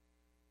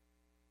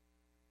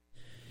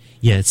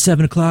Yeah, it's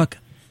 7 o'clock.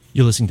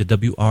 You're listening to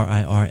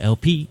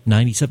WRIR-LP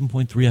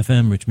 97.3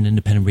 FM, Richmond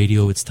Independent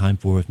Radio. It's time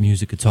for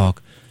Music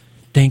Talk.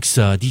 Thanks,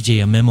 DJ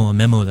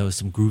Amemo. That was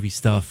some groovy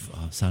stuff.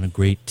 Sounded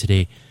great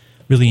today.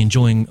 Really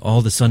enjoying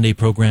all the Sunday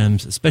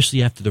programs,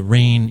 especially after the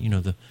rain,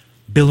 the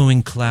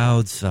billowing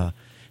clouds.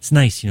 It's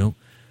nice,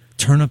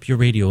 turn up your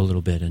radio a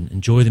little bit and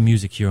enjoy the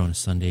music here on a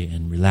Sunday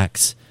and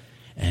relax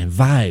and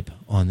vibe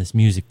on this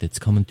music that's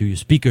coming through your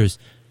speakers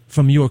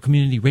from your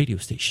community radio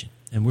station.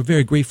 And we're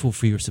very grateful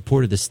for your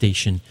support of this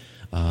station.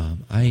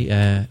 I'm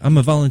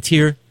a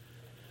volunteer.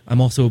 I'm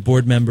also a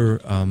board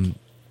member, and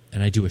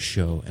I do a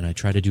show, and I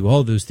try to do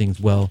all those things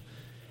well.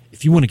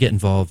 If you want to get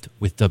involved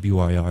with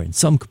WRIR in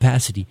some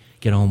capacity,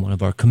 get on one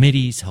of our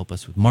committees, help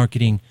us with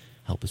marketing,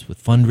 help us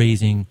with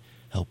fundraising,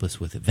 help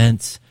us with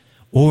events,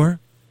 or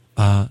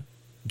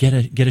get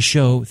a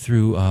show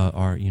through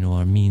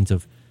our means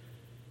of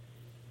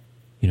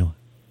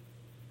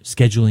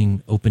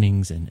scheduling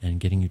openings and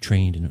getting you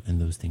trained and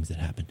those things that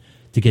happen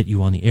to get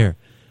you on the air.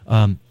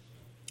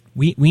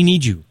 We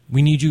need you.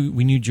 We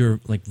need your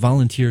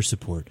volunteer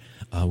support.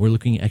 We're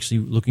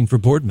looking for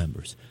board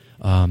members.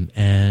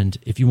 And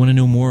if you want to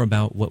know more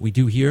about what we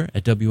do here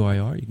at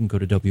WIR, you can go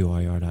to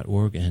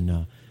WIR.org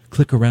and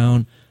click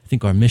around. I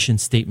think our mission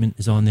statement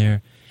is on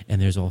there,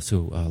 and there's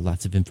also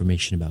lots of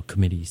information about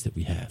committees that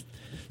we have.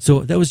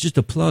 So that was just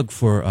a plug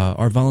for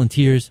our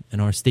volunteers and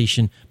our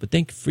station, but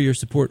thank you for your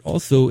support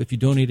also if you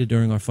donated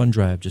during our fund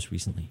drive just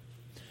recently.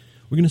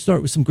 We're going to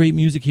start with some great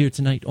music here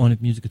tonight on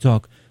Music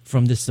Talk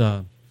from this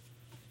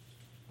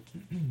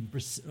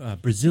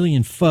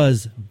Brazilian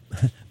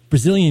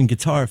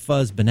guitar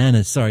fuzz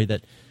bananas. Sorry,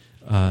 that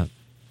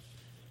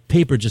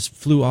paper just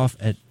flew off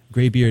at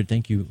Graybeard.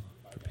 Thank you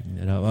for picking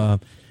that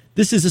up.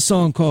 This is a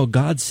song called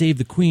God Save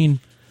the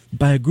Queen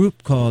by a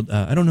group called,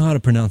 I don't know how to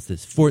pronounce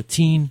this,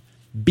 14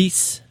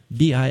 Bis,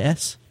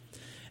 B-I-S.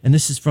 And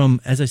this is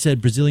from, as I said,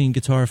 Brazilian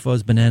guitar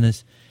fuzz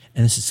bananas.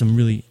 And this is some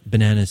really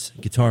bananas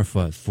guitar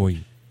fuzz for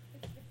you.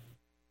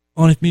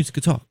 On If Music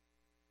Could Talk.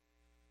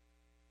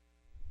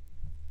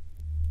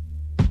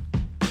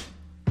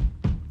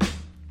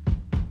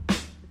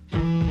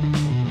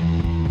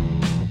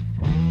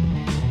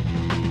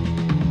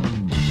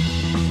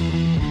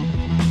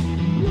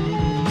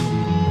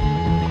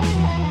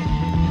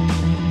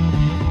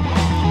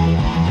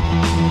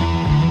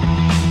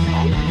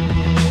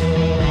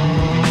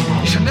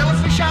 Janelas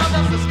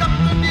fechadas das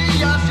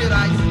capitanias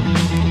gerais.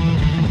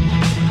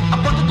 A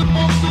porta do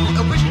povo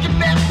eu vejo de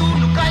perto,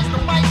 no cais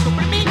não vai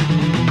sobre mim.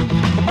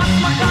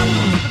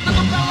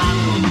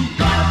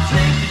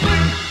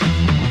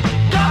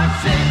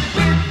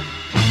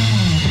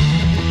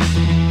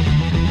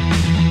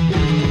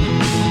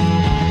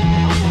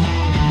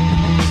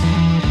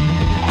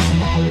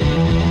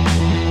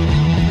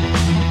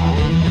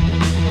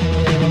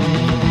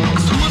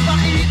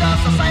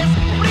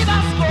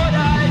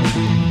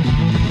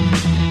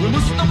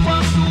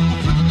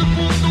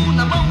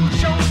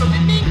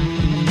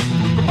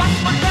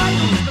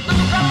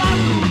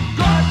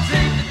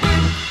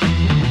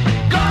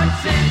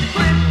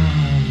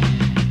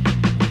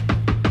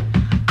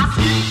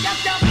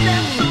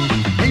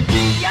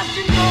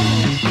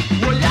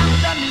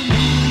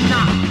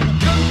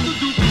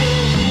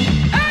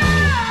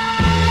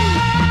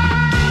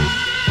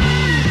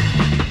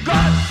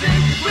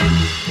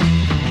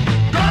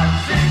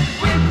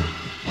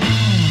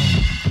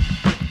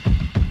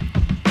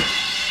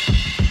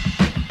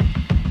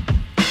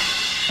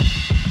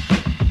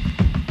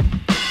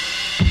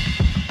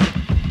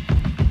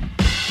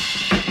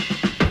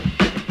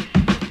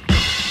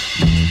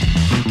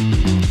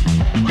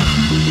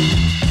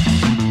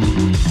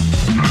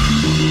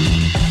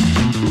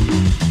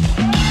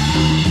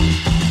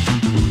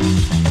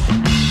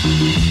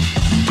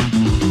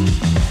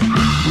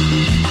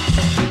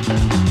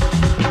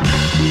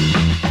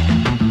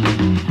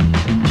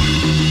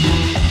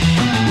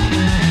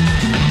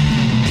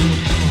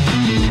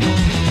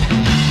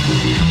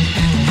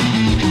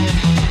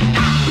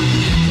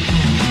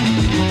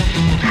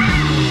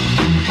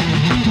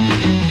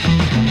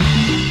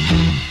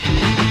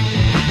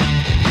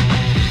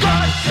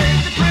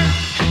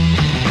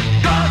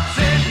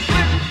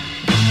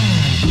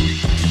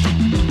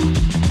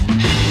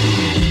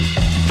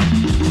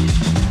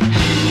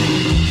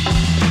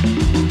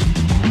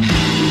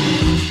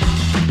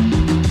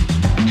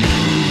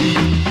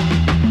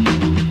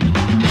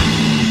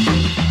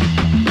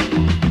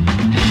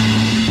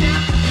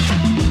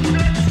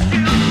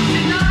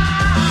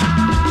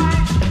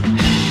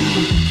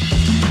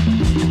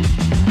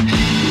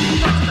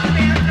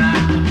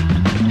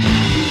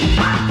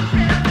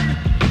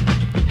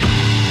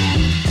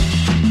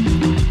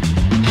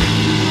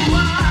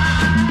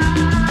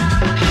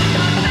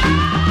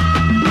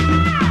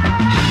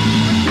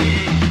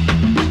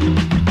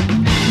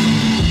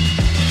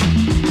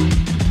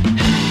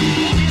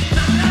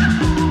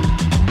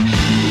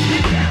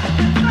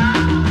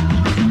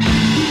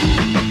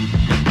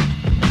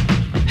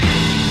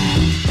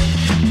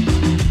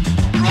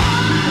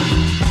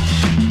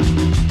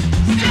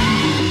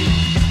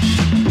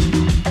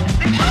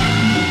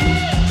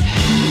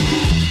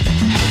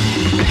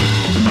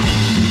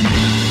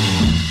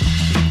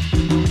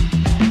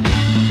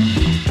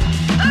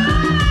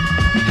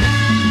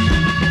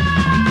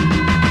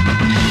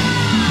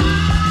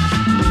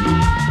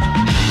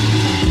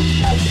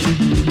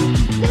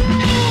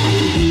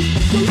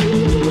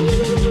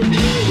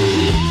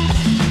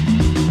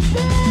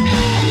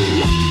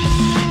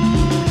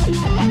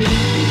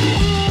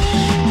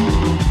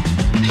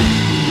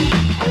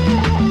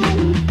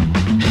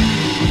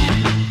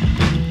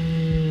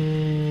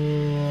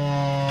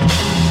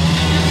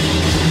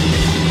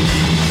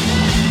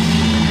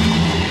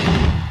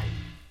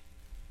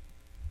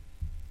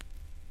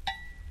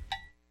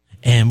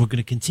 going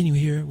to continue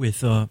here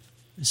with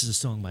this is a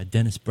song by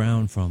Dennis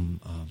Brown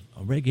from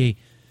a reggae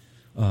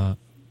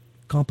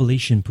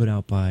compilation put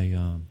out by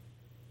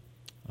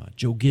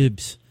Joe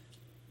Gibbs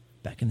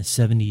back in the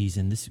 70s.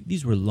 And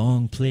these were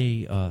long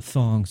play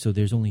songs, so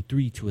there's only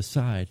 3 to a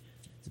side.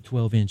 It's a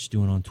 12-inch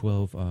doing on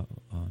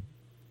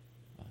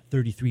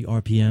 33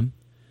 RPM.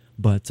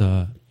 But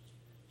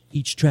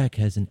each track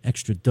has an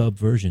extra dub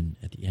version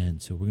at the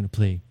end. So we're going to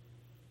play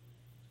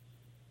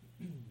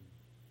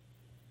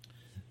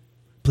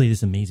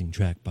this amazing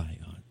track by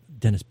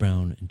Dennis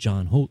Brown and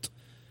John Holt,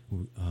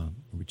 who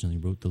originally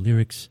wrote the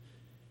lyrics.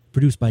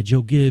 Produced by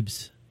Joe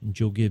Gibbs in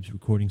Joe Gibbs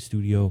Recording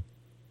Studio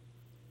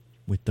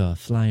with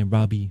Sly and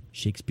Robbie,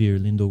 Shakespeare,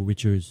 Lindo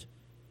Richards,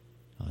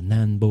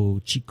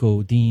 Nanbo,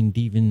 Chico, Dean,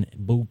 Devin,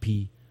 Bo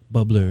P,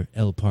 Bubbler,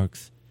 L.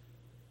 Parks,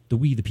 the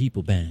We the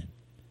People Band.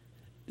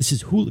 This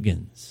is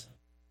Hooligans.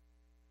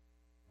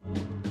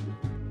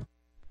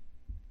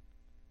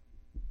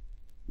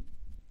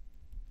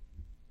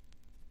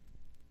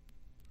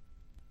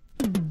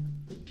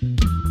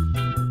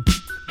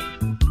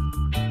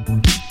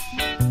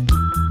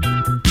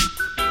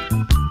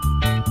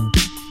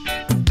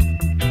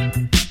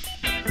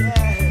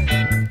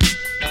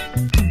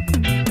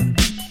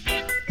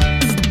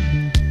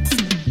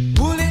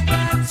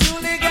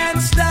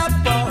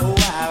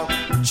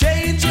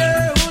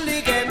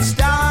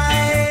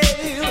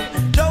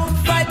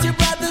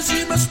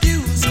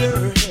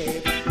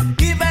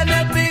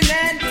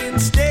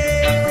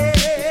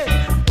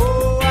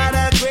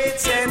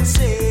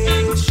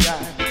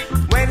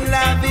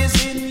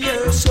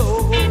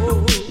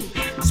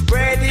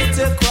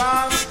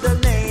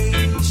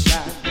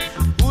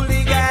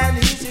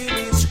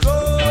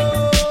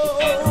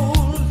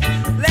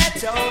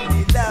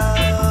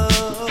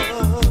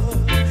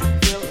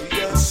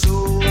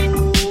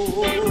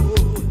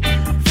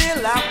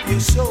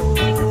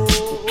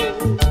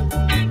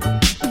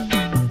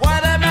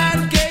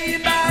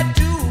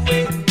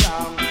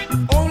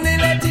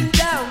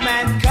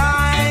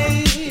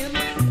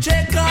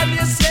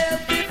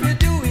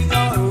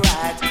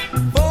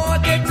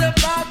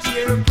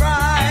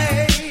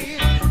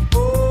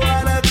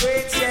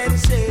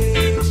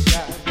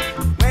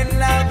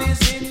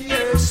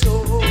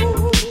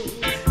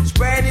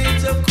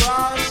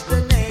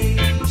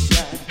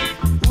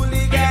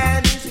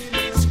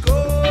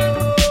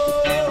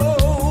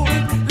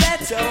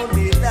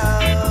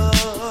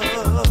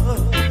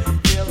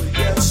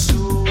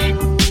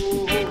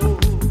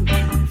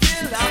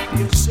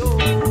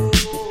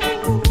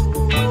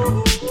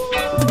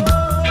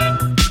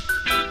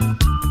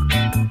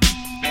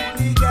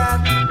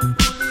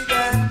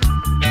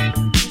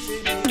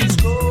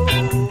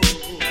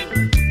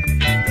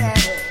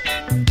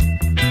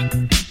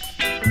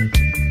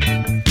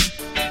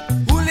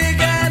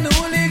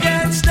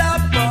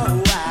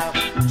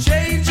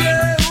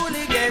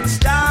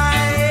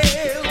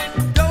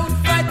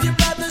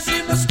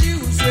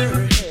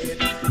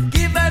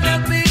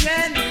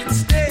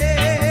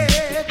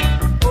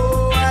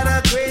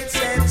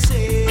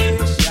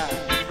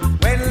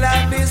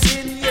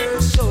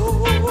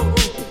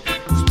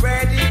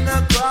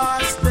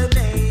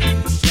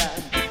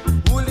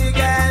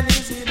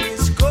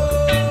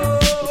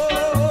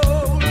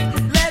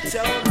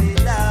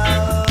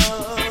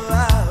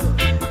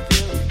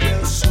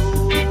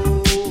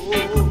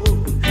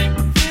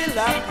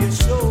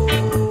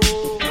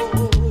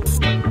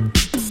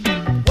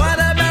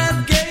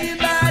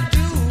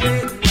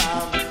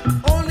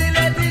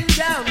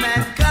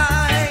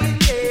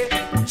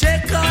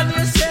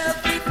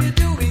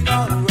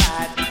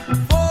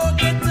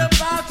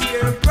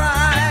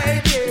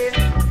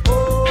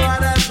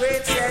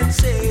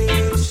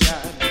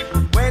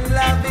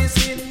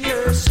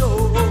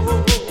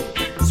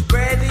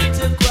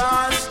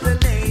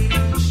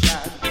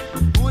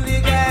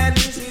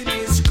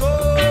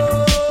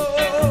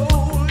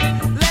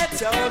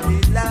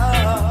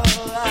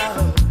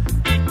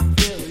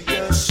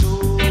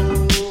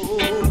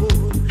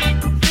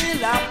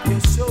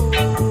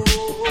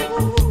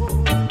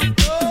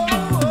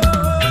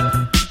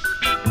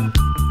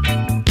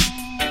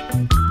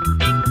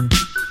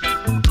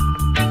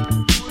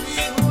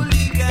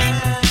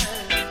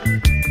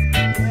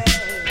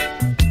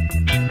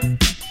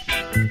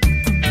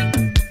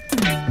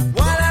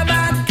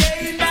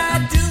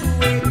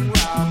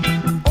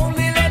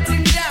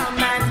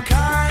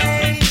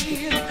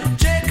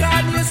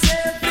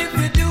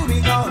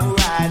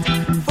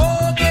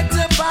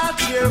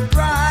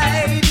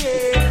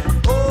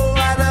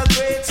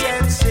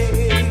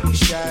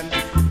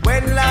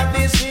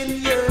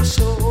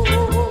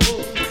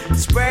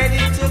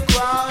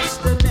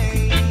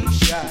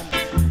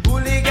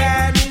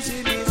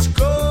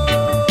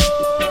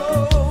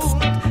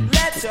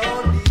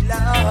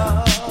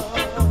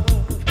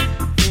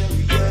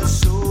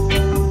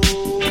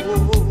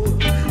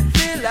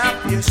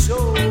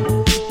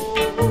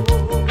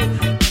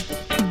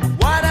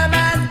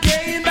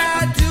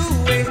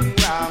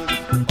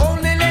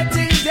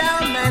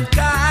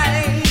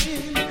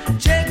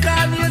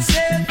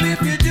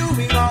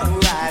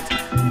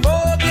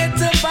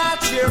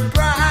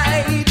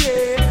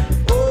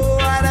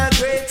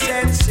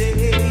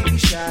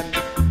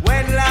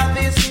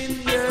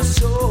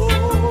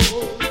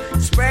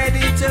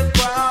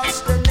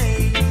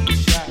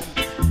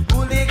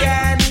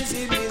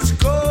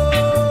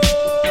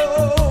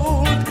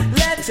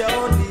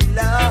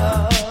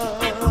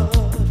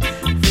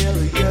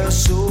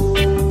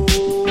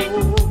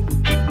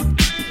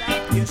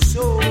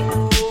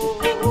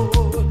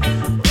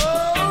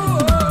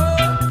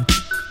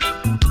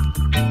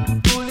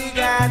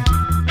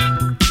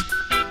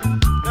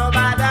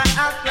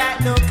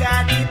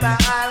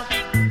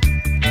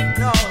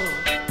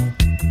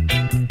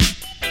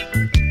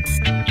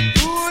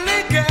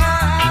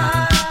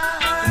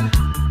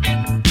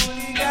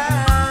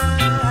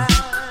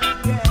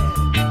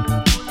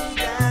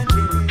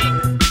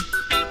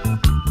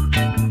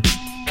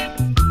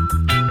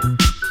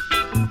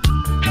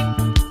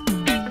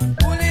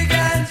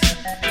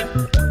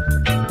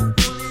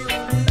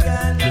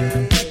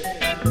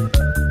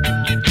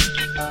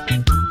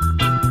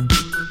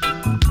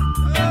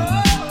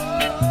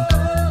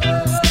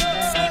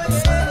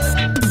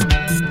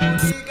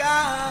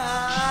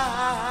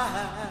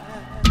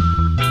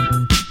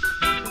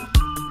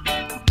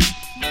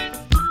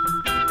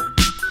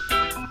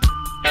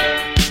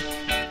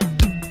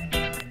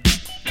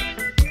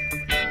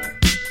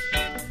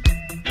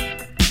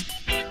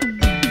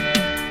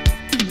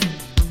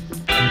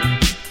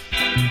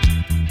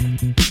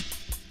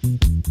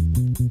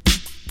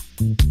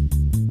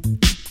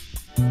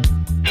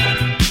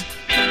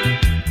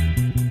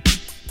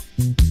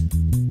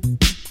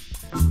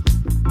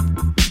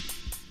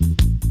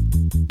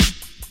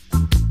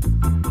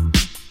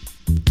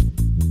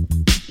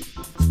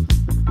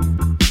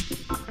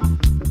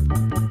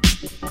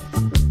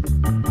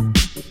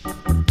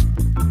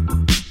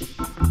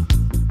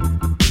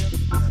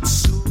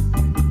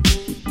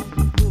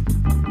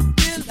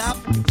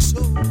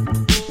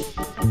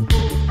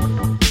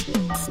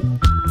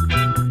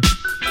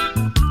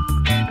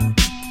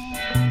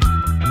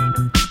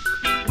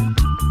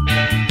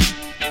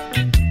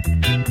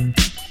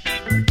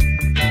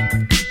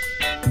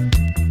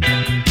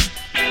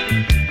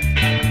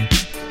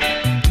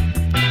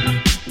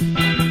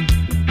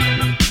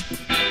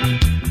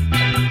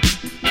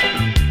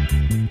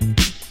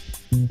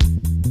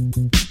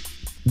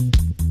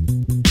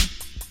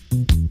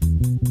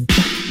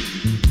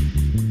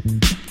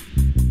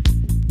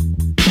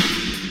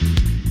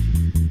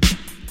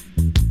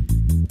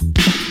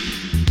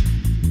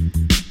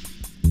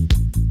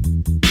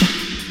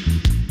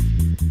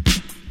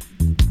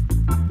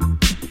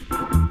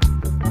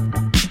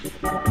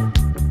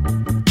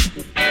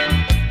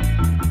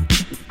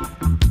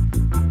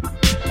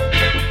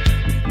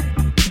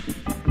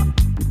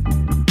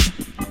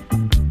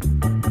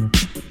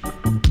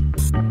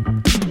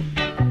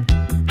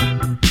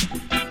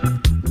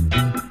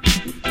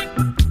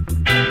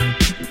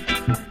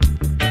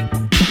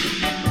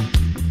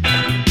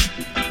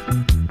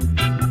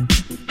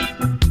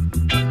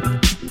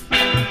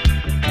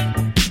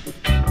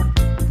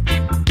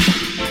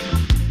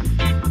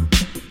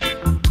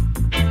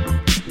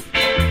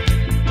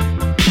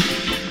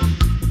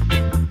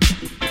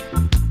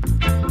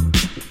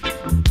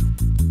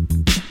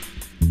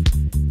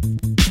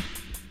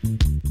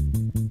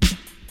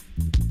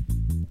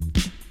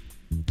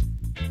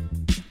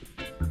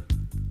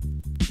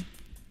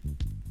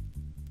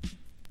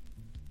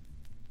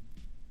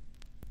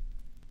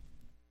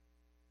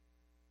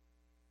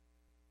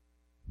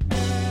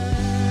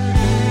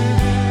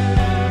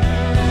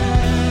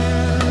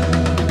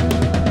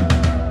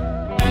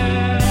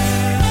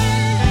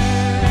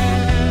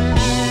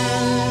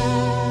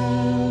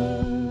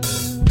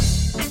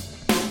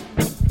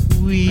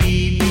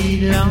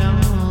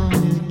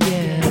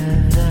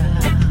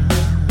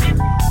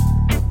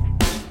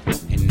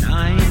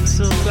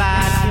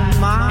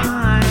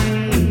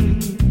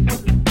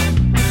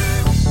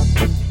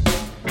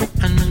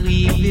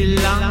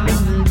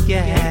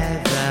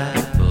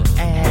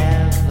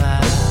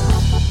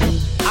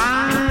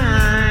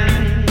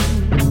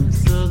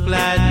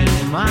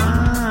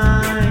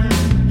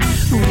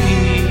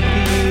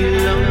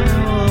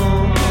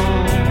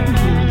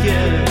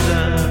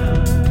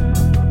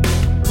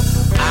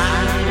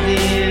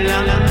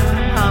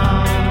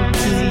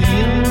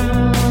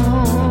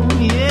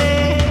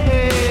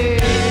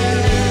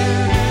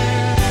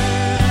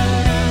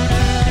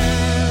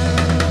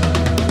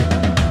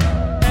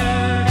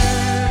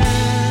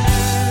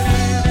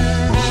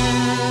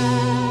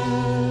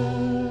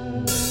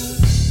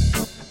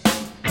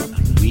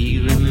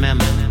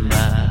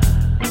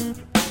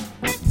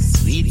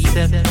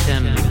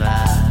 September.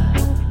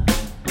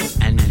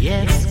 And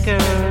yes,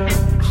 girl,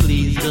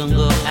 please don't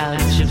go out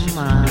your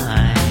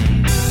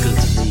mind,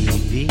 'cause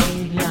we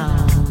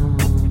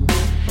belong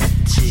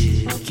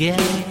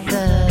together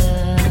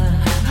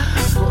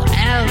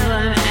forever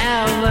and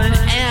ever and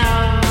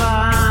ever.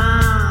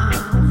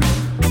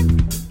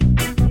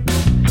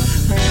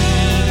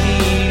 We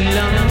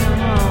belong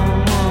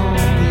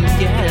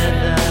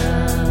together.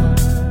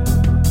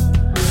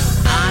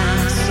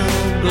 I'm so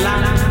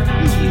glad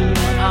you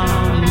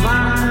are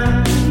mine.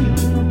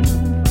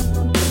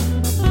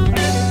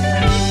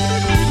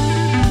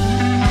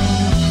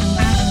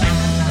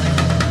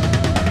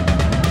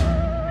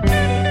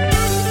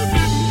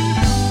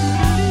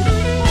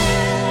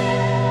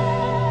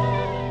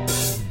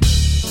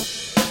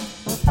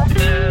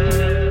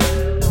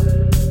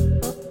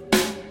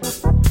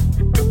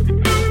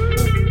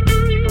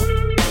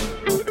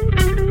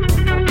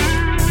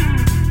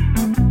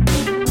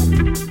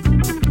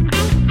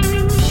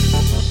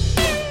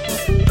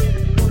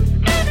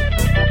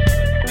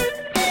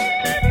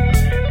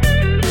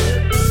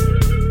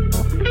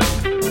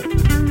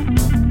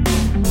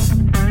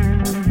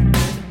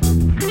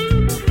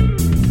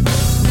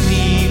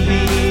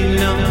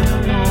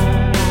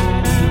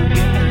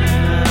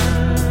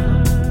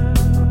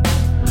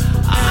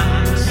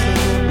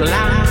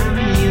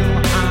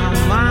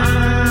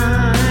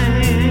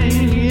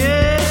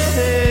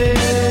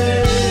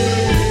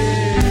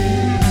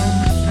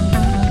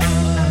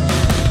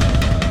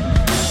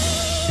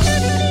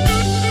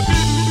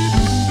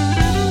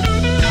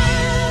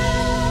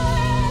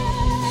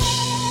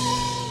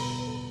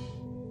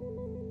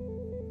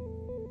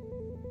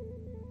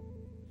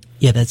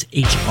 Yeah, that's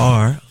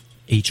HR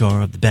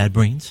of the Bad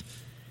Brains.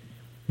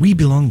 We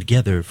Belong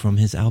Together from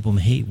his album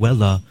Hey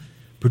Wella,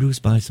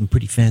 produced by some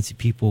pretty fancy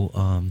people,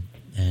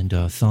 and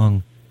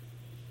sung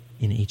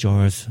in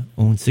HR's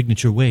own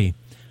signature way.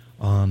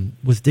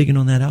 Was digging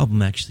on that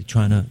album, actually,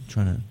 trying to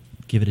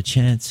give it a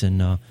chance,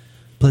 and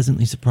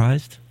pleasantly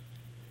surprised.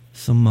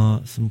 Some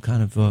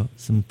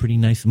pretty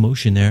nice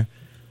emotion there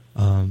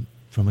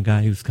from a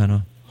guy who's kind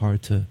of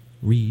hard to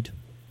read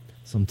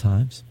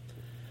sometimes.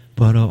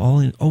 But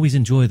always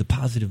enjoy the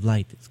positive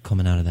light that's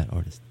coming out of that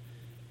artist.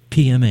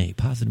 PMA,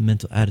 Positive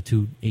Mental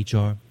Attitude,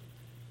 HR.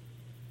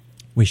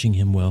 Wishing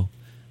him well.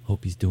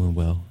 Hope he's doing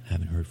well.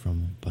 Haven't heard from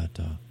him, but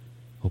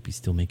hope he's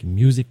still making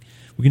music.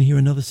 We're going to hear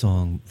another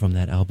song from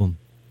that album.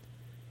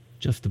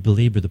 Just to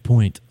belabor the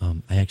point,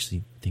 I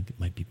actually think it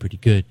might be pretty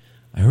good.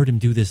 I heard him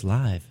do this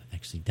live,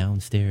 actually,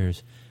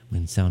 downstairs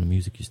when Sound of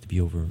Music used to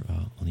be over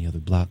on the other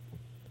block.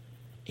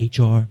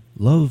 HR,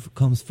 Love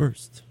Comes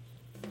First.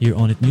 Here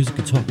on It Music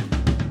Talk.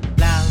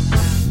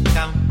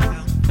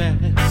 Comes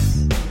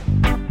first.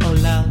 Oh,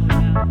 love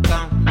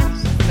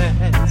comes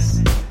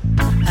first.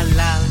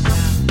 Love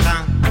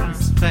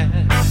comes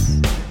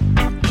first.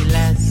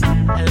 Yes,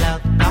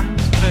 love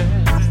comes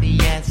first.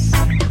 Yes,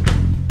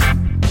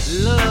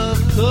 love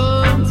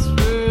comes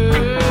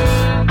first.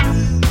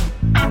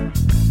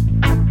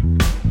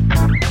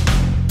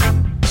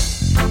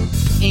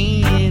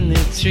 In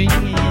the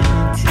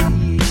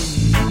Trinity.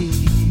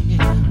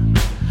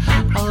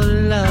 Oh,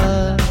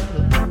 love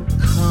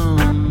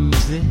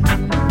comes in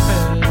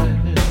first.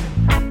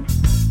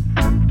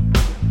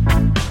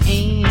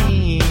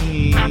 In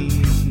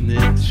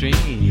the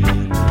Trinity.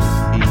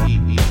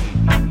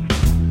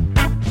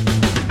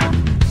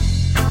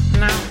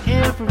 Now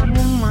every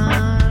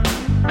woman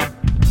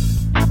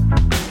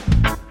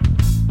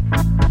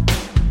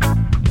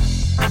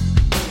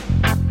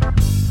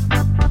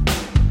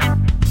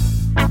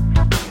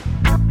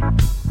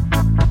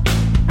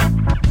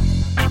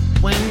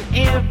when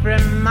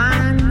every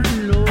man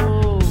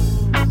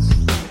knows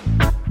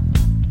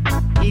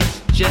it's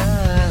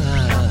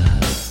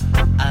just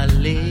a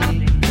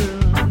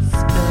little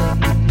space.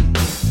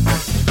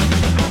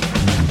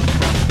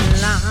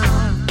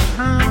 Love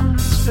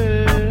comes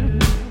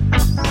first.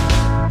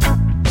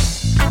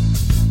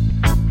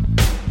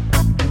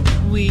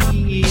 We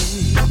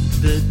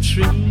the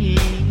Trinity.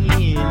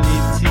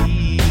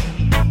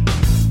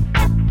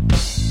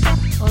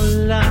 Oh,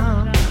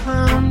 love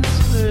comes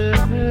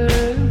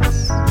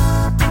first.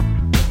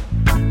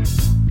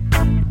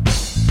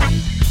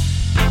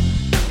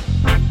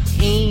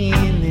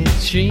 In the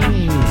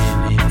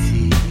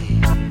Trinity.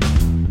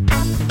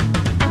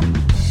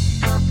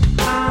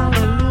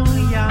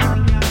 Hallelujah.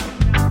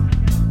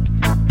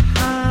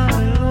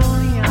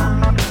 Hallelujah.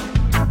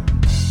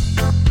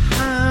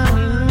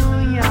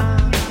 Hallelujah.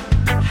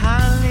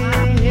 Hallelujah.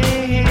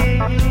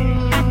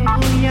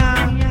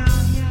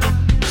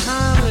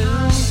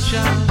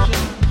 Hallelujah.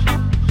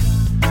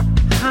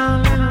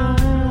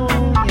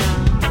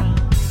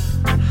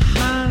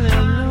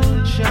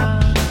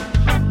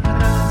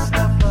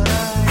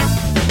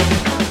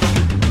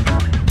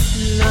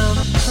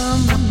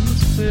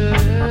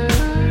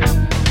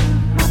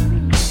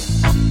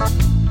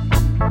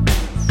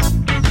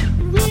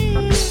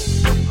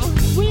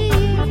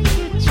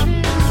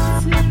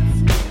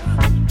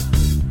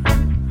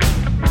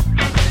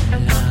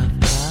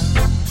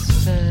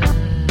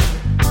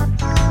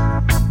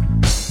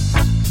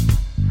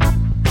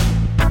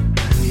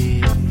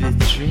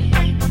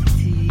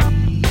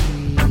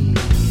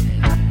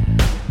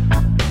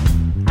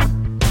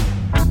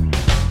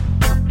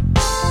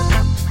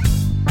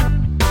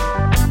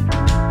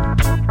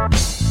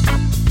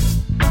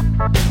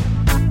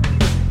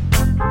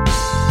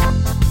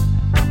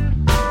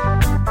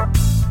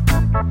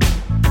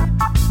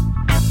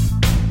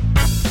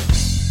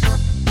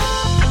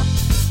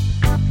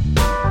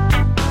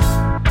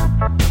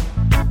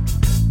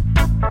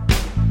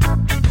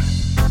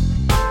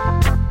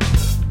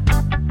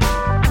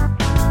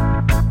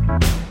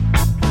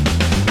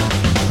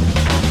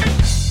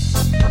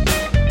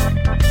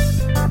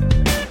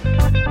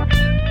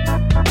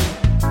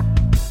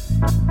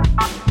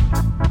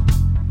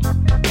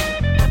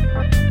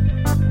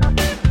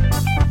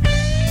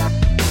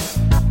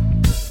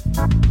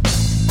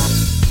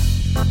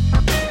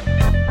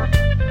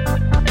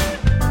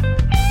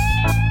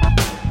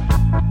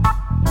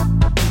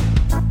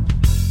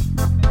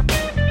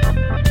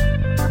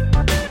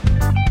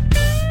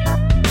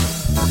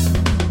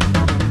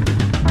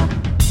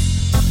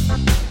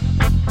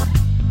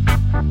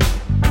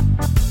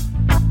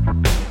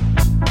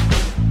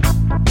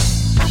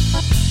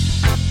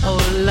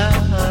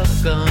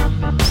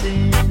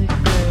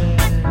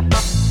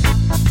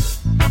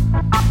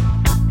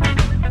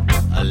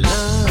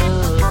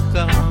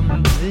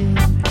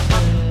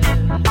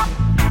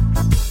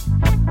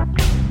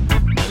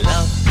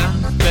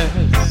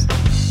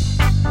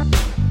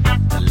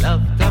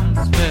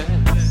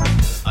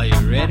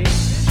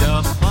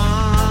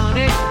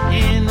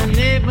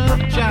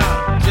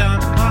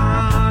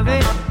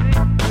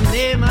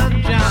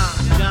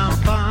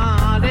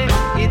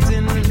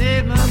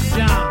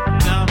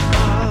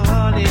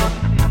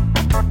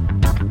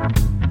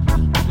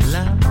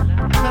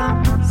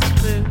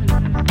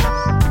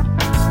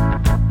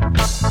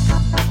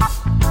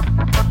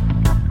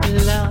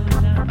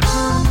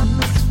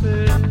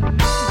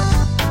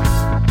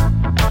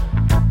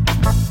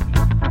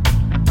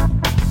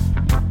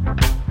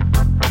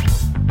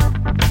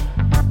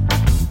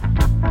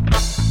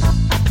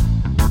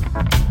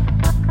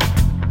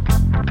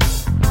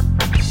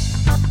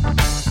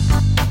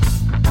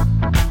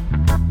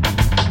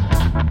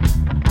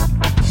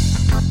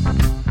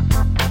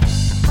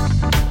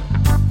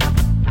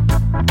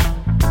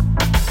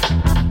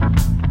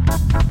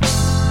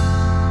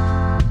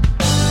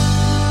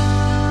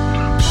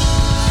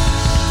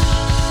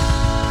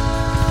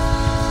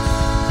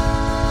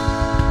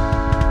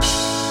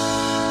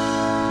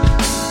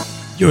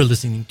 You're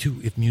listening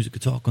to If Music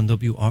Could Talk on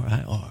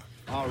WRIR.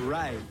 All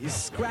right, he's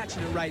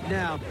scratching it right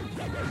now,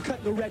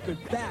 cutting the record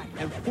back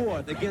and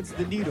forth against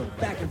the needle,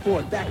 back and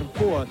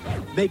forth,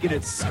 making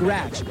it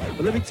scratch. But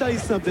let me tell you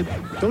something,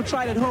 don't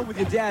try it at home with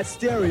your dad's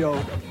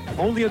stereo,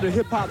 only under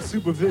hip-hop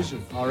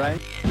supervision, all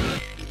right?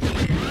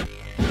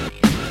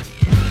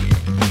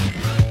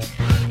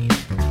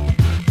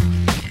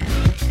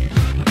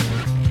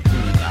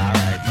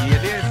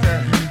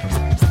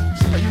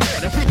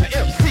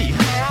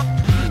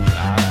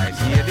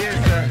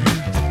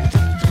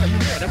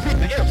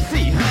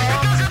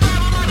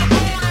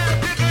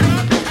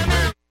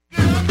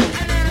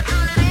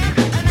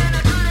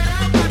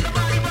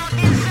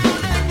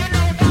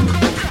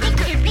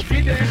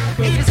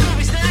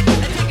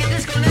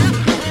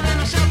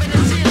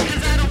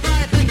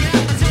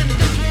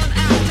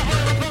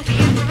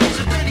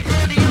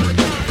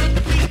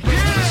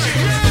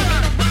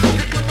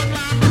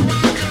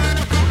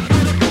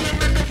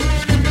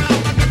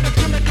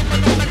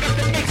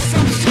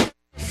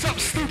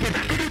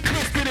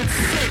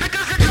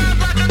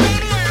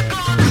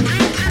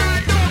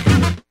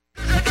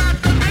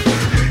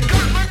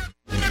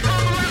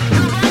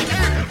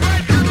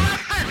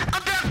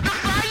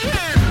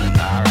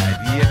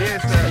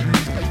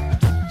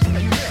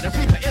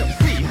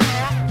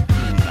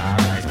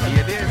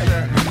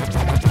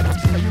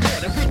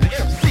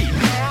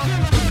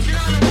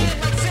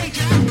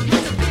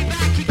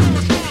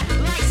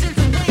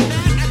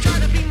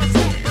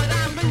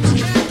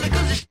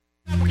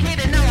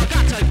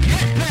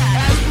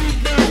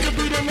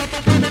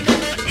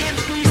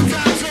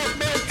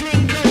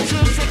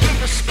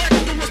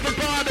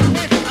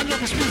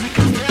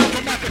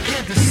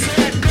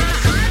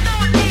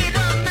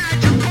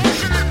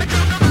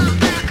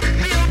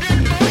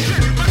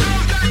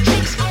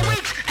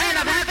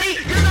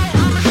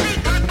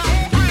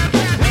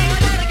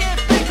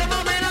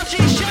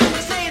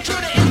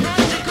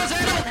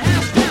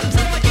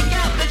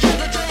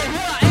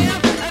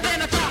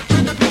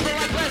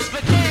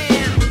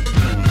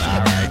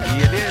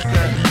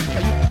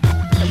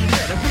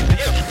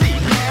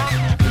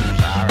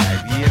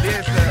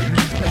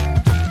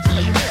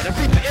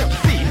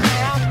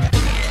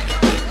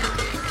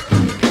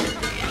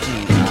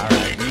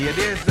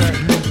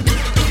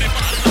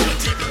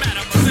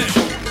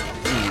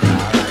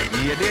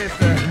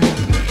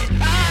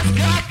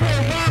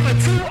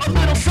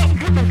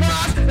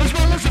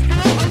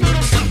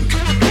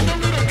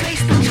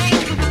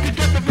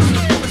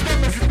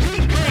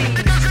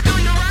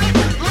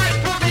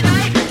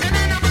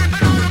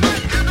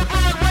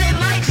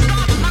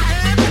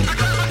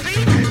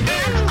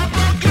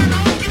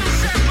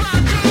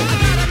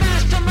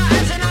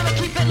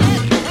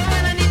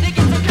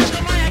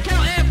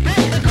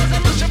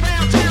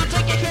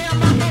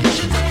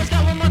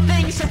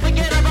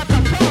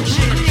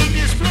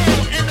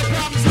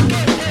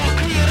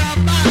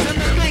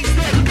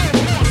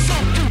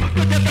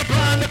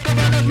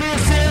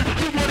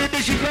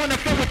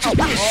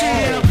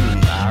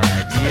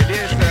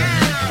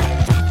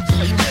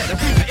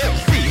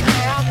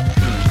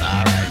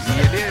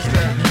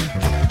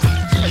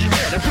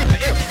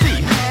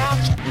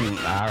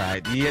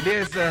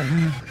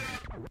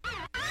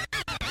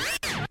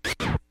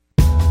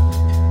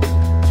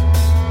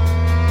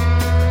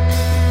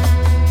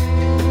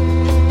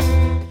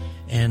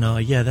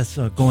 Yeah, that's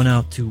going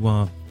out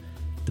to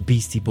the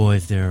Beastie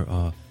Boys. Their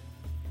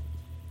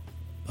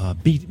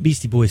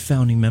Beastie Boys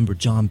founding member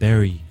John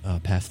Barry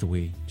passed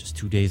away just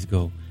 2 days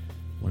ago,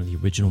 one of the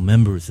original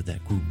members of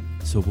that group.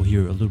 So we'll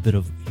hear a little bit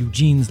of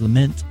Eugene's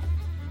Lament,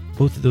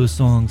 both of those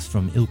songs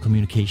from Ill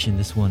Communication,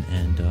 this one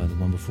and the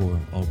one before,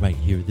 All Right,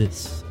 Hear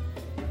This.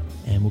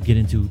 And we'll get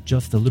into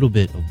just a little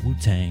bit of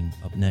Wu-Tang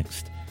up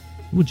next.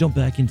 We'll jump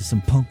back into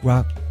some punk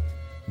rock,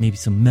 maybe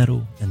some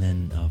metal, and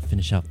then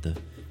finish out the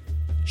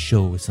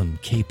show with some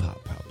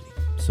K-pop probably.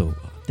 So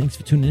thanks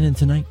for tuning in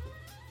tonight.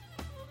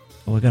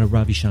 Oh, I got a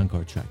Ravi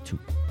Shankar track too.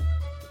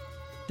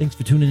 Thanks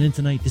for tuning in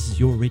tonight. This is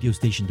your radio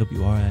station,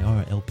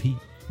 WRIR LP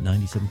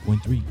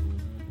 97.3.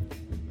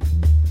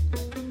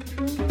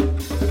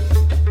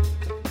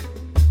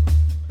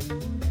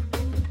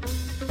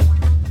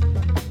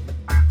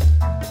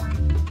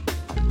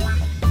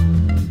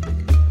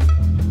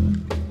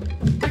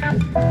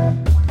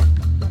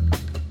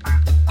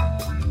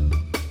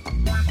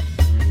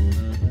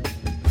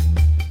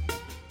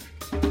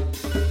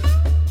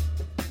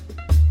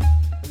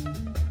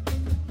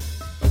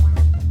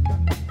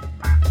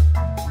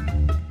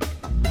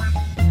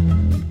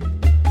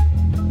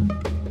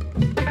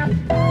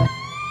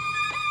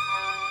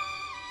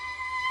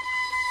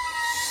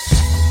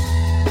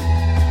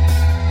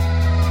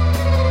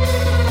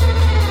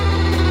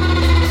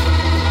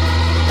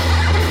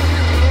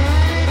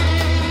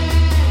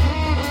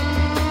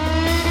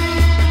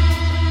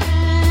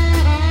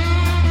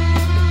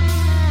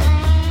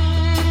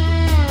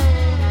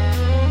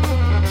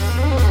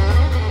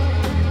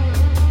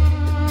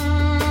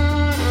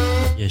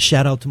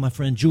 Shout out to my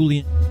friend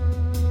Julian.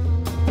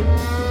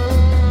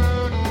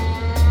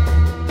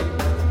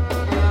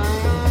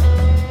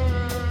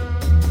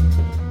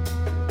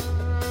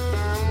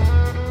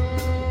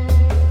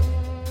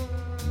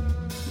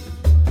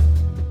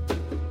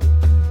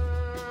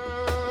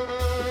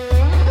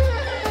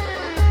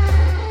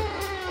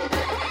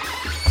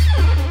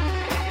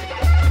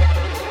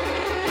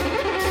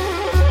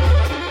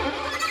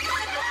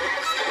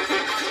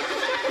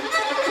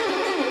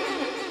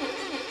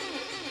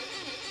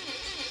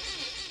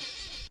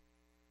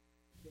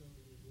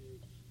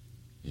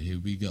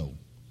 we go.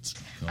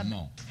 Come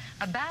on.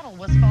 A battle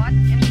was fought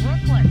in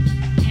Brooklyn.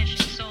 Haitian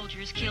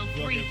soldiers killed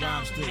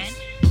 3,000 men.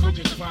 Much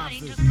of the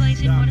fighting took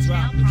place in what is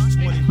now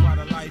Prospect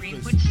Park,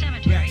 Greenwood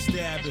Cemetery, as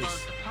well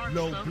as the park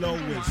low slope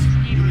blowers,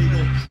 and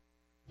illegal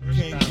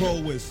cane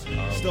growers,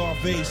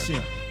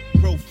 starvation,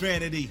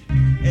 profanity,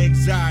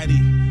 anxiety,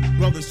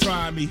 brothers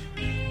try me,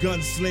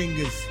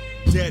 gunslingers,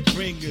 dead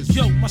ringers.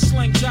 Yo, my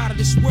slang's out of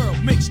this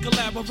world. Mixed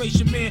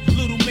collaboration, man,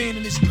 little man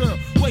and this girl.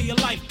 Way of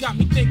life got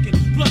me thinking.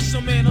 Plus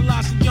I'm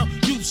analyzing young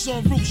youths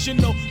on roofs. You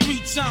know,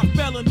 3-time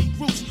felony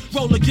groups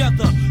roll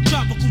together.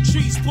 Tropical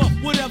trees, puff,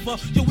 whatever.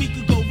 Yo, we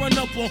could go run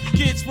up on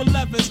kids for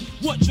levers.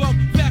 What drug?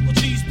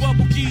 Faculties,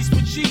 bubble keys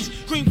for cheese.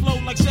 Cream flow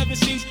like 7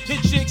 C's.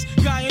 Hit chicks,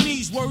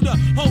 Guyanese, word up.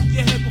 Hold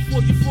your head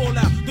before you fall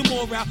out. The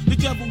moral, the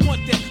devil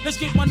want that. Let's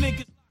get my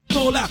niggas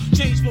all out,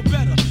 change for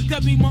better.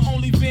 That be my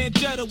only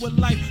vendetta with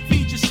life.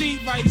 Feed your seed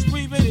right, it's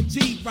breathing and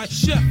deep right.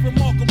 Chef,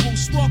 remarkable,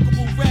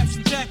 sparkable raps,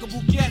 and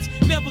jackable cats.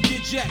 Never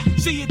get jacked.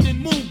 See it then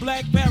moon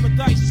black,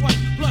 paradise swipe.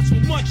 Blunts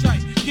with much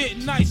ice.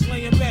 Getting nice,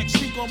 laying back,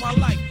 speak on my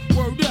life.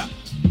 Word up.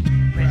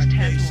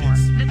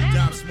 Patients,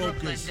 dime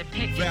smokers,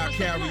 vow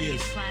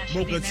carriers,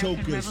 mocha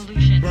chokers,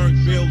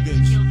 burned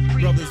buildings,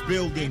 brothers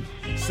building,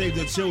 save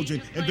the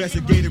children,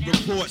 investigative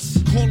reports.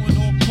 Calling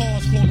all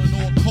cars,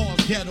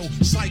 ghetto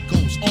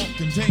psychos, armed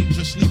and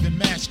dangerous, leaving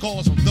mass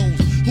scars on those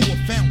who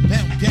were found,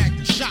 bound, gagged,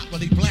 and shot when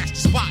they blasted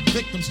spot.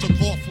 Victims took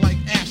off like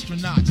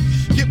astronauts.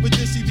 Get with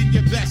this, even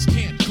your best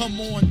can't. Come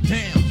on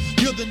down.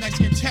 You're the next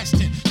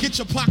contestant. Get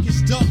your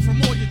pockets dug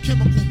from all your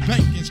chemical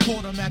bankings.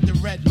 Caught them at the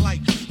red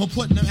light on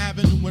Putnam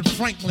Avenue in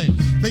Franklin.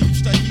 They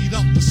used to heat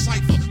up the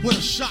cypher with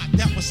a shot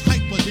that was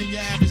hyper than your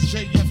average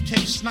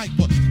JFK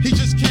sniper. He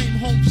just came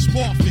home to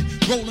Sparfit,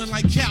 rolling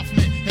like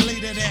Kaufman, and lay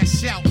that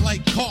ass out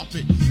like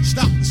carpet.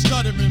 Stop the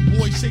stuttering,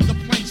 boys. Say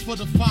complaints for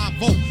the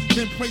 5-0.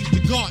 Then praise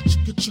the God.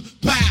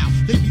 Bow.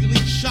 They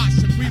release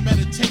shots and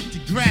premeditate to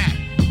grab.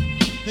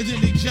 And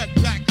then they jet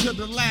back to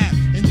the lab.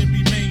 And then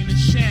remain in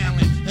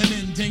Shallon and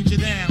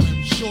endangered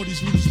Allen.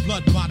 Shorties lose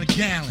blood by the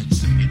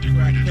gallons.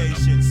 Crack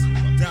patients,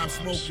 dime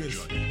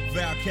smokers,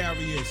 vow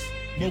carriers,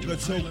 mocha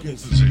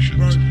chokers,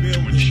 burned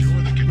buildings,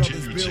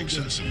 brothers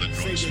building,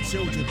 save the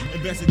children,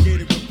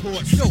 investigative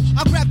reports. Yo,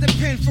 I grabbed a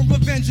pen for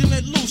revenge and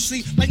let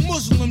Lucy, like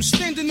Muslims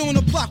standing on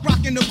the block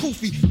rocking the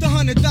kufi. The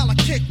 $100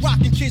 kick,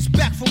 rocking kids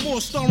back for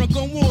more, starring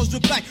gun wars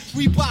with black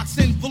Reeboks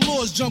and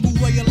velours. Jungle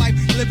way of life,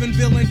 living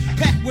villain,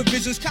 packed with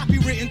visions,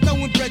 copywritten,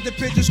 throwing bread to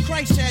pigeons.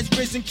 Christ has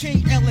risen,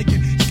 King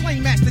elegant,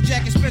 slang master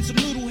jacket, Spencer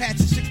noodle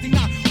hats in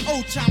 '69.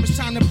 Old time, it's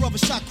time the brother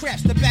shot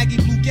craps, the baggy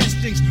blue guest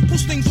things.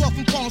 Push things off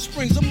in Palm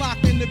Springs, I'm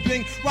locked in the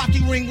Bing.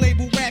 Rocky ring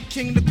label, rap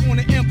king, the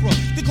corner emperor.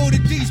 The go to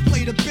D's,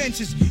 play the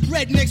benches.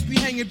 Rednecks be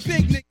hanging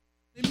big niggas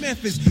in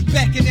Memphis.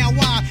 Back in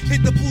LY,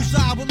 hit the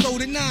bullseye with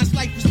loaded nines.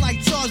 Life is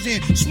like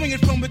Tarzan, swinging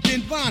from a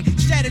thin vine.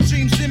 Shattered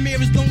dreams and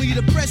mirrors don't lead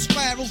to press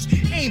spirals.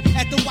 Aim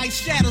at the white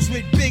shadows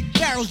with big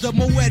barrels. The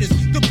Moedas,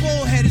 the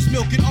bullheaders,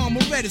 milking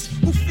armorettas.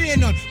 Who fear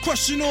none,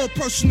 crushing all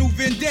personal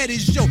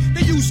vendettas. Yo,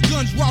 they use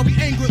guns while we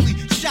angrily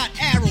shot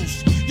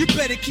arrows. You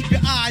better keep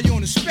your eye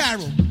on the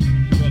sparrow.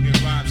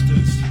 Rugged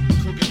robsters,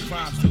 crooked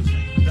cropsters,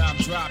 dime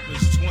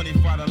droppers,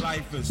 25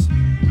 lifers,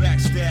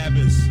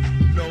 backstabbers,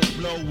 low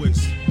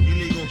blowers,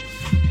 illegal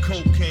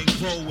cocaine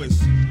growers,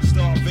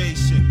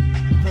 starvation,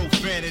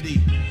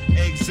 profanity,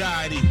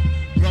 anxiety,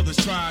 brothers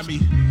try me,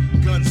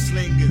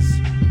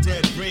 gunslingers,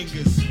 dead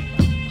ringers,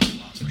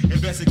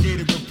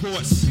 investigative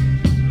reports.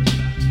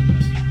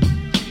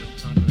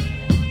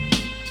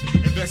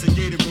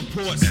 Investigative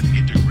reports. And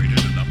integrated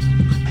a number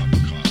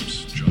of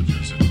cops,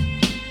 judges,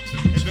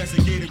 and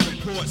investigative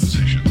reports.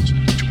 Positions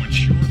to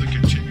ensure the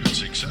continued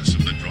success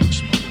of the drug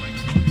smuggling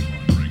and money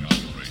laundering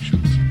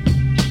operations.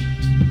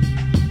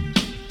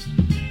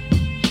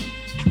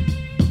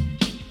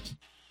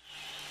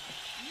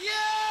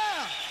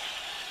 Yeah!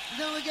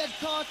 Then we get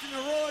caught in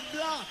a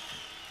roadblock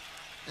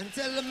and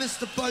tell the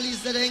Mr.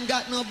 Police that they ain't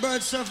got no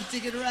bird surfer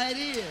ticket right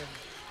here.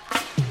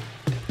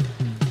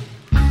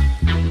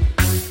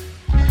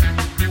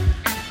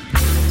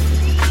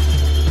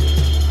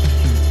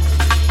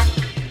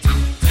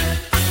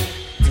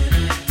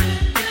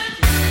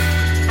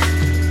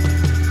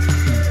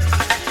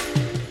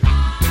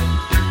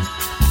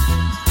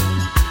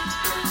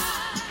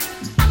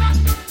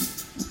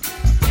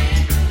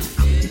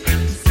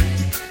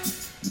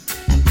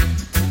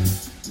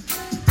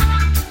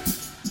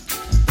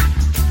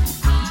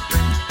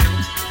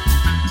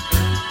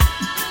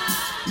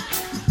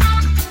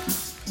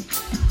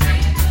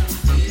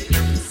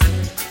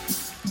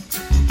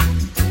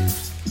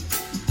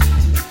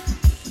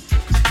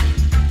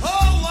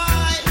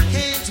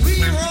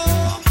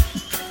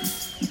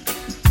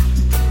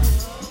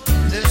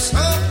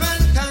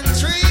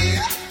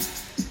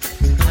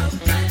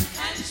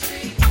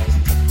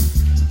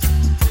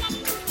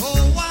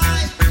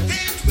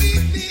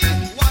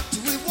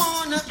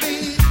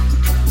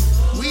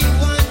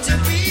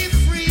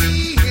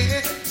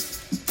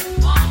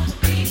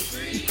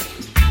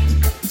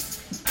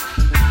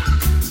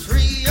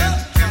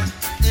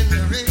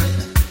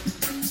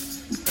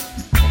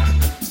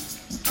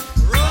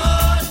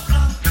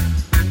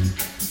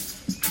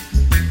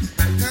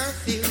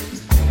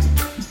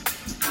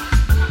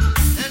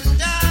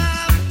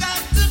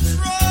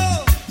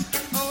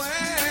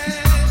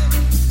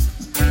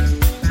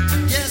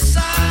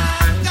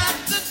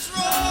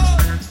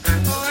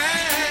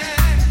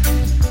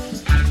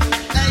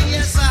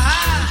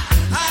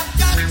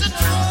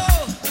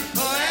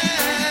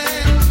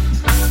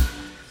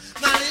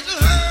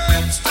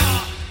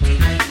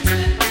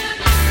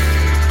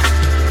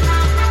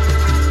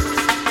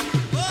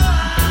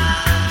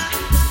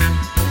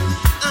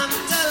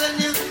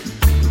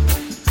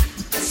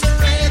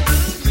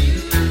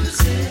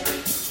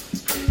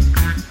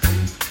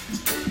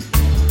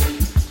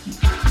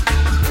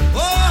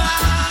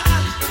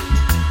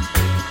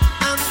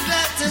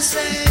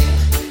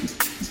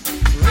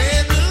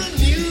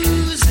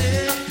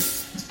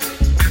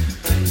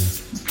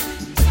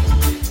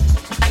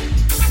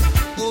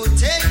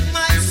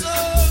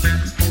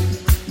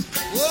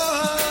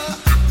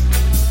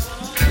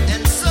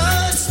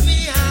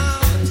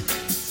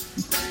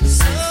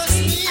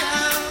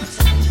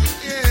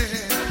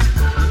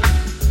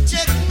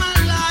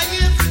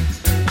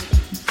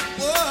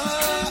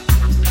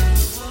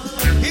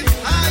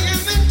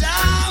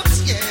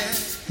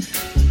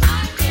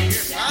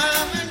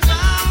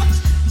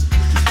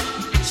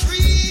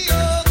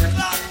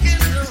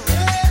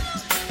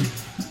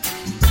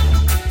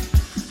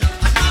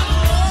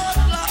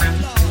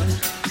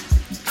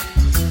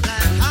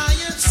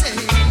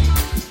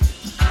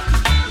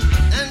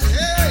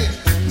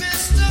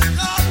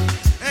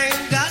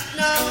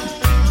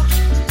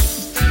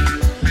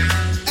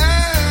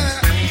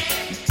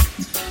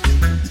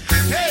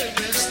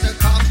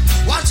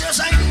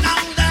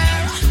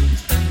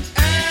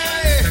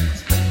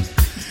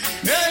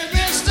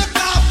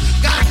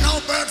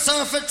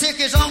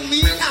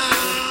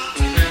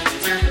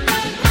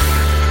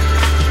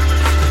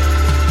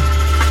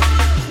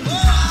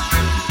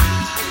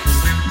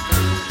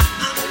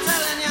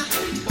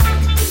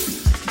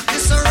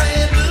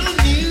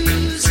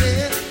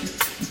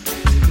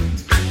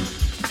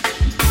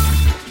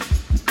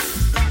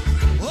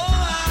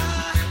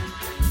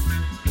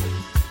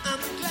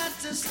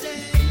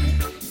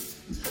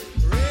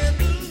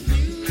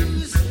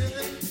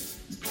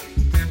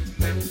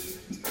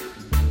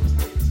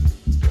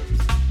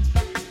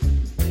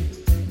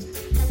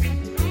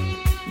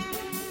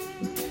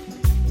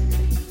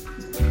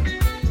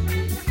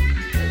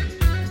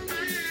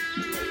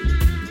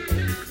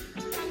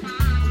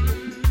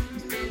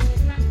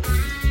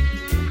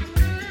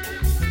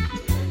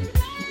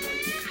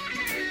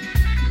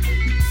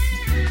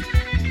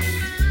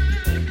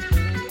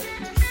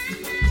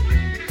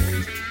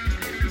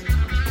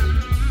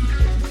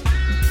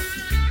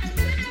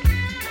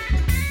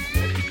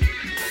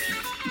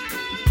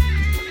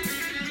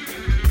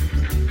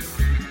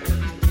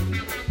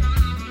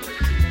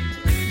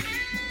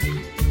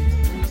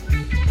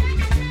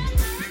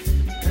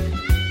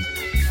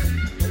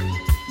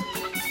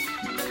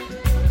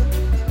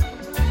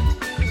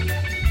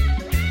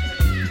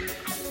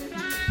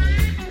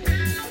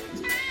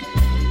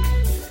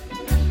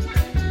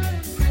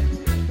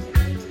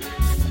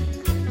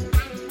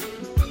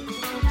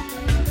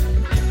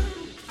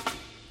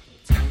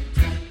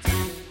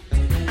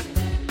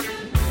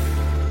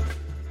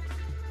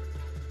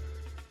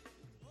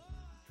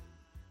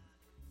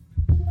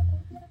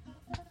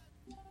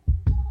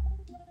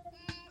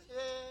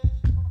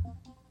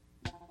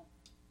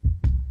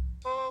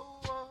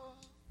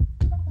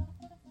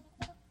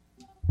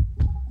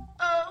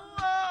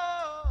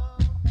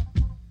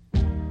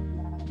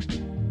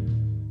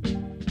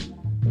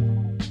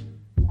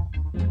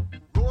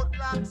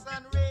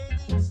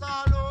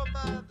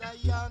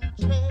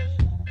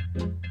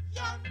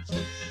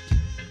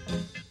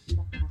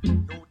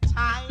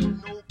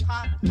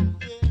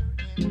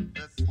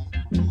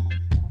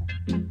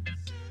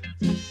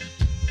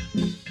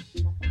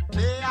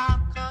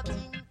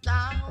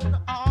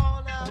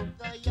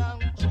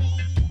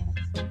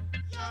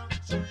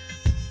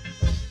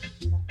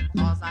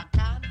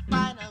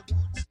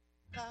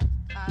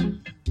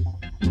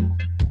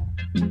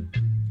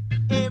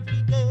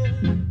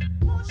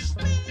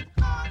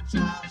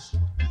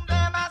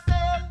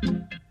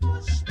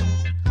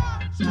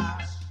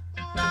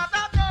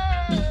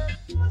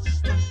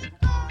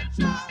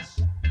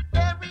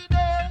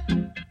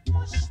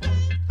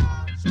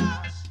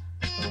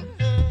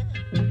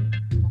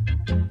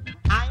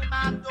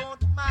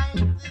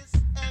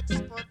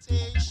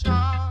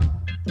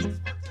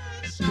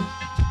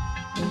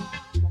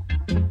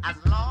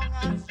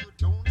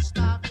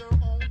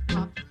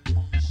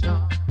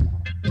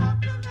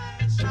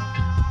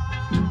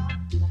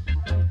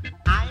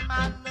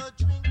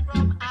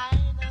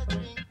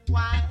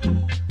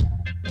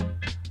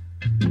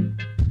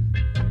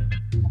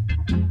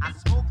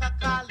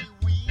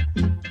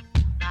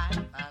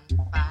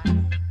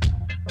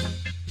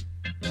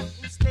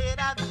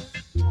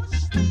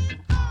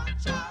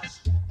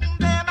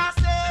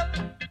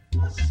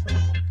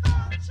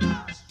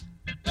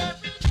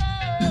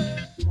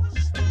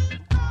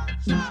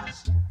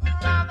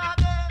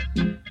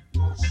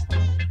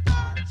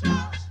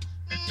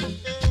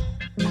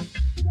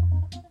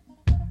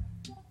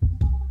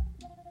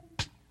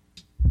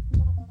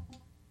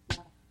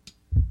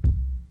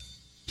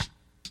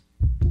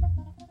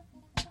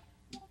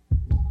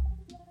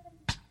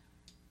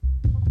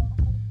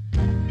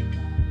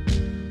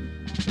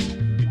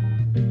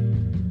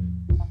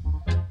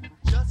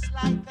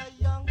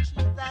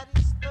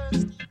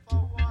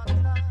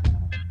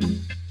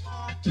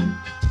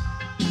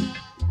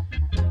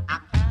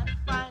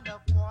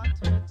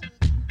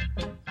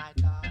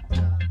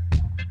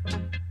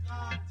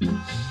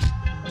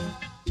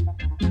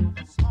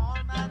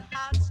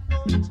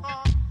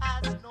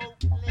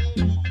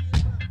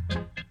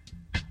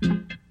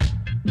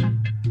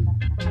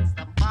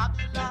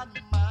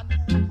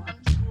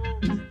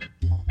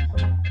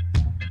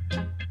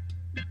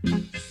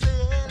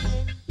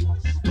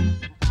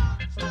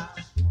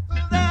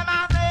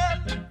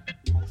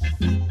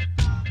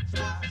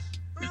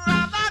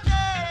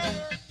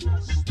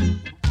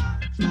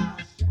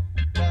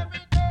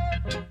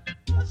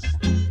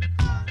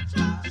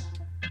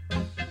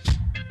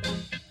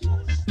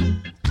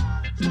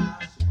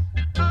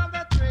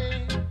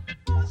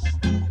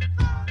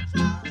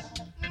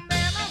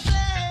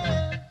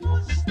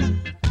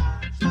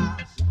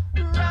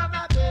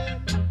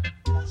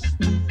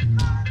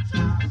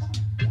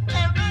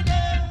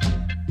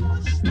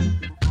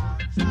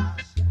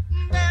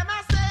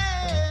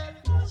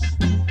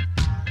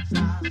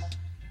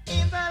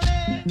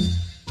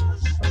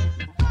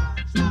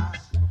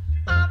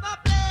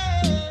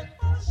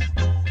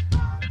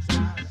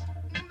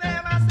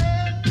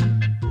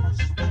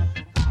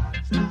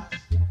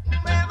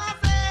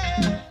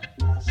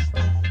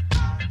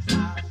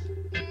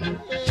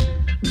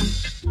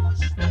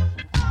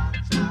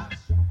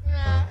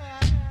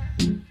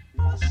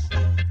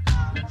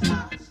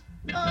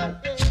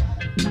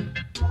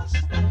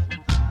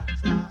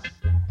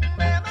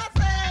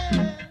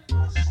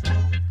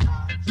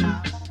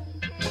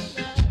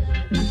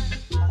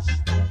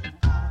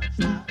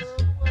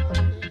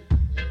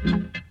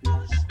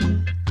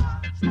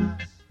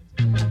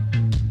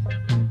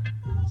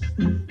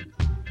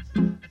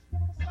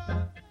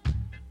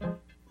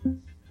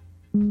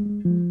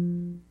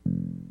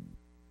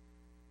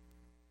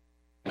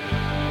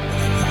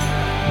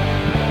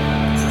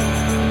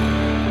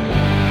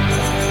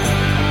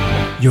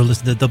 You're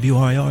listening to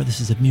WRIR. This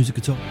is a Music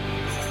Talk.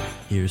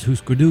 Here's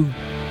Husker Du.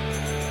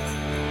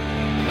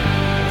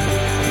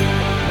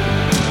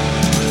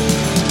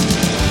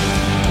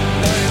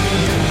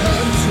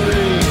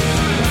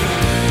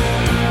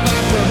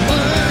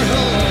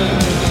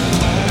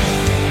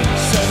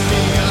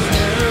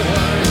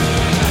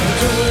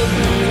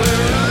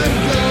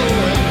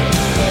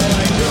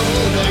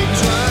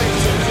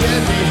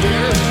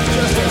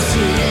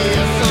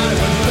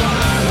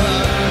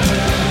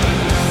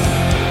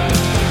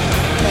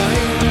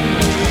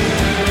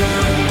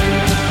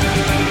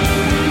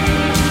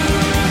 Thank you.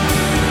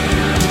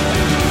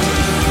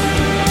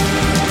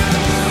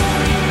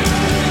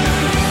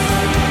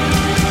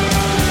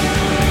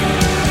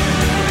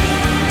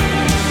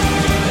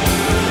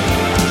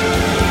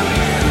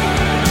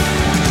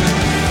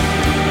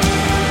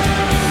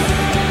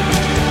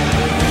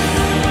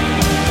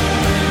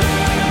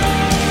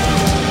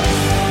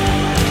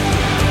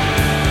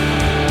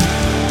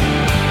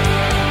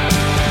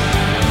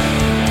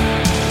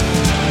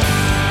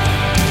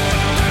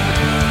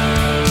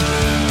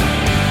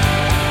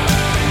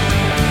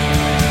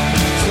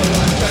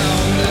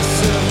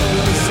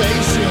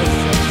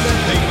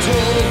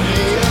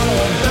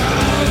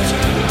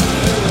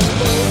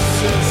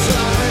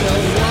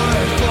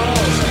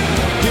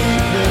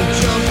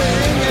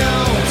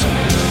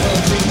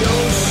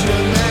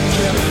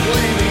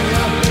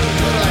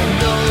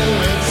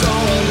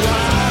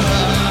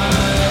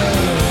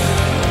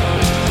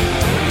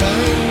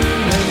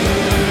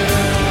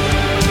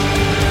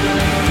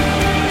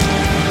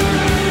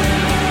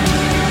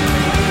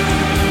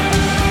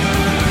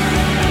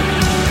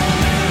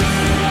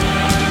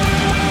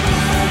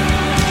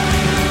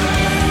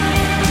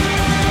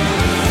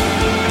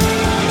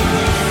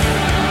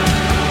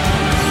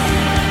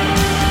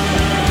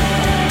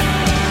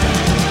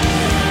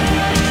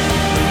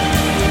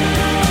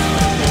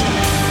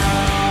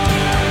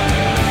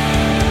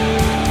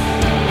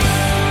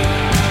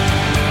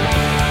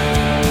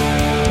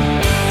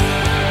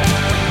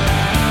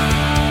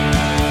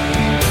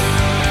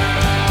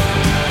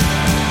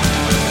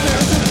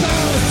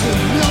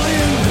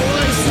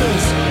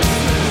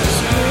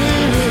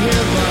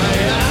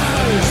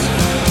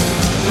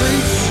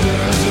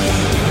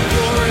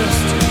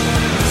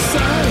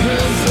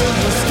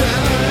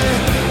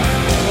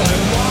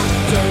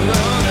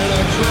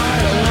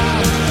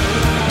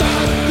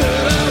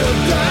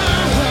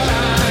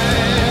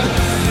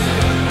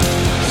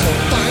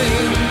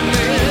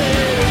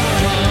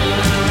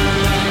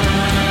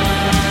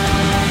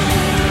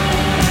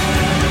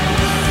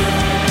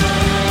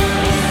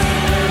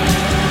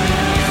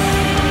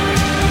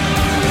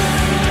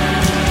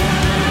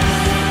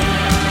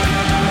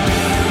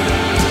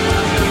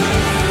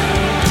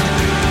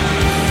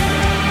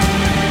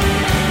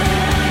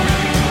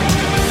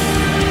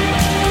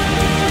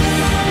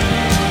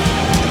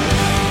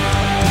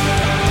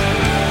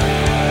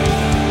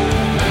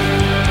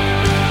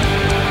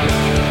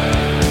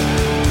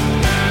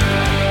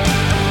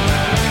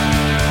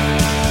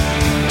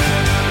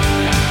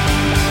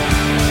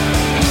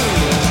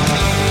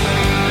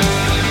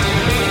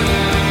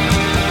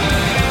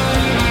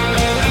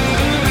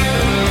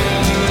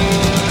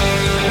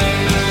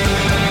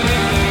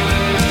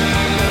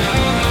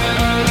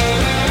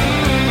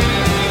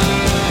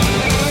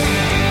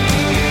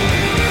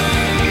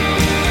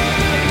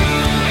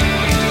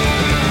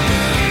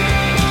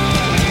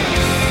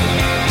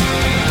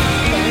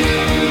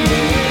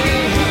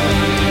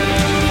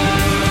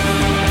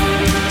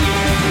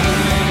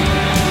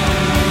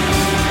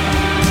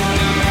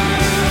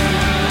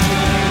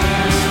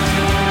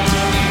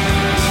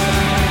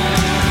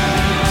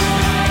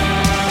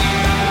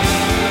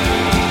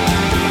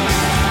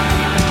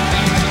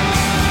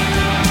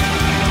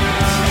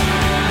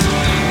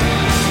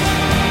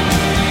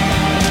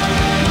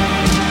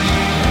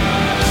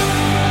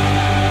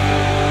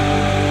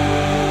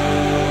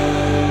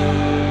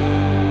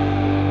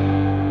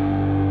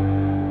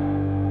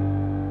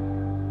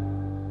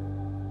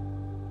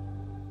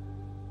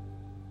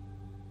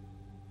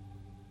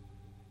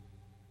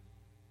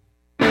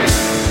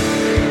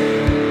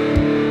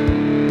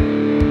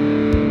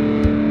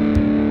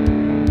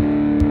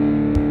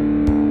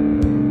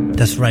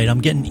 That's right, I'm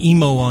getting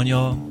emo on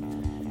y'all.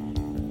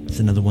 It's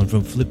another one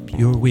from Flip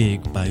Your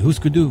Wig by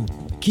Husker Du.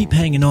 Keep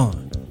hanging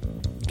on.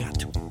 Got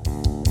to.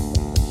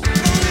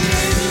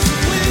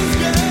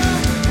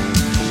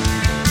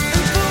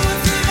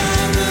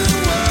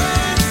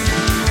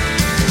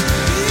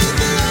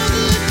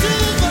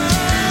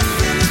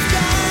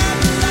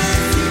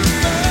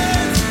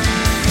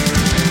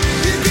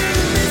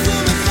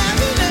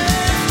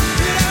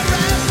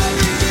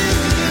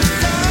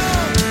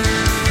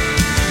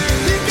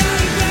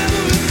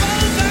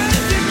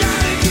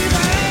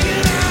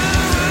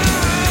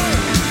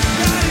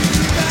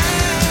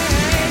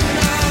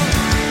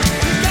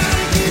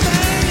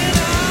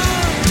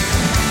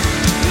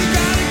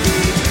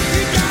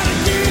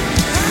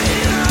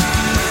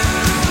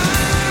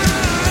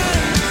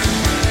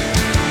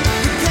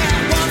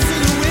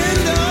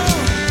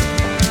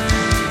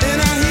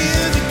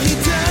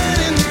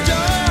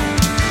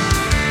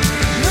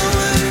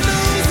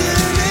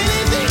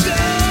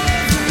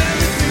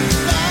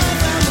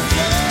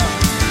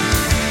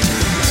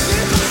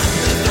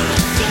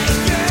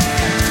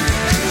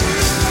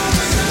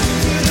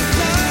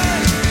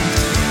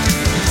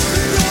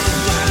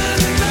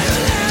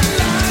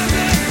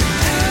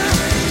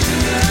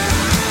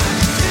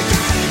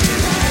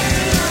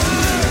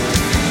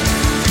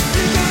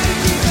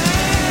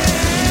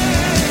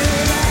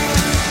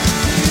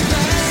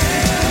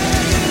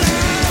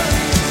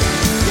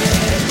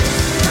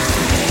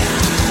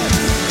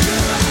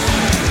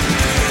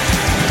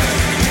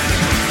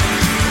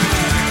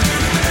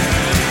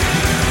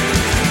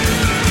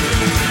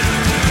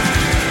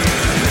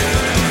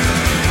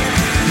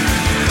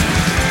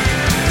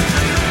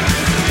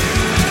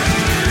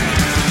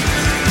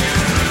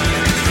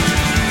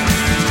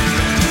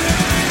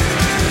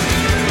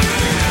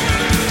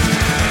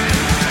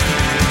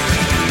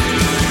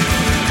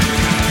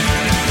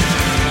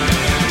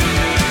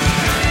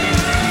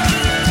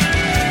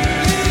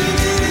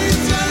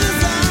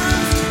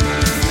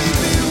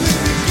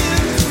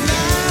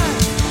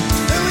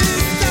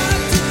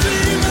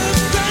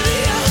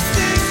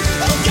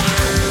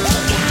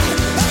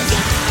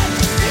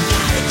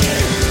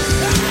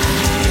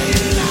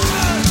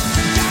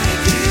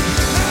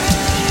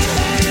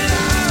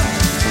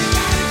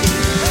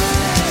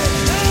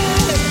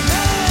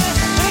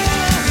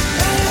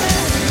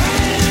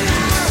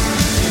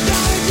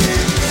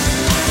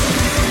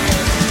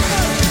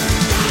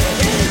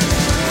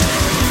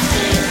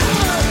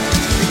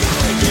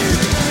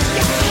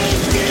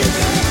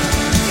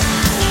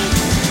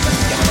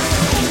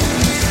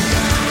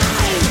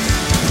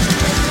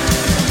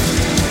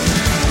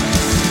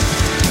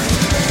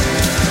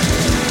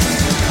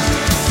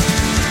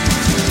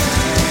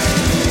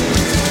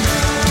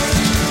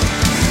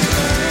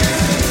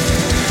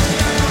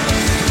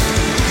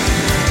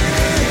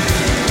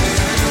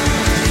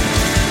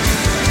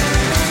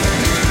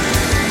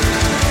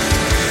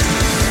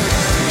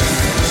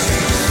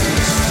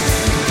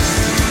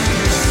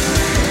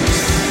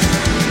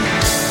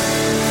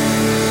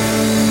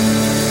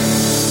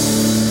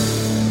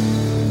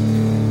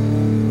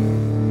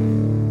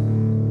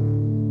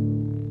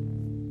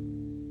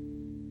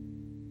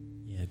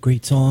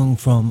 Great song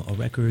from a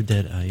record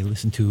that I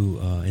listened to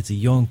as a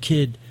young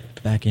kid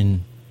back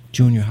in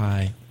junior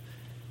high.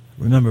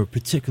 Remember a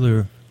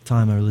particular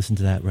time I listened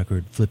to that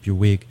record, Flip Your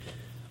Wig,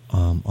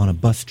 on a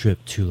bus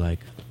trip to like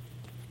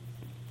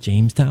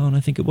Jamestown, I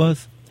think it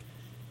was.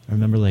 I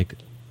remember like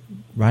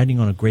riding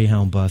on a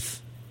Greyhound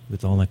bus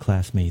with all my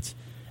classmates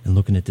and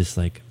looking at this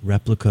like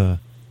replica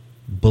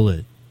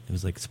bullet. It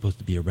was like supposed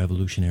to be a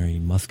revolutionary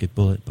musket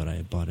bullet, but I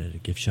had bought it at a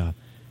gift shop.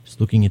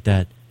 Just looking at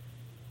that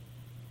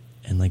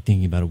and like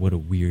thinking about what a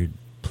weird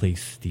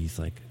place these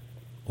like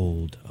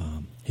old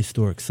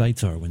historic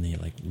sites are when they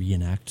like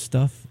reenact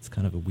stuff. It's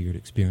kind of a weird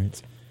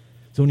experience.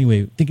 So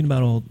anyway, thinking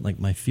about all like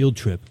my field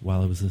trip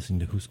while I was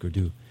listening to Husker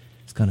Du,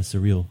 it's kind of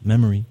surreal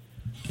memory.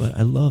 But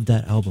I love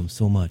that album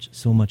so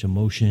much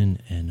emotion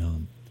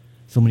and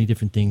so many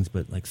different things,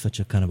 but like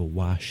such a kind of a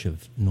wash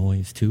of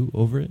noise too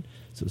over it.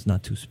 So it's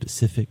not too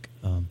specific.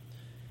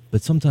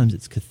 But sometimes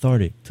it's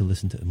cathartic to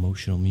listen to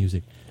emotional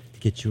music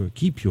to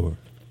keep your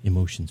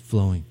emotions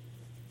flowing.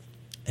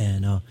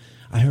 And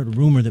I heard a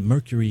rumor that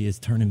Mercury is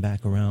turning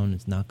back around.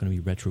 It's not going to be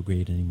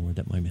retrograde anymore.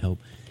 That might help.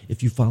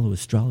 If you follow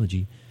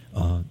astrology,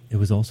 it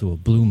was also a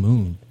blue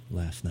moon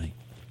last night.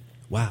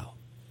 Wow.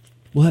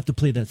 We'll have to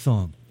play that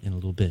song in a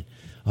little bit.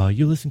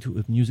 You're listening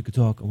to Music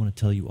Talk. I want to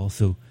tell you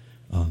also,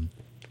 I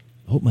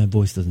hope my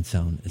voice doesn't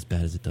sound as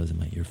bad as it does in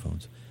my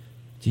earphones.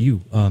 To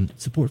you,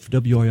 support for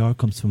WRIR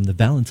comes from The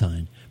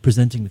Valentine,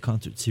 presenting the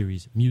concert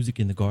series Music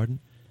in the Garden.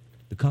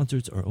 The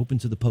concerts are open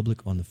to the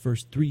public on the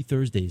first 3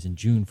 Thursdays in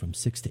June from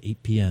 6 to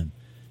 8 p.m.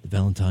 The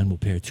Valentine will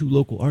pair 2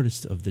 local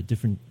artists of the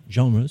different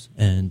genres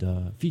and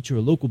feature a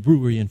local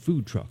brewery and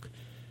food truck.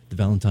 The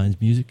Valentine's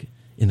Music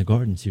in the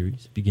Garden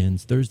series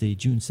begins Thursday,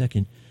 June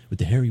 2nd with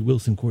the Harry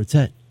Wilson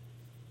Quartet.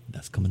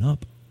 That's coming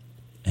up.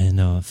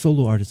 And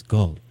solo artist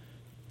Gull.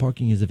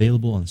 Parking is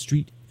available on the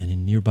street and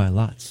in nearby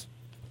lots.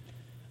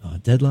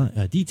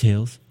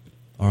 Details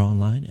are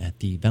online at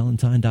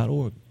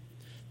thevalentine.org.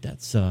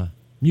 That's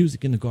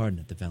Music in the Garden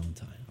at the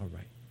Valentine. All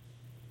right.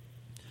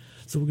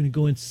 So we're going to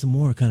go into some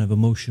more kind of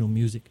emotional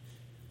music,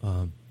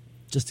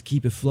 just to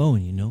keep it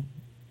flowing, you know.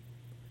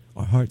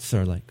 Our hearts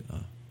are like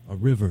a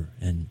river,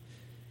 and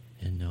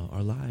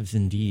our lives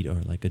indeed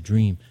are like a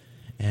dream.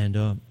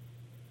 And,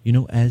 you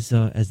know, as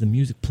the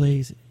music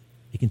plays,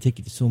 it can take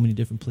you to so many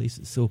different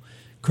places. So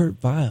Kurt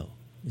Vile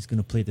is going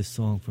to play this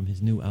song from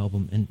his new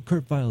album. And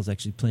Kurt Vile is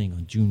actually playing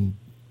on June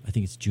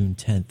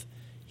 10th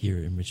here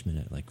in Richmond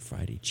at like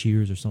Friday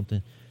Cheers or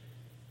something.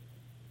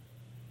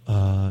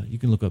 You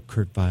can look up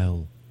Kurt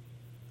Vile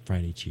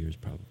Friday Cheers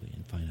probably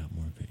and find out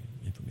more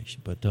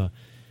information. But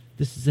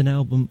this is an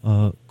album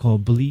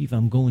called Believe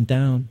I'm Going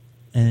Down.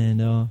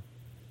 And I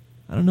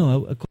don't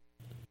know, I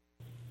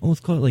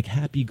almost call it like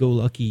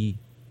happy-go-lucky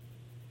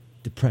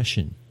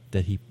depression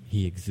that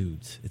he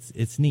exudes.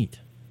 It's neat.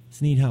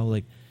 It's neat how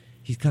like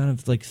he's kind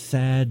of like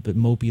sad but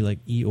mopey,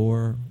 like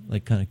Eeyore,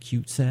 like kind of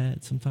cute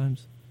sad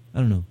sometimes. I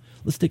don't know.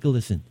 Let's take a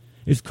listen.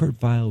 Here's Kurt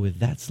Vile with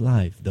That's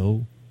Life,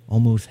 though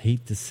almost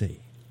hate to say.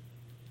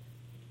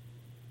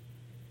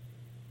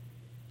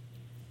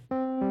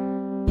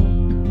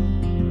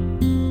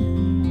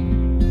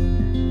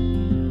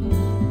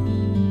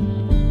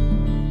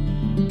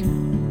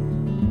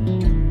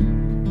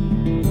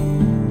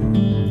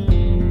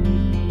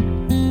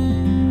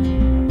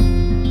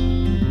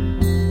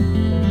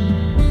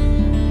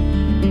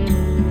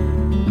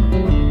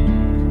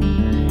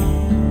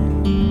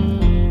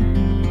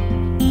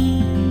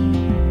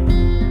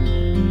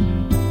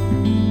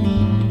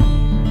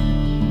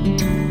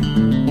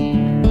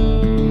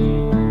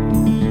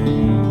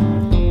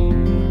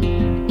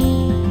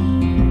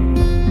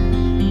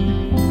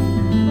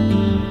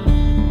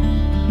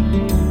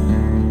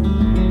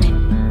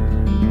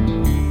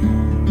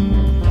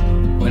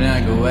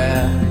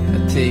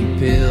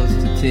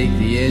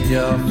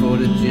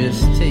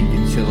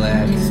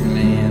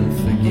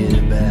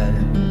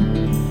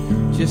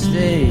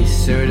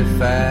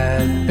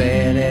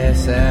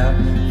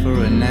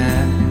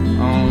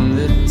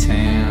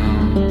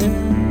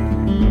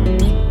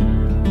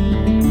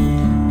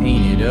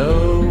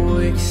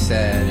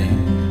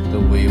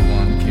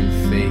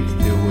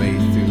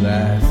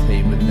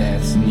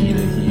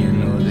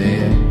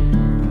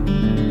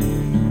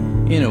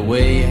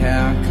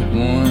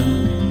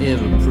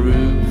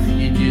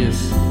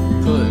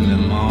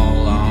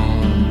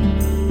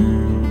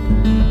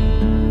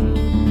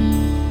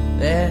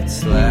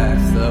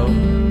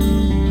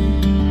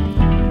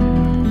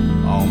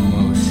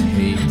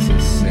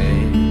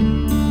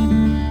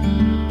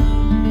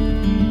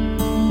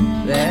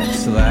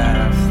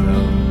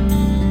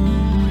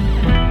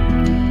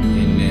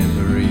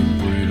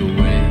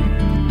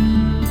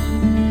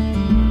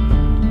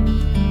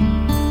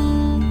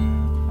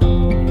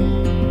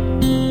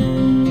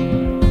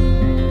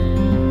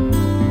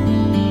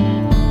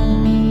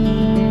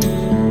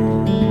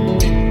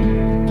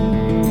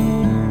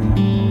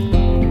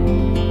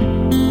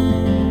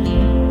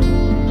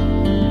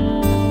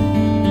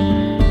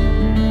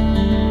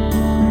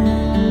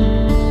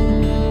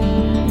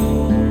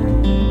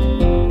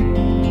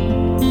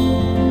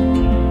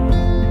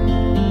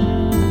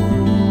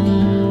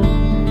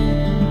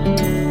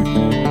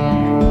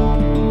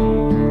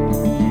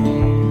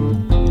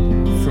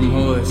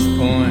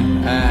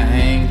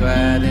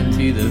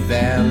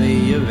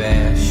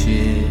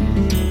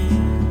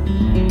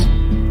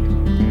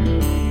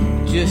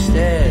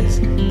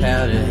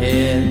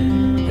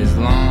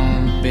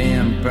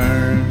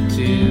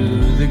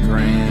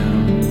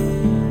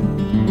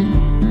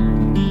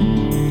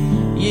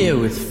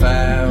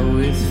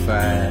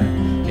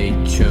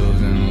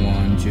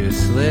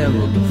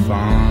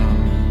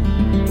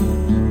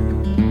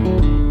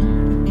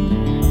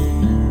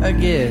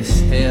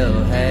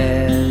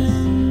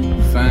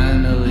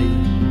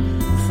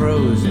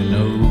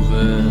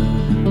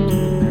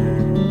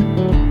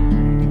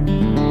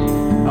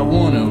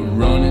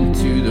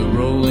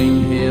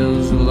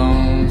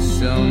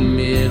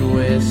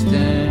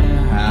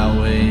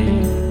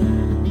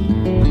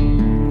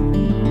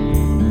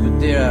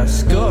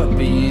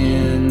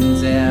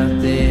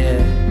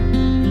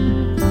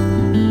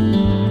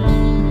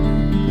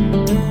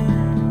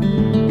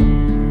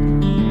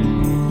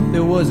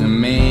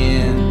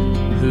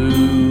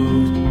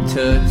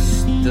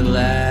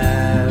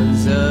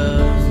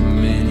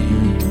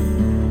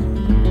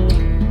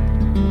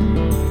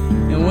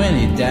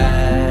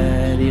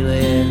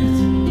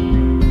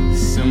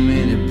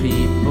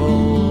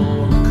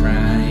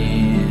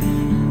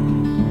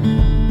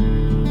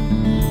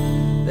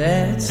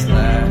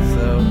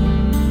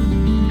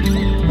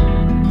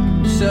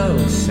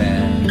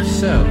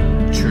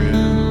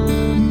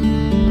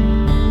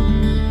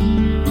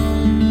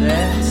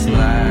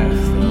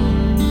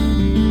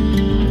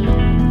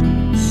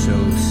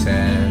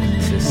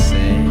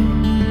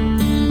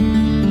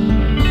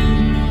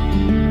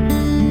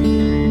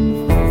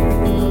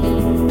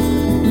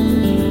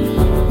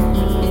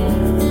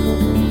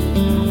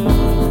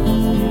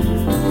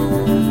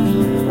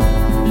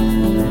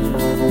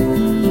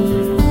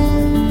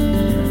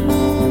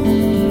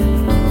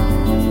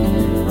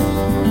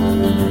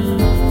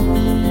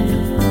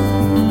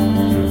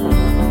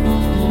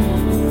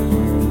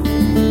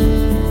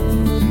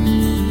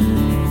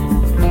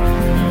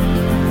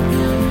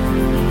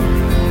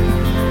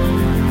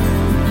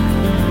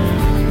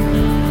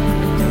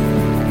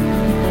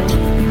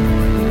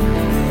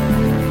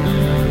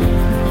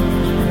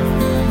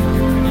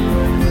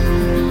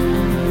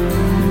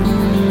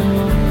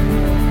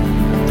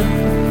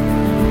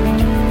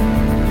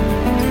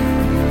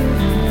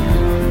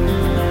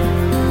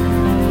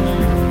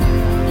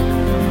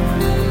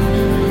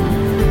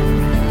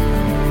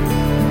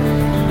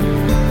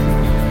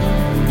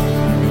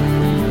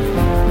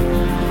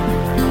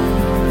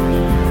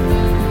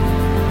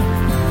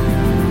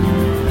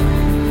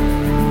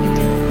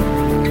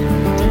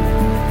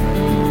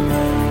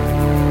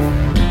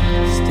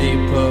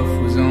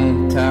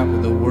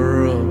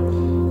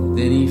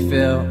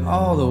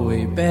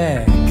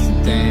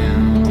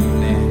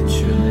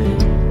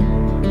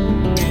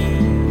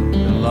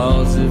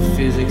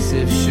 facts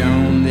have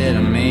shown that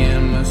a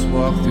man must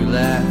walk through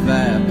life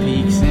via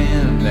peaks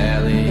and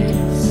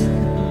valleys.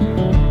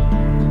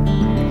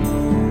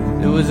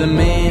 There was a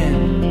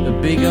man, a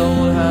big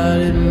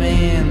old-hearted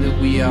man that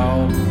we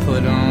all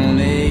put on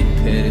a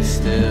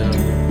pedestal.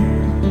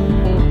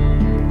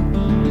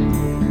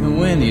 And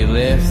when he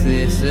left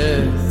this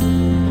earth,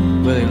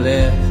 well, he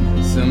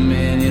left so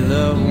many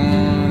loved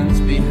ones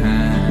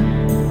behind.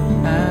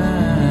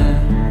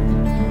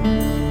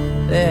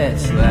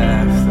 That's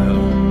life,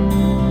 though.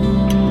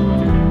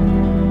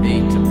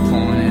 Hate to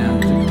point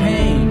out the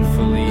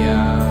painfully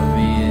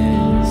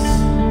obvious.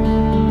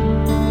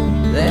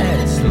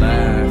 That's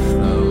life,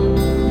 though.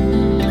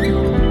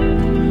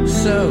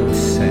 So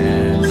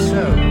sad,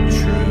 so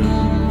true.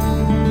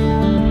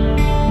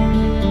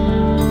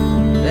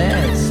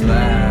 That's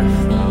life,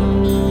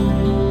 though.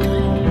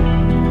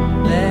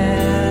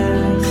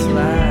 That's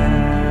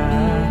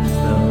life,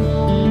 though.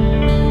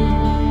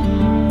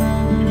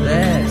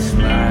 That's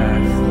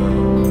life,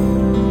 though.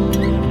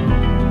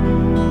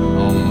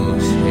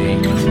 Almost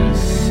hate to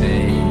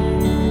say.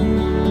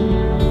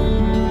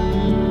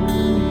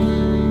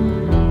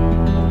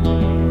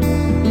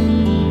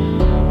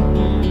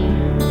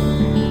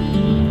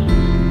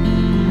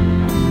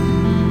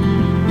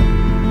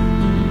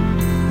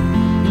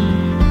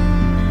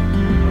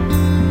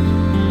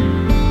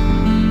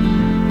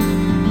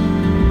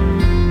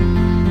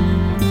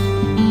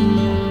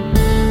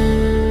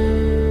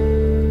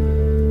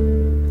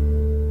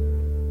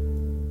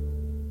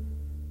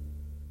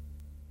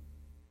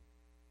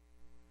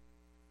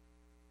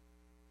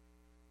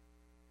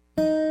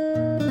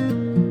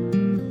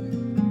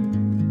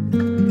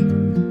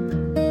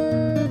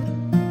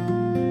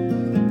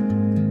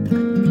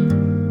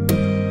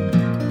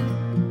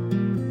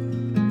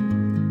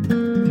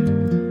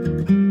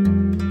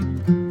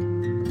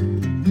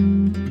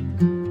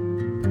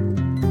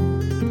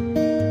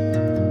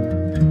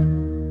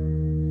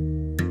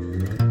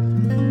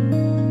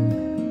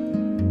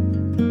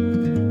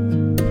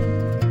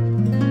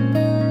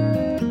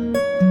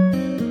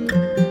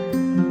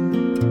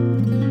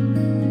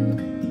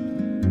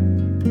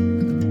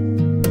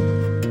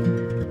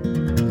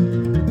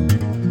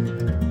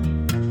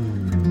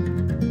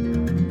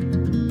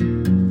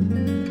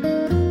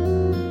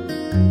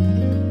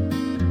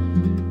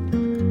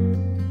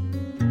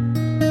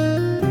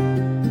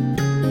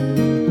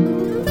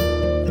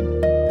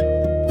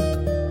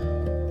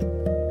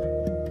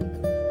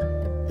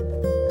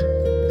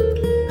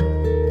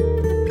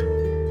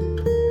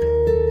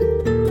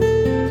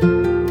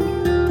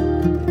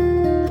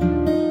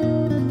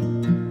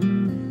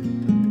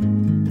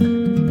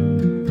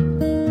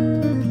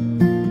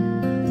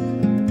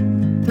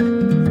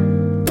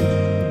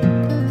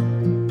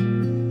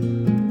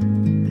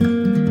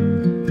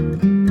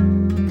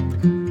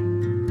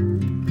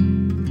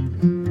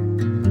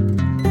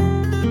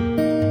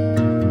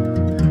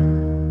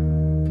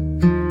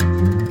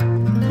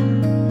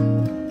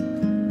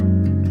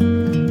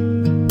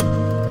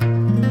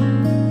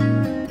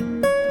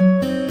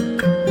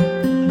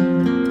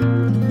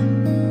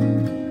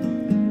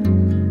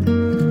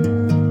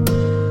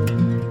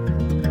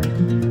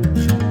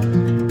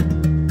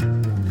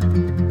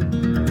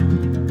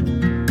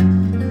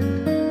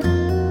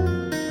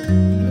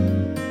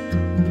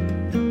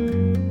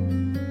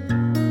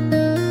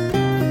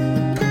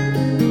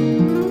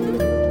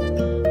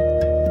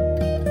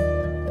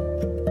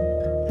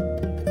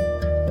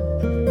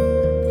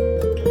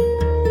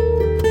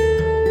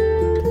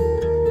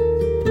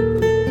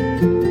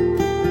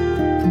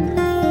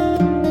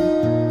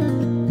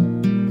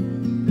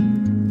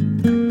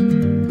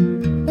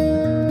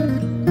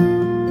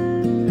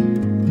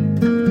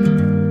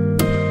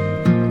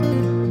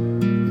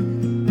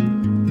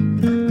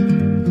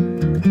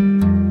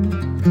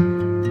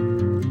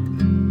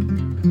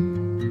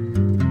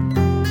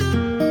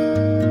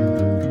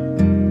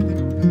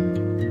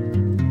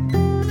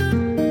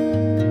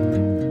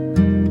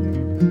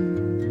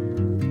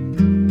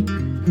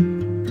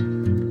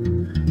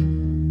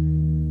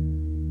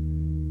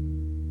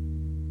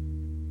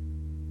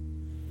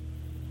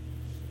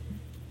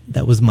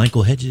 That was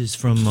Michael Hedges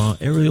from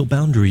Aerial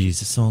Boundaries,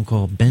 a song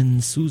called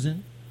Ben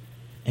Susan.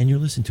 And you're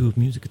listening to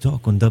Music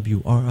Talk on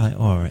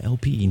WRIR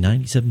LP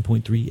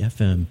 97.3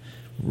 FM,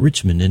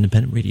 Richmond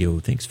Independent Radio.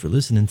 Thanks for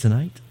listening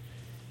tonight.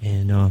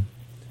 And got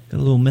a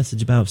little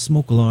message about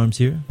smoke alarms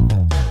here.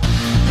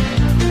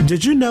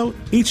 Did you know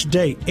each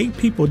day 8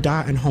 people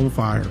die in home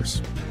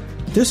fires?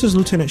 This is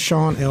Lieutenant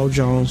Sean L.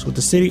 Jones with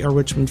the City of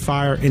Richmond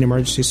Fire and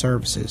Emergency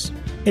Services.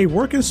 A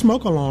working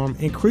smoke alarm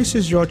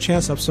increases your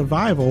chance of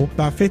survival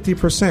by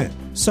 50%.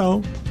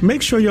 So,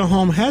 make sure your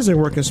home has a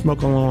working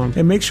smoke alarm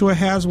and make sure it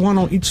has one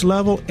on each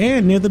level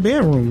and near the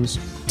bedrooms.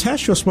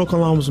 Test your smoke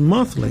alarms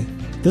monthly.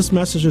 This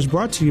message is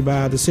brought to you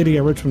by the City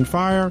of Richmond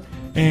Fire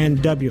and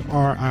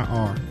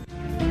WRIR.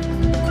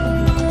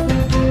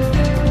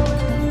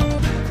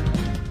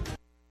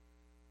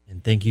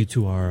 And thank you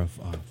to our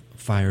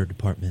fire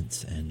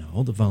departments and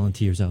all the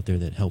volunteers out there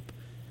that help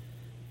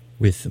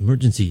with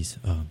emergencies.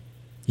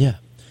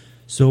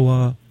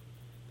 So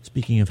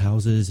speaking of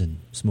houses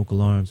and smoke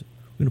alarms,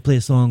 we're going to play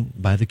a song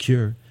by The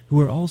Cure, who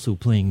are also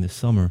playing this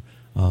summer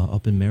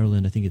up in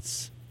Maryland. I think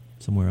it's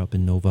somewhere up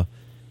in Nova.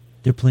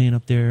 They're playing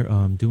up there,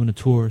 doing a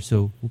tour,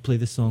 so we'll play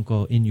this song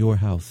called In Your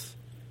House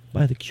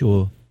by The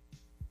Cure.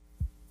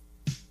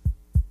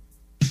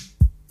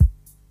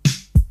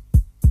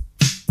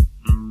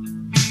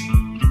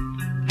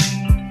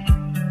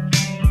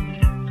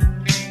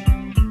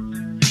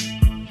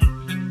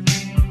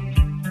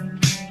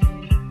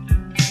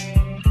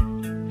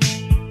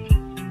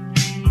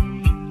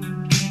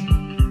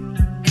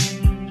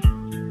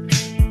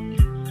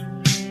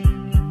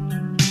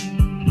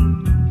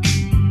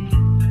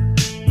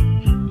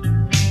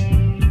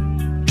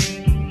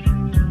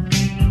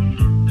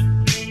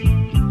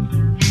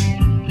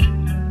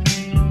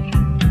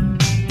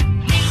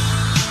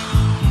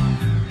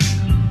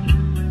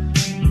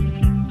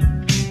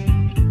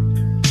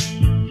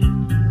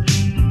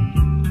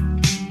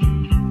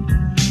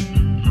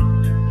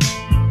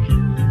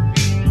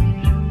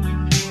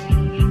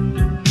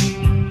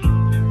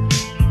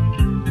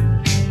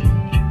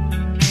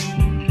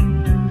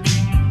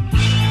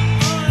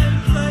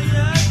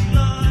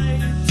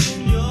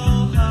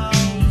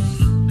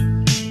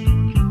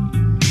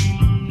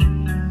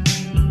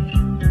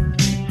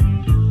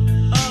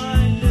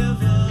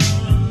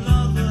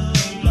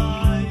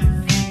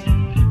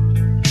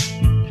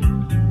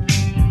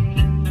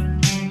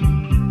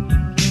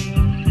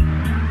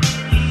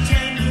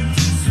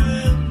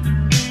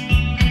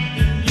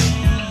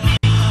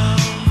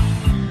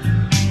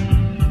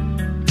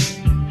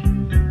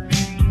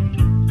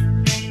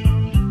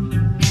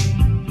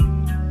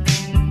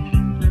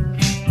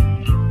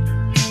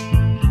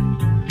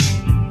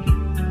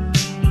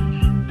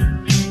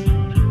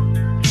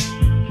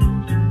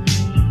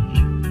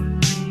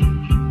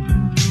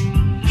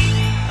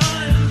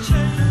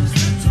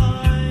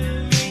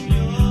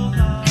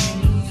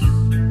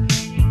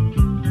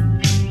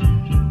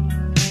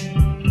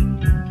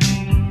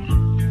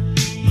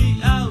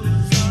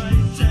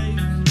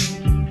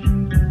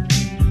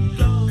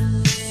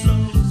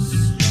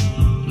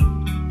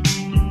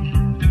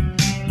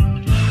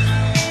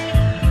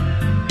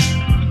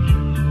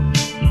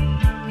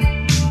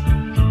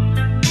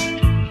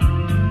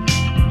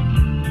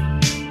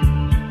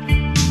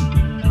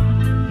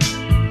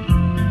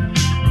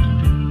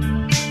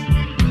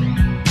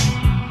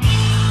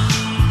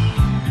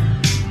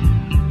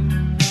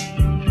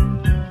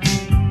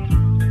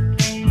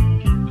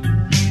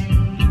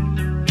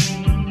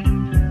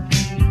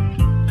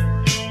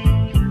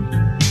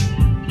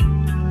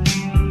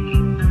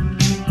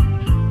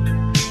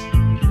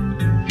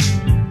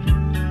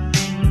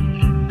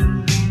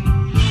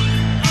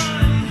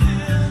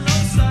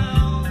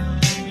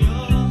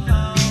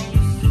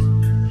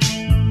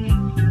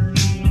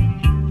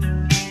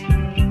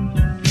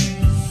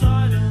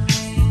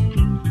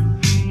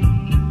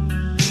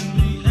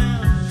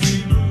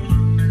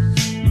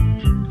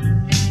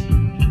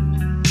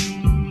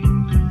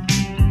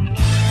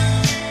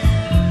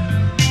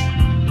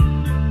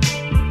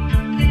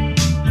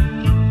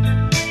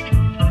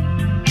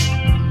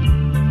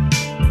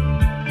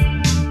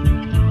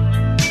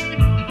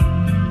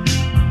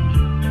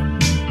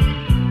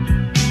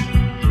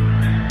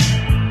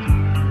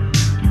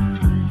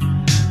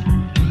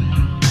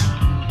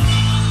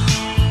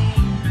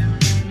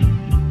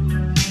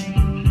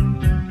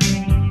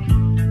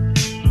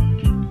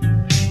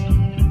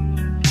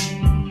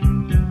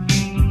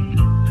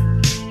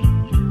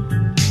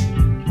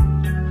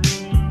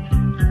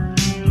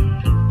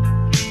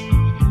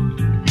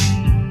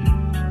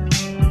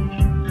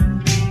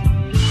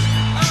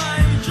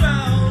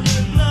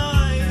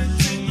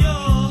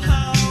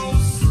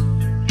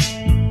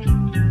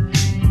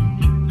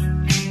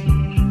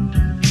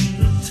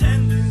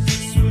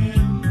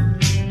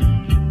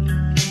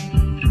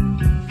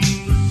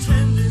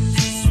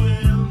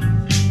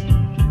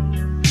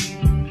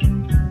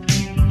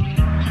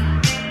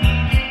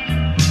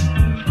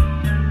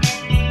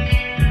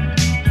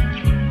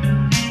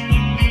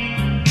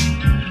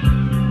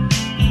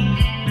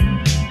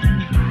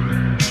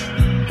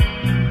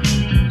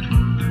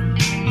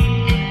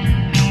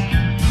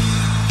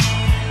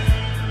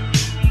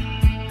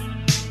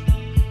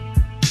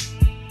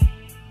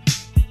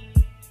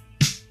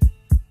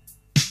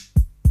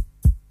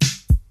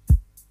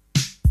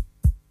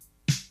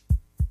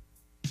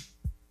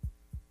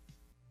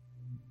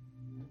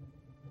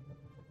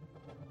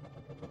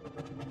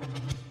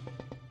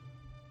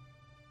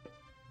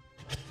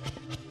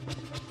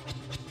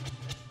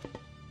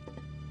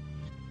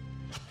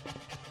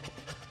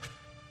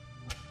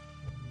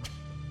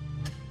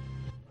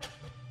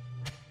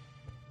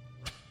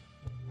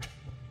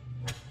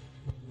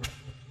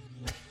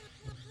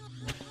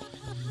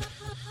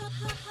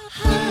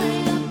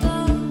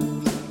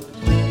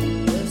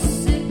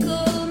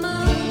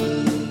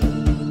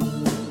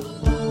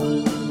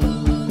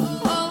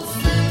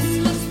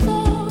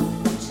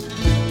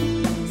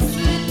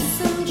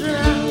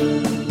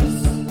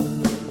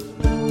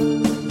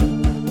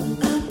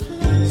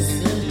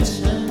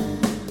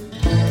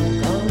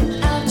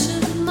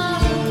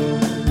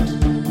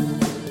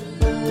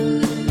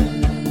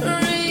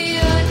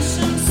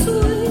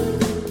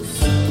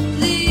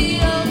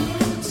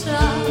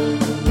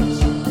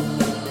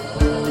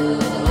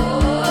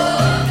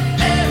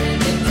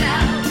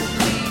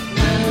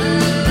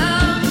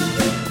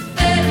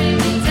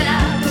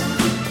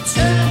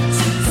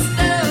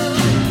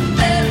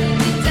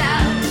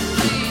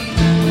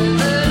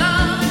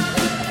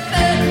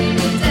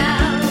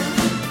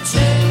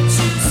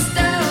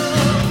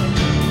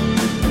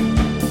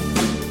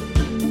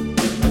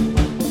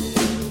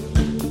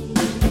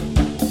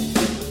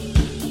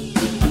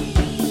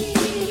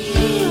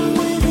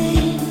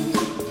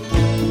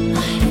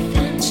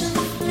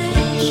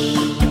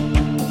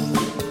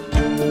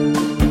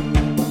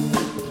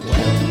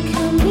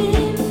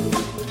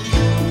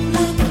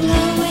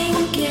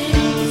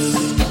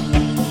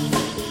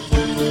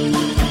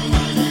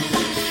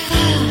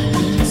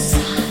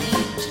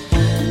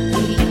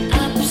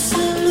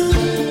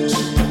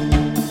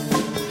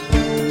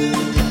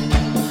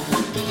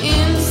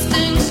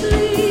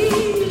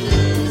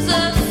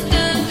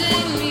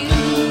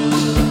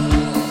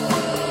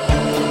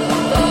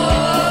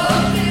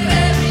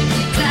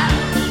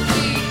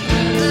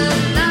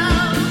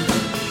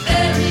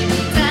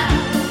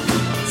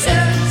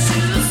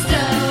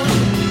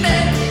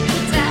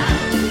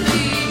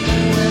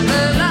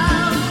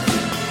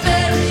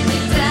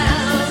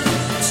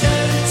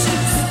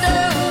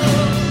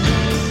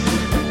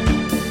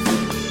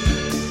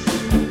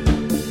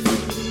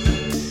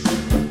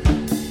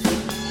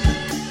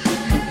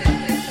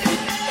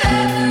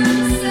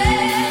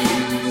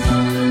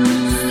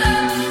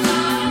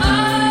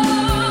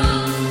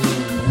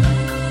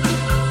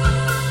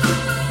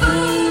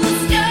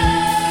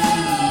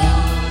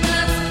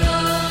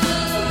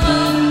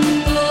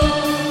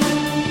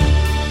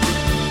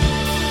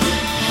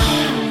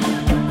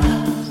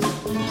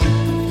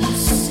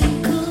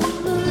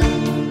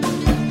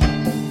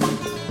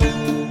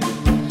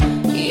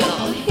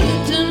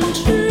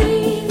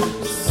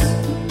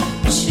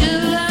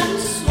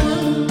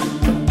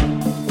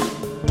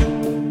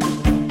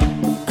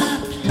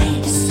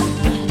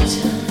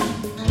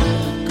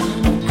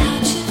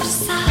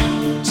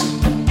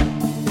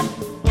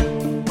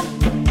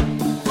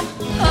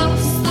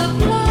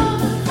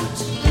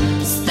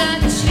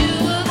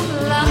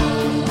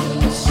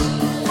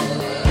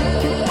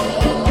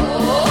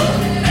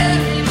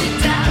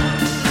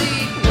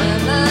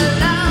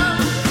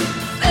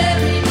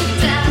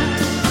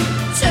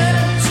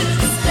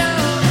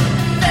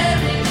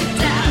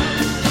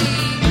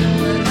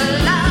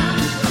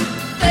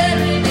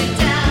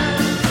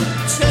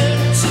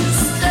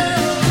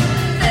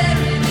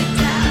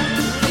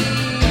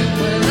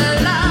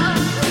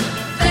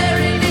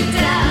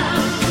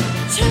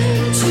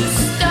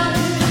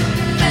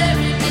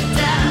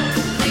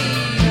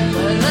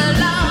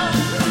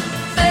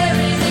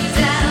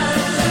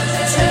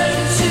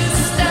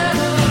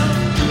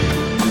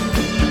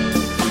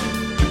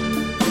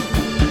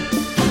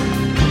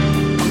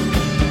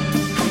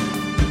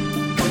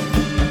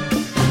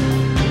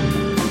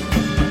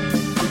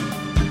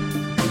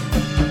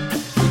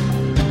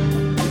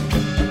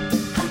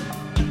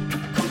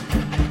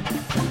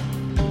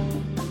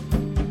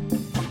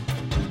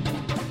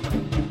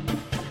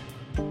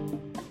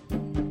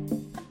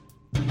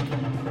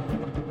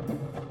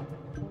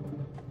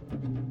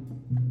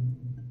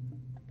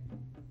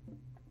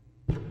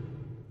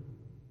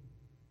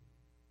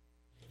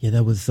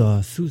 that was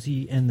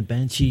Susie and the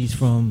Banshees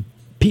from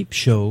Peep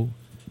Show,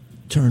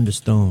 Turn to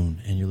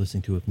Stone. And you're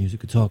listening to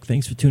Music Talk.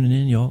 Thanks for tuning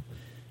in, y'all.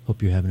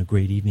 Hope you're having a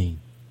great evening.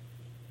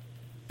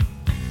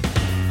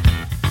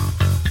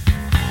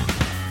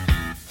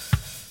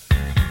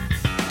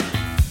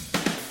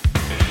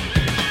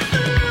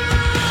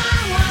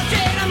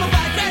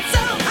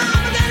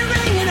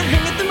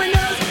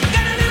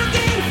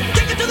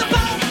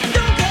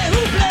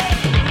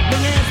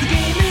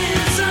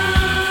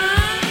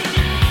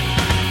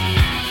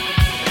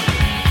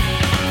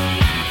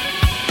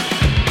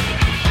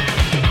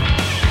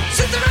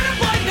 Since the running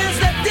boy man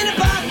slept in a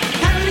park,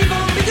 had to leave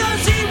home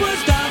because he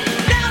was dumb.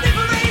 Now they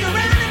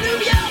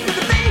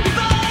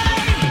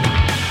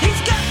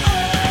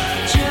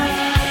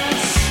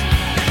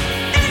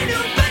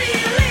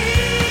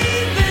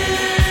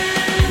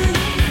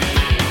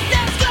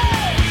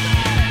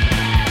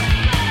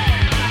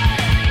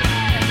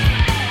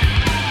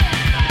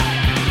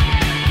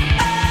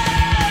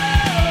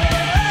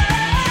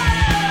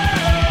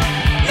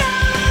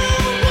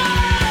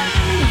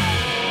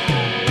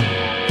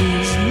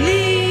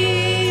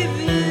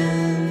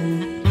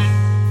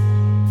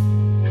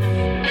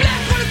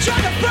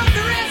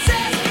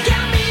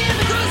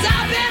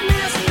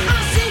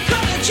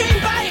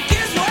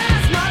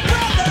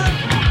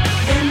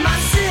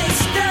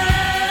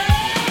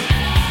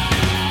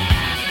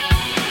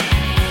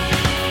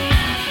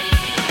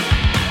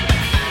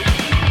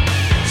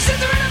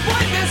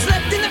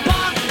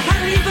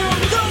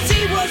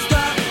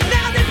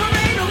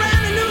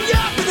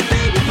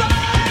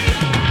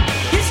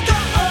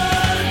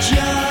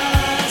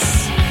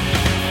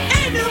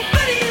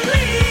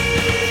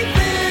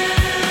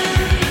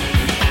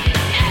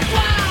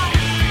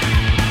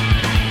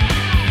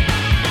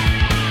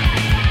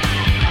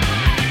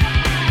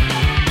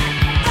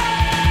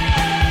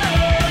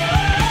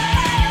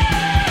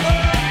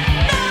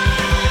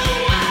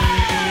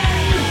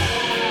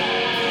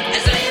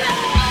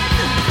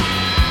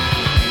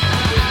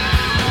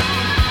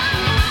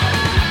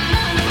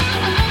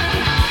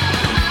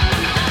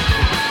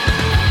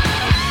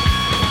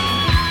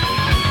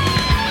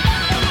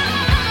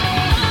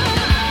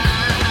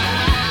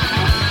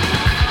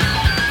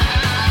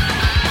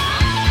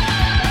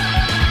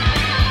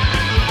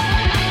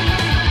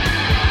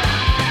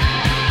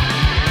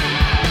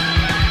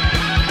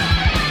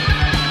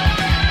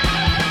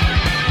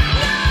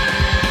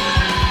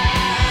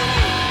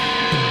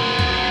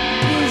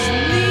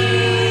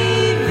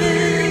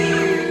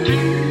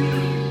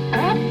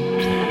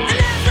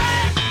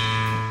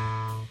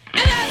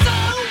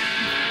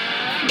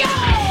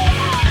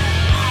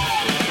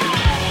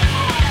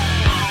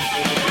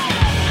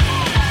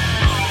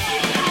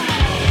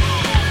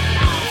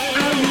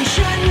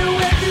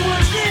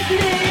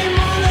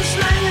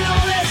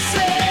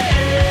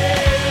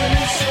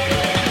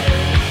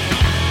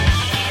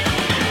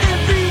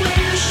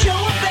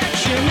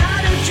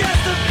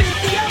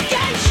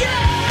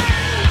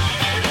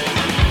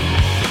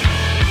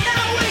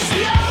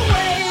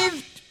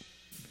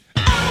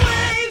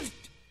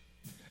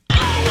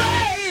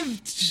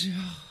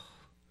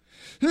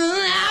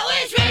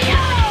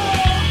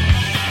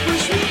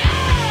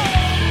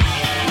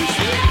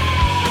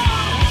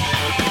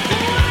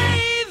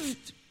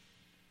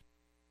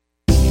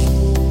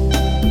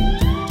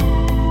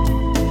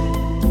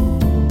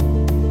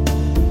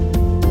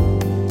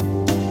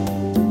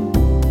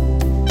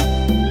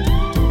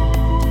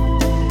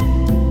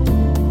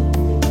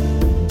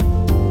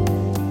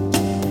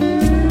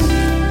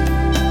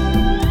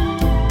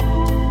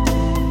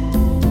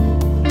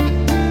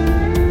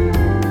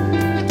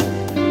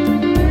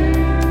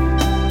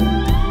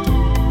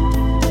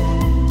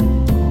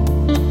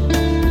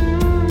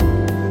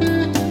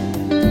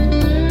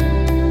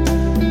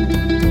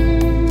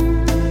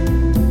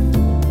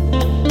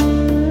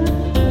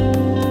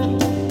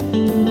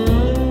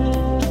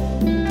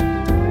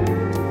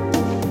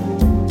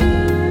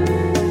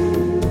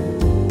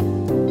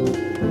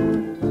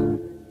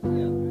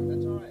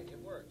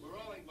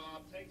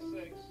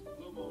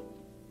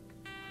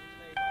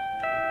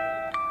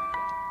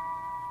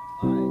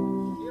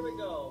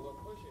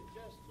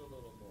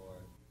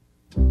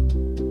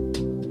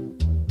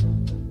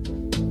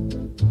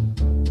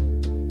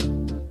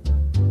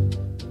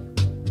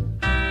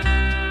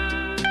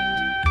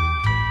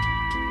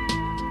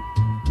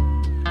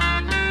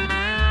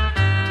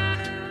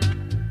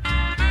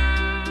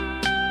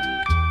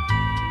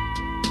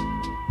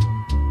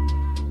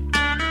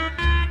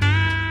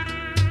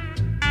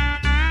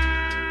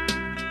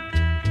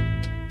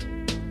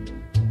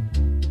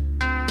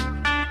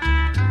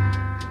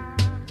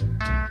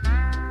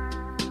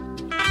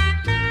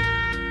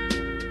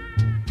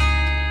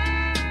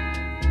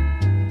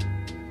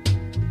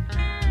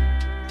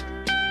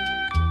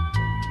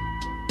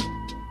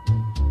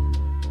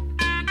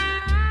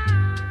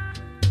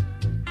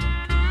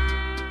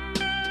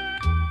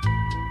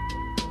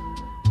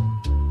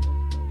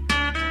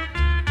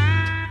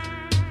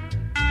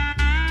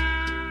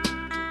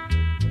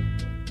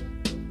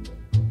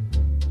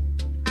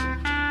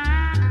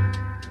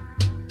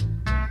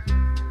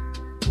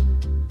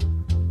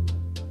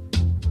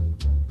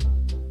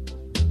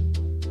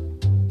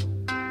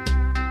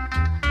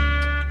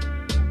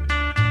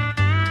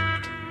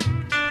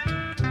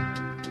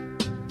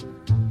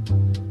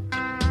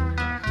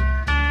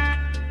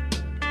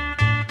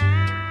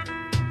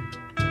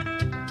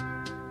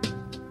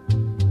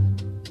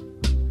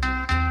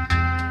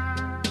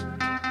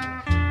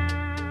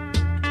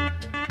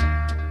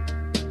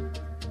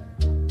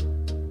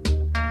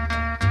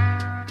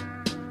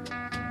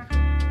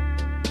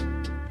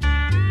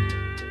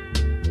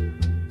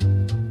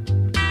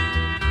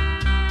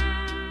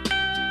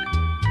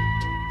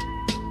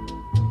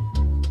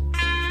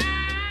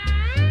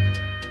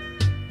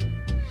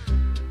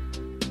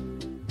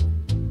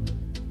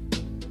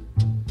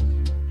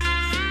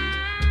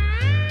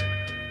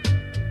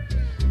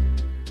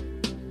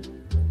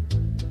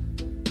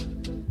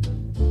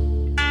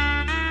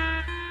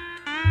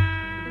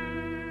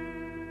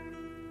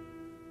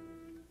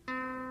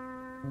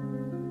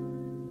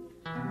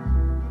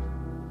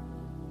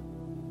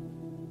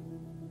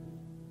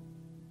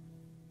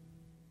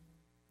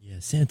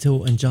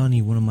Santo and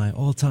Johnny, one of my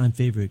all-time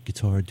favorite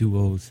guitar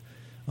duos,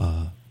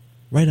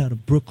 right out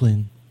of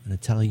Brooklyn, an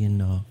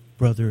Italian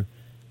brother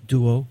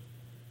duo,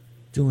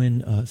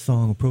 doing a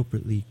song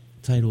appropriately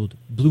titled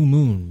Blue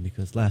Moon,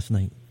 because last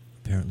night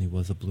apparently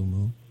was a blue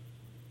moon,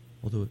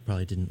 although it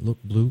probably didn't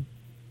look blue.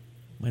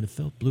 Might have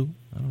felt blue,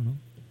 I don't know.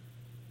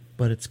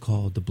 But it's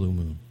called The Blue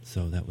Moon,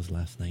 so that was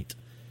last night.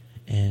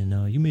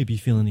 And you may be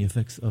feeling the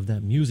effects of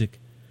that music.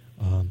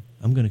 I'm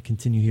going to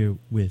continue here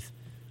with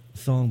a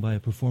song by a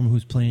performer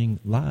who's playing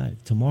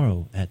live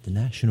tomorrow at the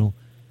National.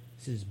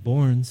 This is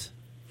Borns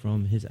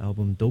from his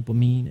album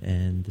Dopamine,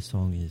 and the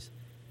song is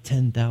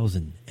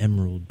 10,000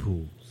 Emerald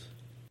Pools.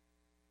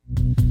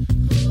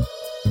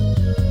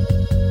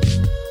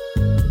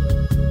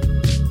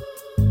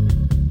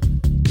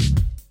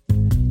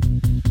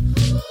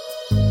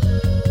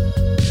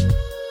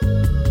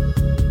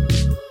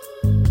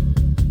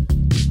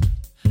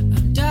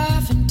 I'm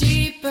diving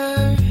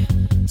deeper,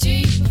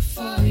 deeper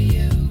for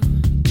you.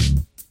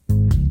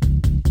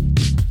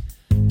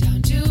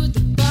 Down to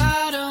the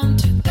bottom,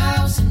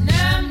 10,000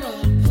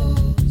 emerald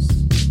pools.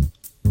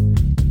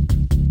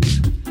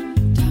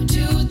 Down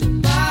to the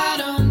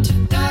bottom,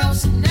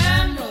 10,000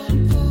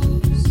 emerald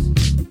pools.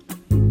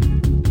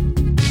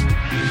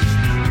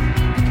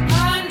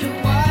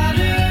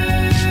 Underwater,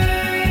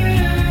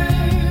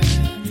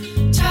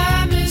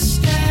 time is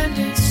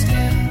standing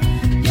still.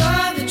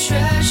 You're the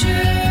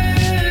treasure.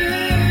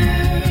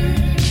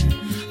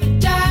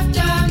 Dive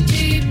down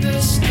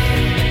deeper still.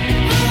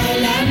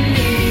 All I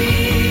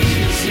need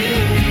is you.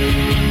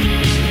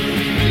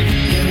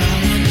 You're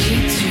all I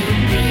need to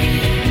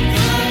breathe.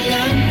 All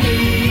I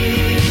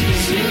need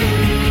is you.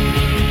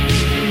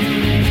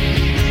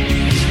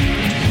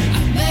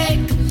 I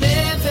make a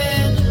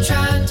living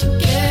trying to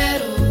get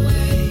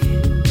away.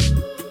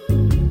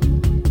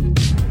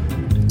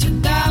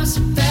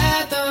 10,000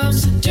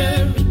 fathoms under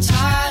a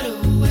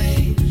tidal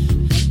wave.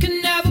 You can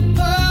never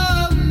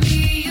pull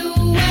me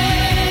away.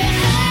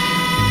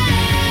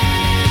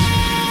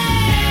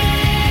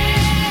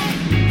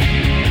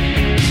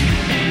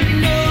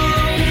 No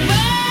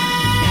way.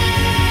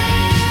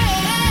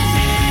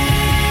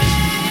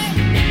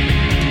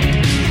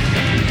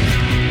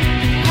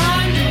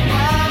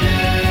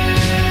 Underwater,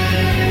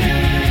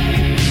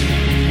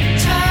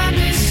 time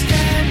is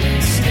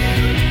standing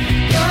still.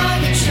 You're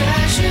the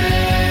treasure.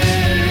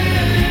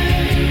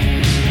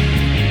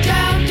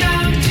 Down,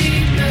 down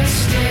deeper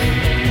still.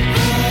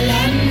 All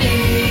I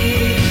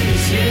need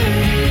is you.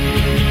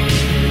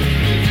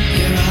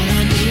 You're all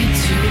I need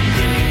to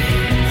breathe.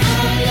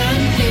 All I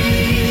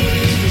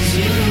need is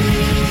you.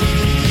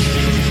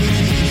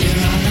 You're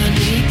all I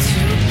need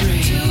to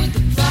breathe. To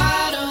the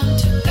bottom,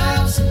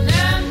 10,000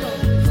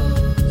 emerald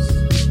pools.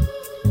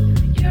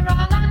 You're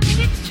all I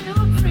need to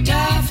breathe.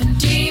 Diving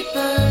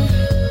deeper,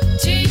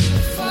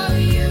 deeper for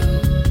you.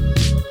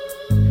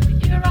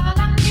 You're all I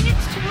need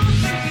to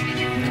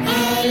breathe.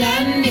 All I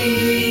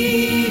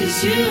need is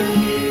you.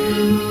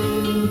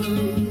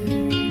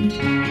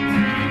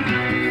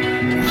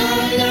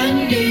 All I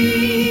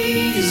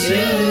need is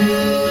you.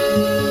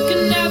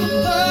 Can never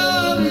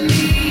pull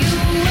me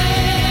away.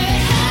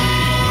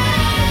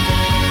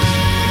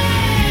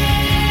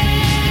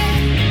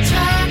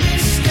 Time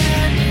is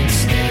standing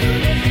still.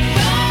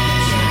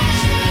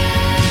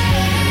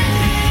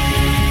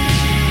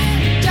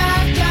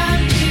 Dive down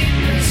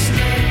deeper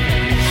still.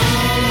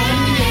 All I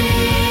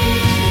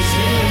need is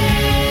you.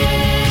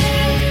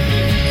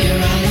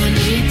 You're all I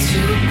need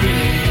to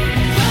breathe.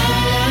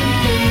 All I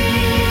need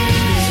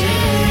is you.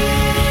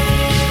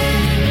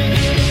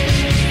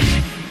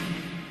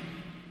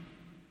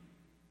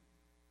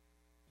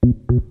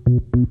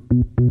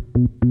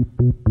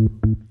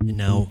 And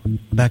now,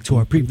 back to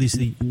our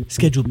previously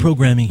scheduled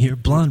programming here.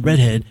 Blonde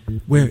Redhead,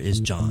 Where is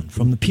John?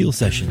 From the Peel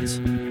Sessions,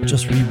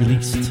 just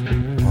re-released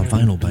on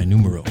vinyl by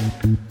Numero.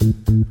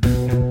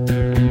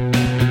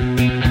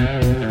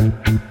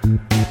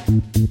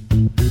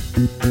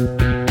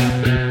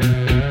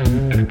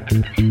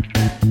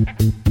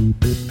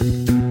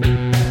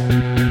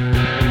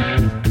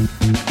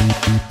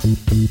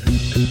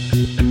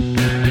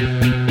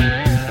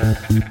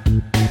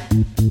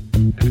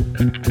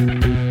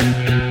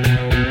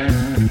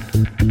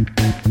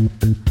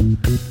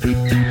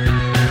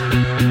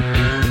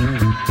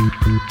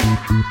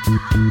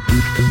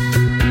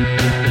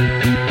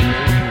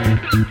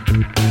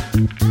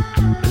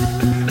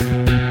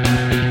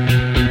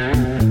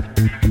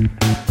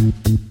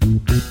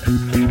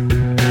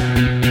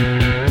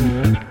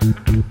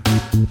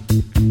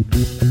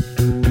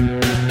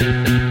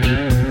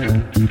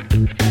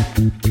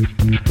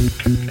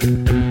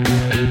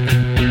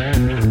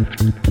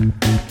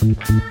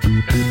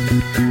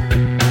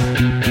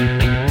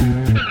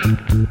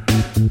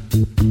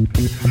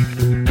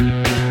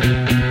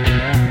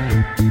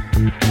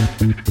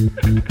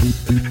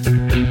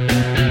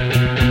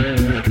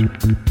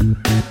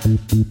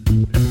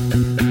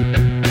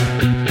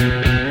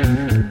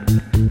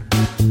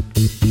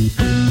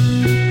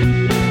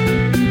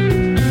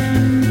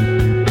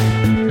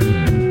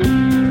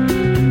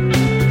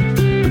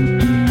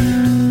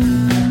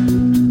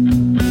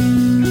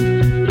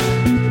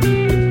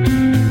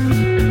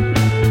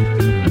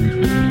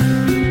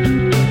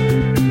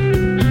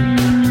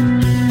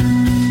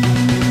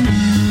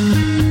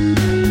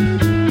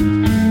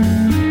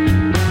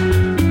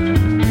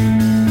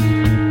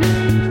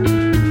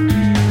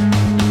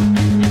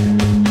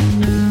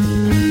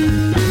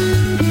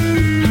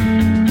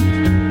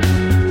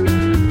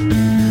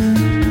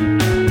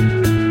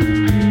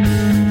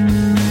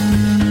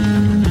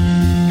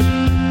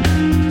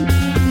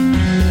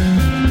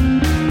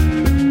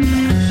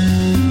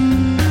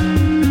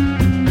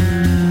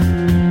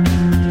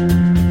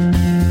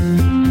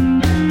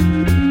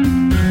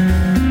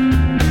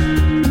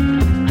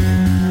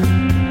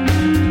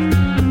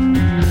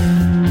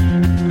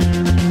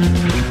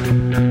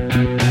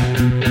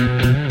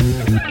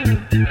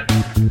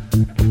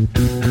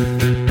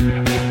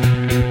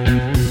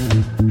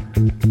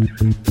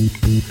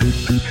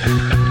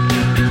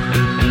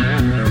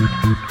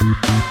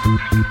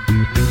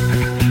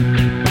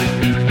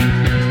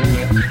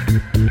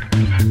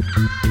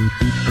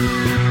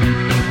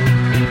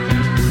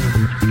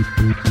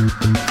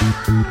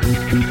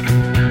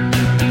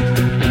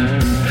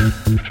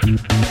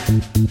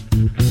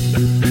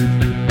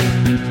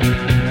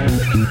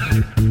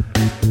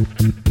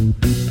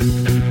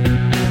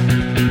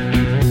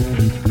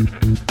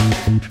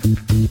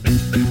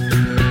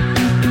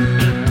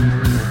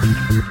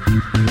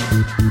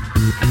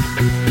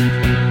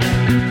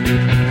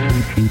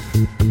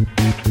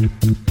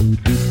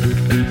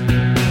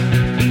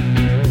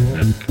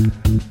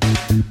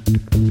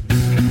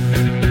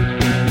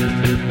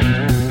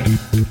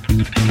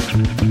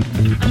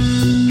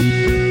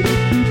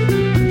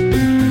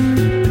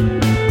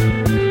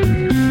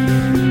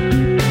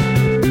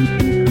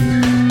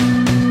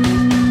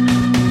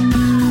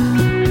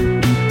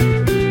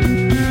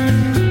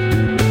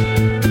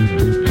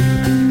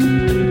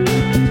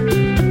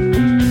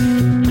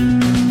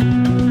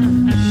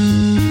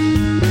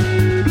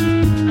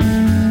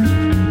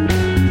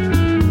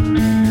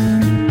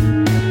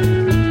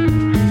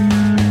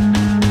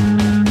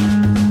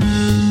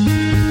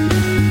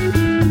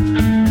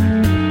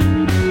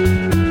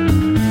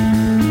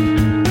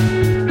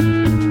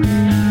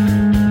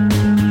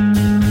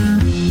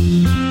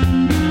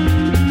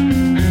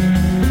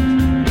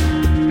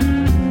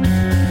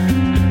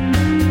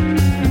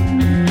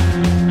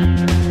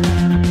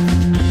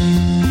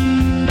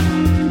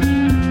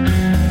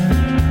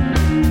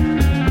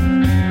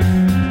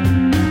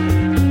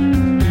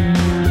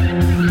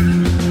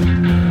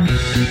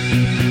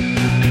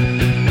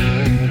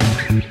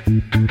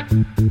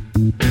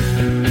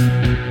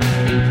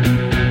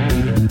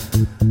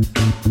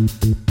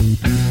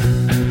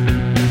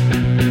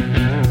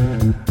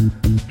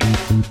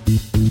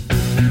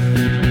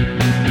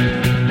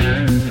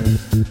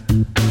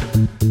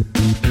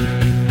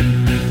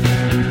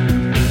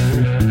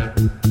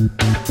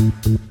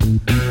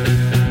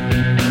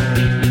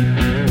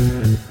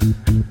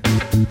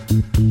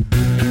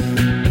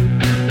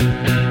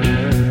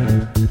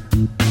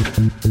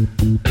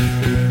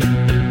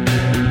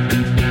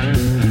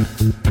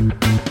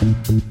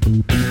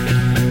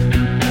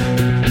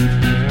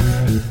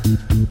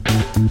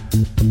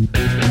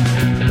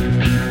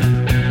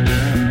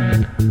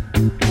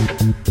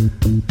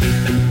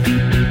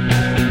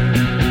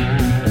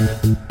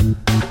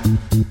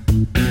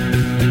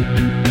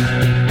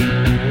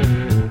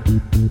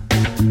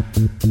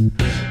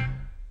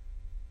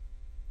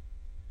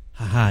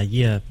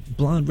 Yeah,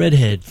 Blonde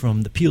Redhead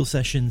from the Peel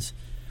Sessions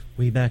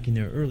way back in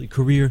their early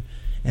career.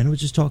 And I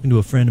was just talking to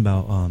a friend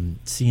about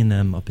seeing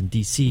them up in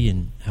D.C.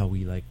 and how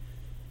we like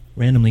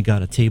randomly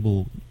got a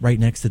table right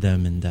next to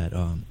them in that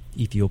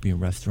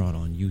Ethiopian restaurant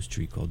on U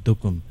Street called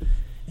Dukum.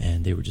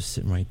 And they were just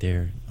sitting right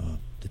there,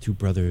 the two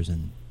brothers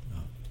and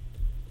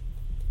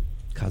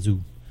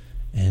Kazu.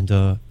 And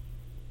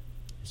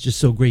it's just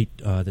so great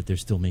that they're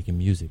still making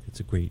music.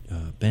 It's a great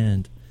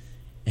band.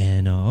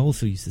 And I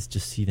also used to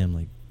just see them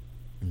like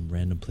in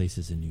random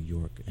places in New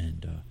York,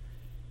 and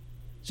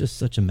just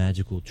such a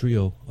magical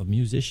trio of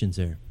musicians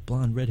there.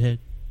 Blonde Redhead.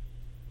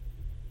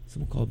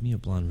 Someone called me a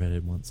blonde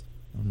redhead once.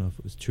 I don't know if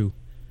it was true.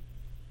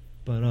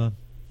 But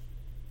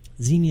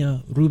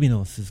Xenia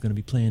Rubinos is going to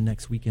be playing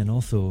next weekend,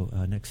 also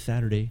next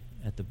Saturday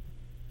at the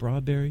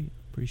Broadberry,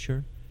 pretty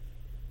sure.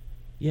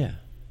 Yeah,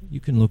 you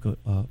can look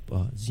up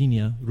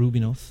Xenia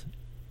Rubinos.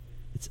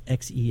 It's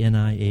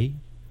XENIA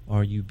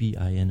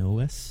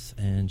RUBINOS,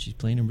 and she's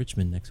playing in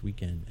Richmond next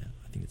weekend. I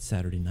think it's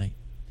Saturday night.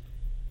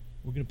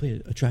 We're going to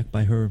play a track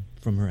by her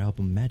from her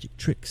album Magic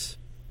Tricks.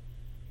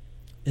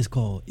 It's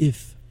called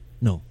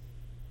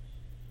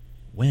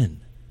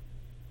When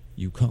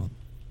You Come.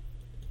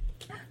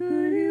 Could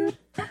you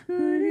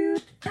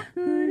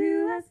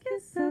ask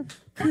yourself?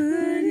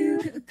 Could you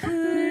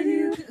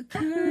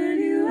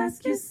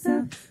ask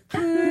yourself?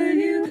 Could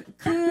you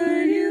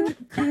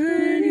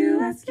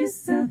ask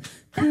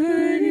yourself?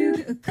 Could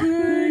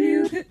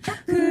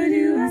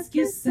you ask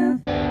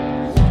yourself?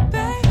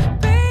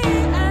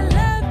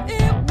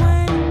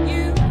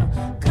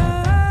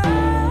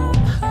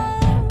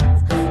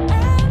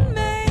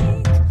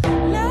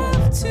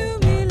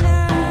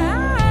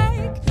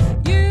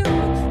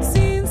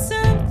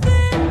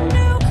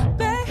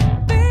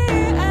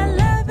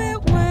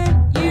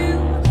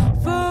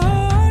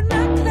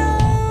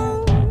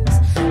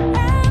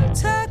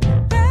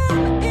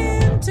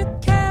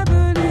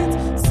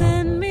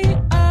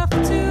 Off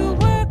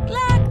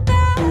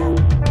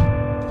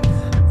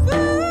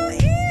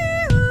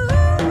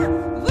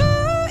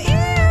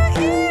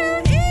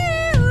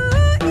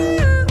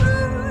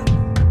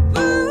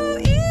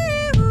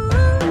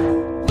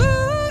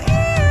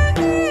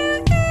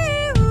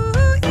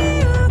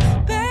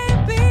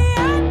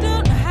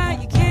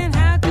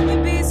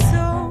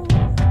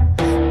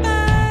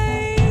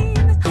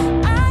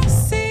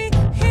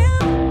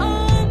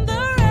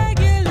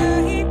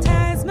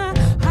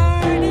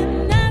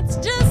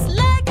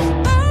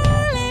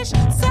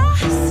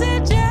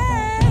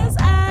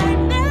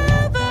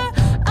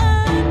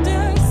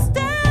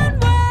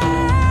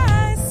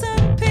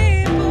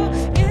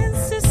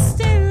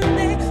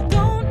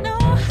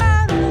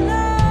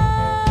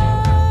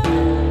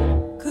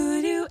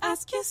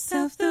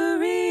yourself the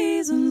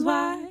reasons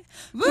why?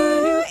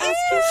 Will you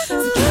ask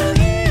yourself the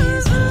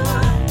reasons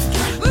why?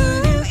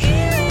 Will you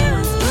even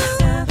ask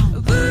yourself?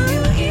 Will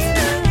you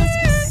even ask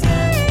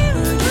yourself?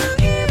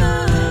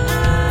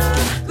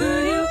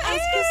 Will you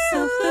ask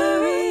yourself the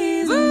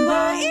reason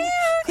why?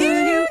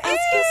 Could you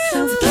ask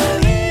yourself the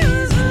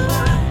reason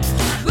why?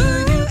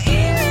 Will you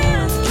even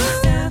ask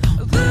yourself?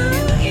 Will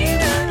you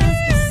even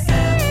ask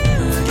yourself?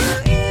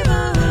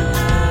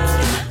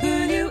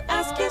 Could you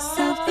ask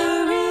yourself the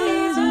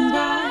reason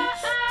why?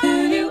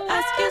 Could you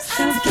ask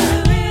yourself the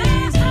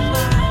reason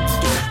why?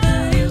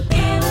 Could you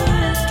even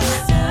ask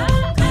yourself?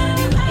 Could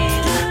you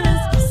even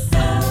ask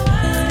yourself?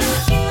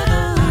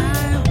 I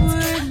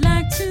would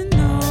like to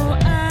know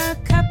a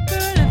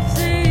couple of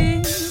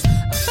things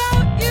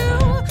about you,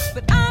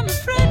 but I'm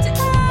afraid to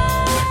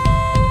ask.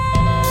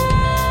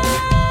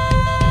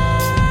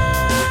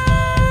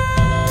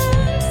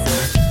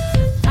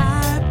 I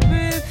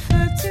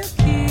prefer to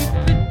keep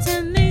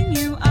pretending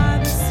you are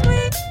the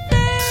sweet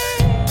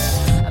thing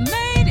I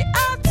made it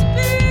out to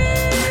be.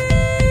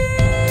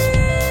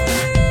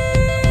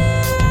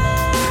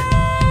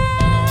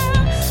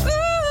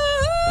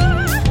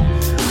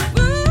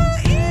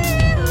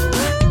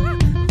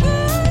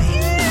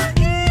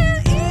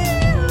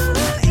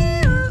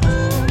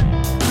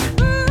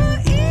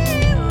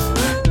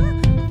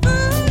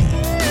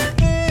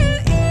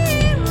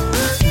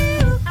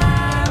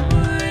 I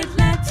would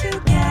like to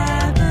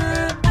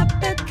gather up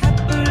a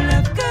couple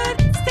of good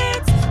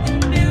sticks and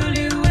build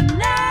you a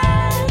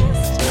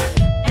nest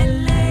and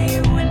lay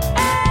you an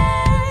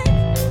egg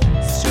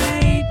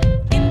straight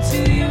into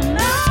your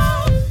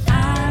mouth. I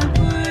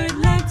would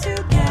like to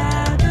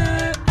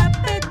gather up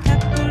a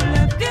couple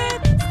of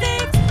good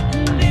sticks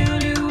and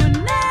build you a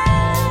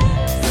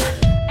nest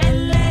and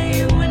lay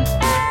you an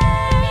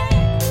egg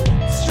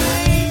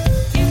straight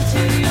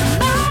into your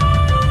mouth.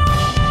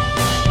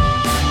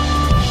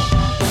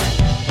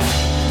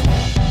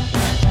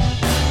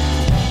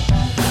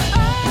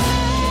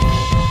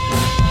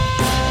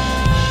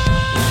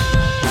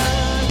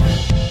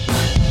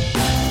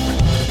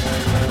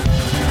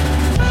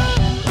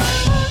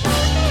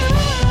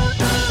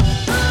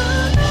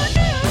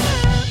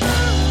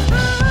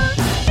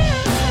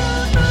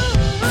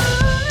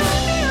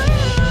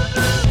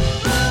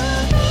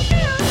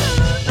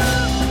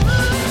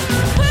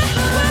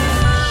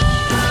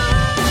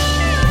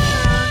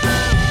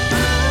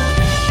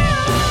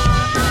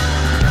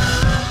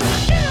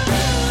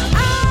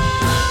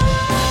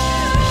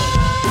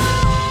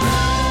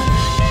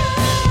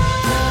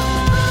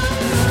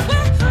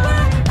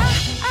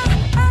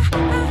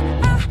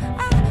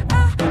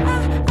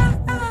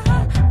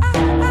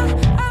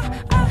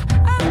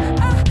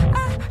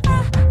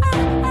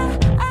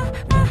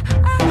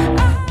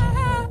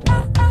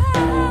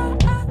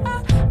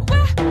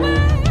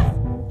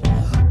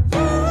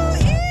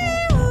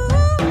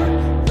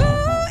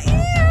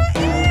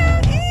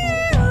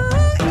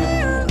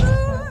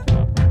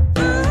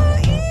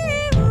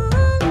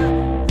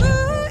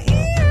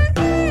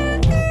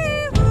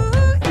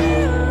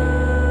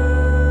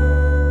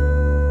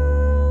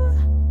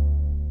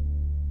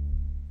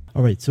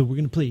 All right, so we're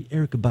going to play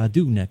Erykah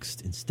Badu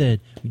next instead.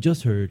 We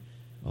just heard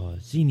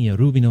Xenia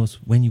Rubinos,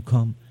 When You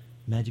Come.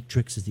 Magic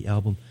Tricks is the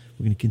album.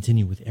 We're going to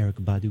continue with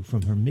Erykah Badu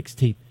from her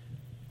mixtape,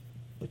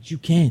 But You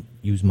Can't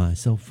Use My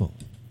Cell Phone.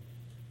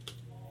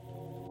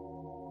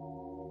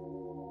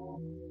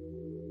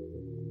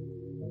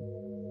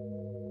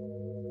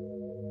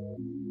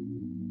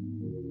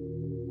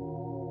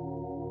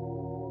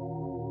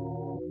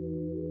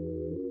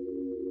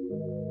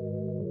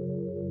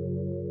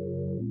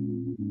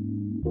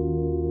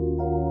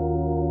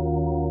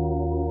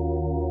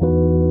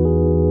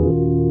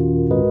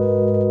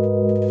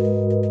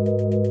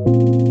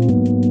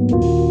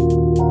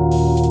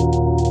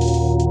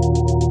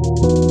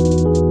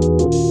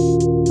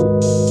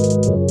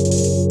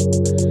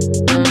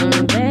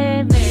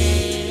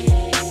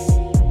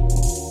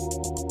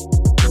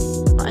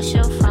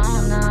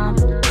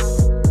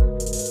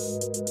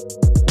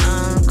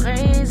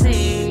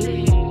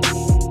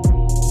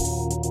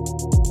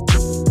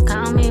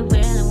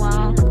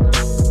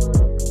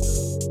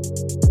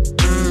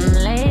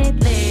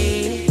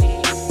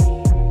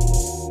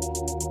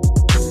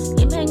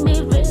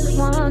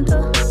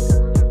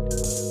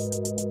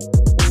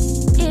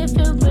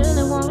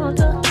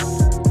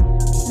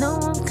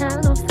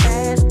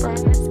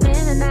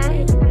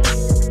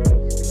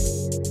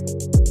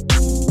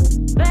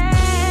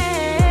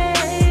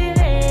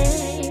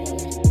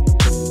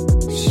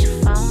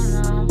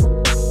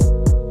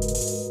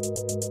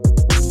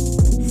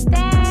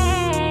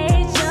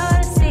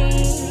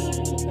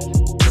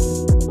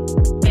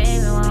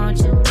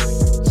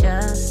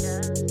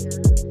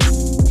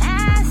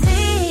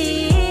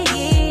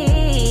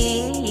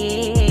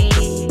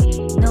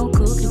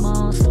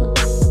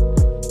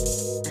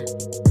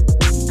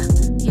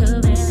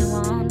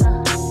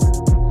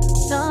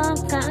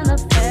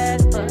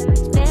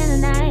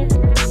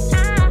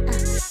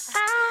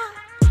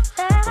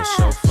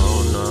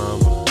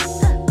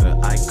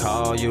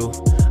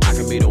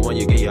 can be the one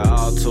you get your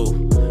all to.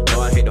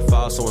 Know I hate to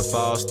fall, so when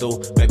falls through,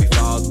 baby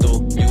fall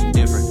through. You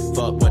different,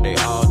 fuck what they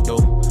all do.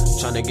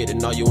 Tryna get to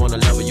know you on a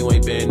level you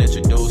ain't been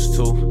introduced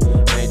to.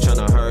 I ain't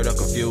tryna hurt or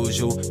confuse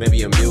you,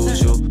 maybe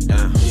amuse you.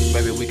 Nah,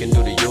 maybe we can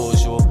do the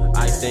usual.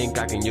 I think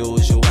I can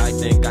use you, I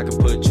think I can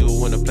put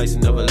you in a place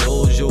and never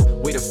lose you.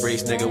 We the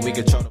freaks, nigga, we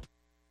control the.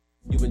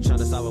 You been trying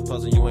to solve a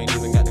puzzle you ain't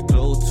even got the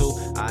clue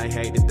to. I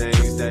hate the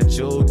things that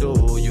you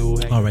do. You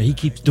hate. All right, he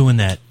keeps doing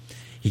that.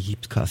 He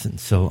keeps cussing.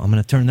 So I'm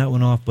going to turn that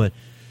one off. But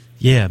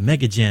yeah,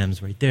 Mega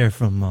Jams right there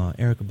from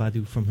Erykah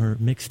Badu from her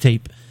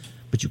mixtape.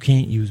 But you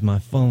can't use my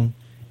phone.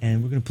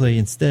 And we're going to play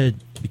instead,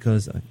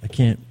 because I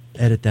can't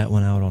edit that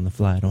one out on the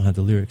fly. I don't have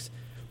the lyrics.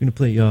 We're going to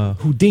play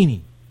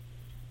Houdini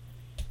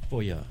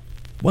for ya.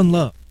 One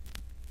Love.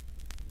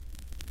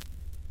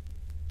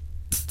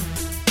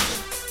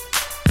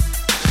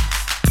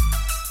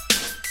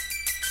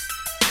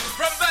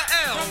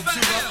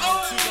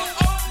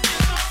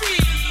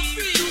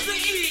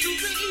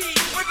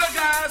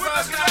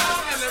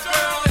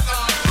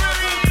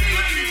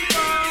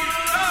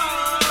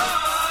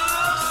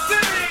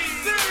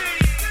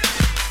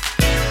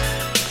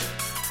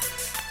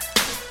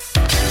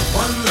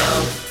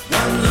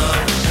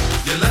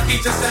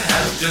 Just to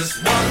have just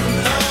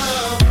one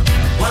love,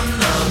 one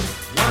love,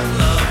 one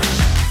love.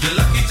 You're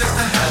lucky just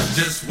to have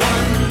just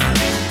one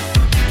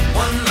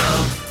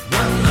love,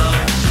 one love.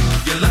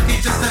 You're lucky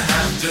just to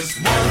have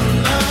just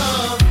one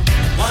love,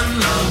 one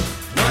love,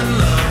 one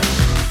love.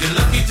 You're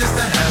lucky just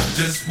to have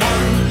just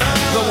one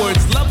love. The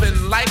words love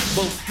and like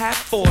both have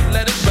 4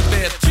 letters, but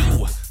they're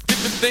 2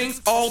 different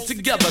things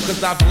altogether.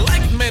 Cause I've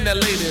liked many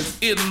ladies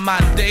in my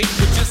day,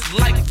 but just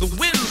like the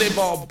wind, they've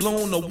all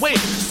blown away.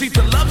 See,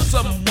 to love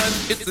someone,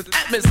 it's an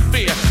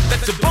atmosphere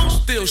that you both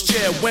still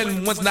share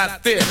when one's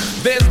not there.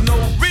 There's no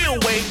real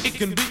way it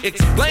can be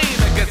explained.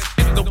 I guess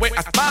it's the way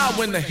I smile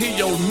when I hear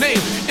your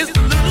name. It's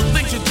the little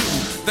things you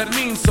do that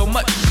mean so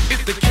much.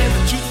 It's the care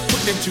that you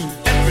put into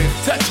every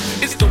touch.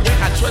 It's the way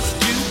I trust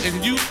you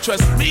and you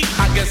trust me.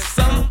 I guess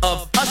some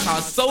of us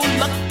are so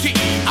lucky.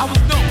 I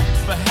was known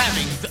for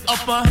having the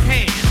upper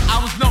hand. I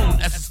was known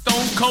as a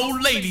stone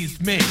cold ladies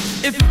man.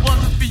 If it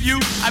wasn't for you,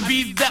 I'd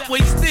be that way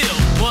still.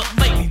 But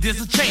lately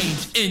there's a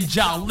change in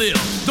Jalil.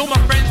 Though my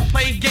friends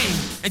play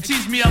games and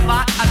tease me a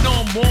lot, I know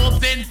I'm more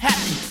than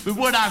happy with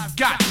what I've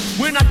got.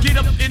 When I get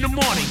up in the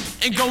morning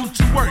and go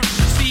to work,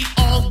 see,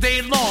 all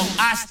day long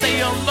I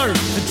stay alert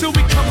until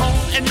we come home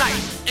at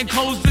night and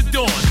close the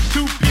door.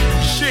 2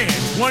 people share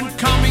one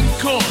common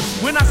cause.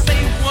 When I say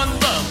one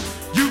love,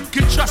 you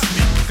can trust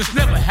me, cause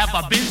never have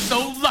I been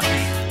so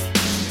lucky.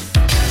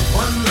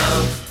 One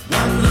love,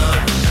 one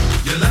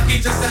love. You're lucky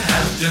just to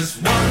have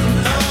just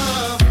one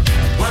love,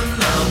 one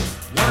love,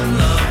 one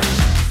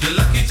love. You're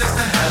lucky just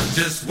to have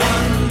just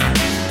one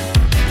love,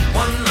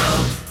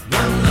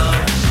 one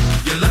love.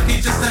 You're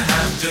lucky just to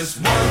have just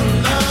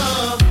one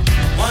love,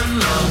 one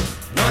love,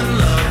 one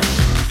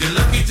love. You're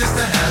lucky just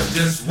to have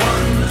just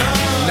one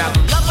love. Now the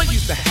love I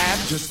used to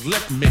have just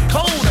left me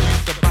cold. I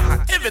used to buy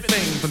her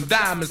everything from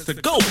diamonds to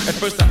gold. At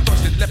first I thought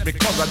she left me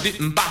cause I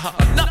didn't buy her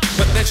enough,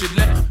 but then she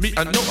left me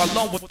a note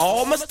along with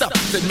all my stuff.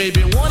 Said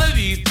maybe one of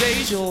these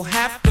days you'll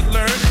have to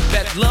learn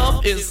that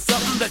love is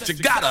something that you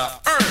gotta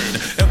earn.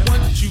 And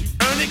once you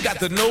earn it, got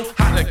to know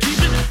how to keep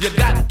it. You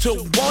got to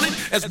want it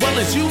as well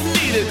as you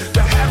need it.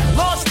 To have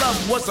lost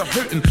love was a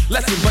hurting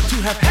lesson, but to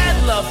have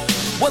had love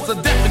was a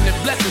definite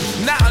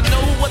blessing. Now I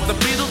know what the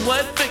Beatles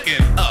were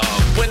thinking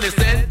of when they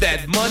said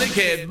that money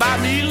can't buy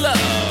me love.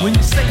 When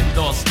you say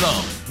lost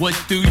love, what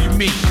do you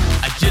mean?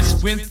 I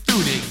just went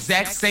through the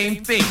exact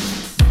same thing.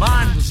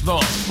 Mine was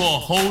lost for a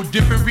whole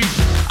different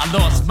reason. I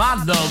lost my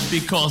love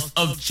because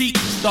of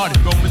cheating.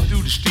 Started roaming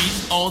through the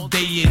streets all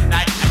day and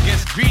night. I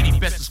guess greedy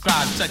best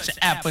describes such an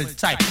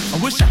appetite. I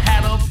wish I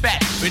had her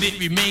back, but it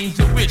remains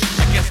a wish.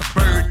 I guess a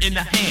bird in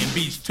the hand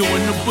beats 2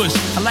 in the bush.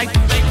 I like to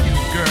thank you,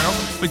 girl,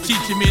 for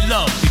teaching me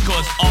love,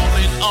 because all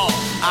in all,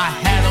 I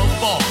had a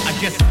ball. I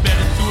guess it's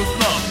better to have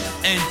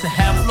loved and to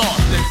have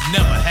lost than to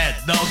never had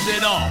loved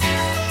at all.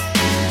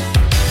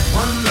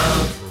 One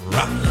love,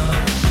 one love.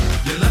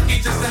 You're lucky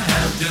just to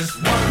have just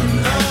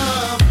one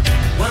love,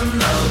 one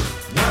love,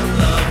 one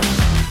love.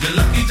 You're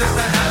lucky just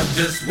to have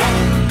just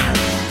one love,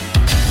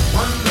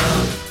 one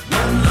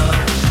love.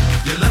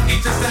 You're lucky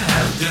just to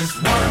have just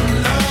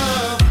one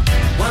love,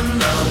 one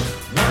love,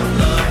 one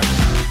love.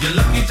 You're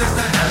lucky just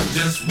to have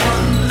just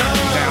one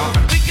love. Now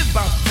I think it's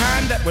about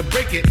time that we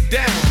break it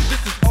down.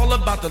 This is all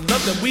about the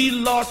love that we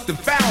lost and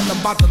found,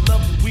 about the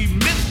love we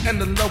missed and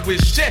the love we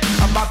shared,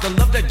 about the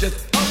love that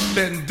just up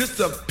and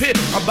disappeared,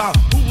 about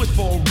who is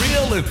for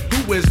real and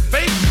who is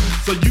fake,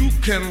 so you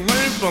can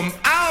learn from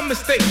our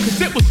mistakes.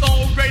 Cause it was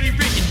already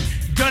written,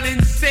 done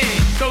and said,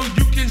 so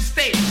you can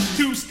stay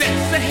 2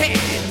 steps ahead.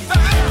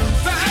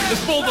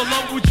 It's for the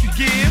love which you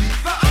give,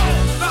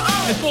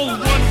 it's for the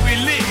one we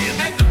live,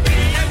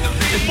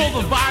 it's for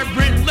the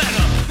vibrant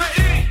letter,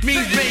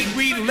 means make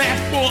we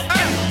last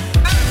forever.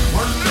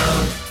 One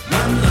love,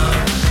 one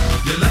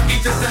love. You're lucky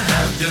just to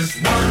have just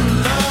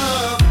one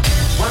love,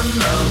 one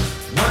love,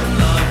 one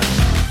love.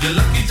 You're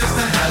lucky just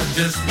to have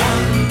just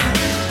one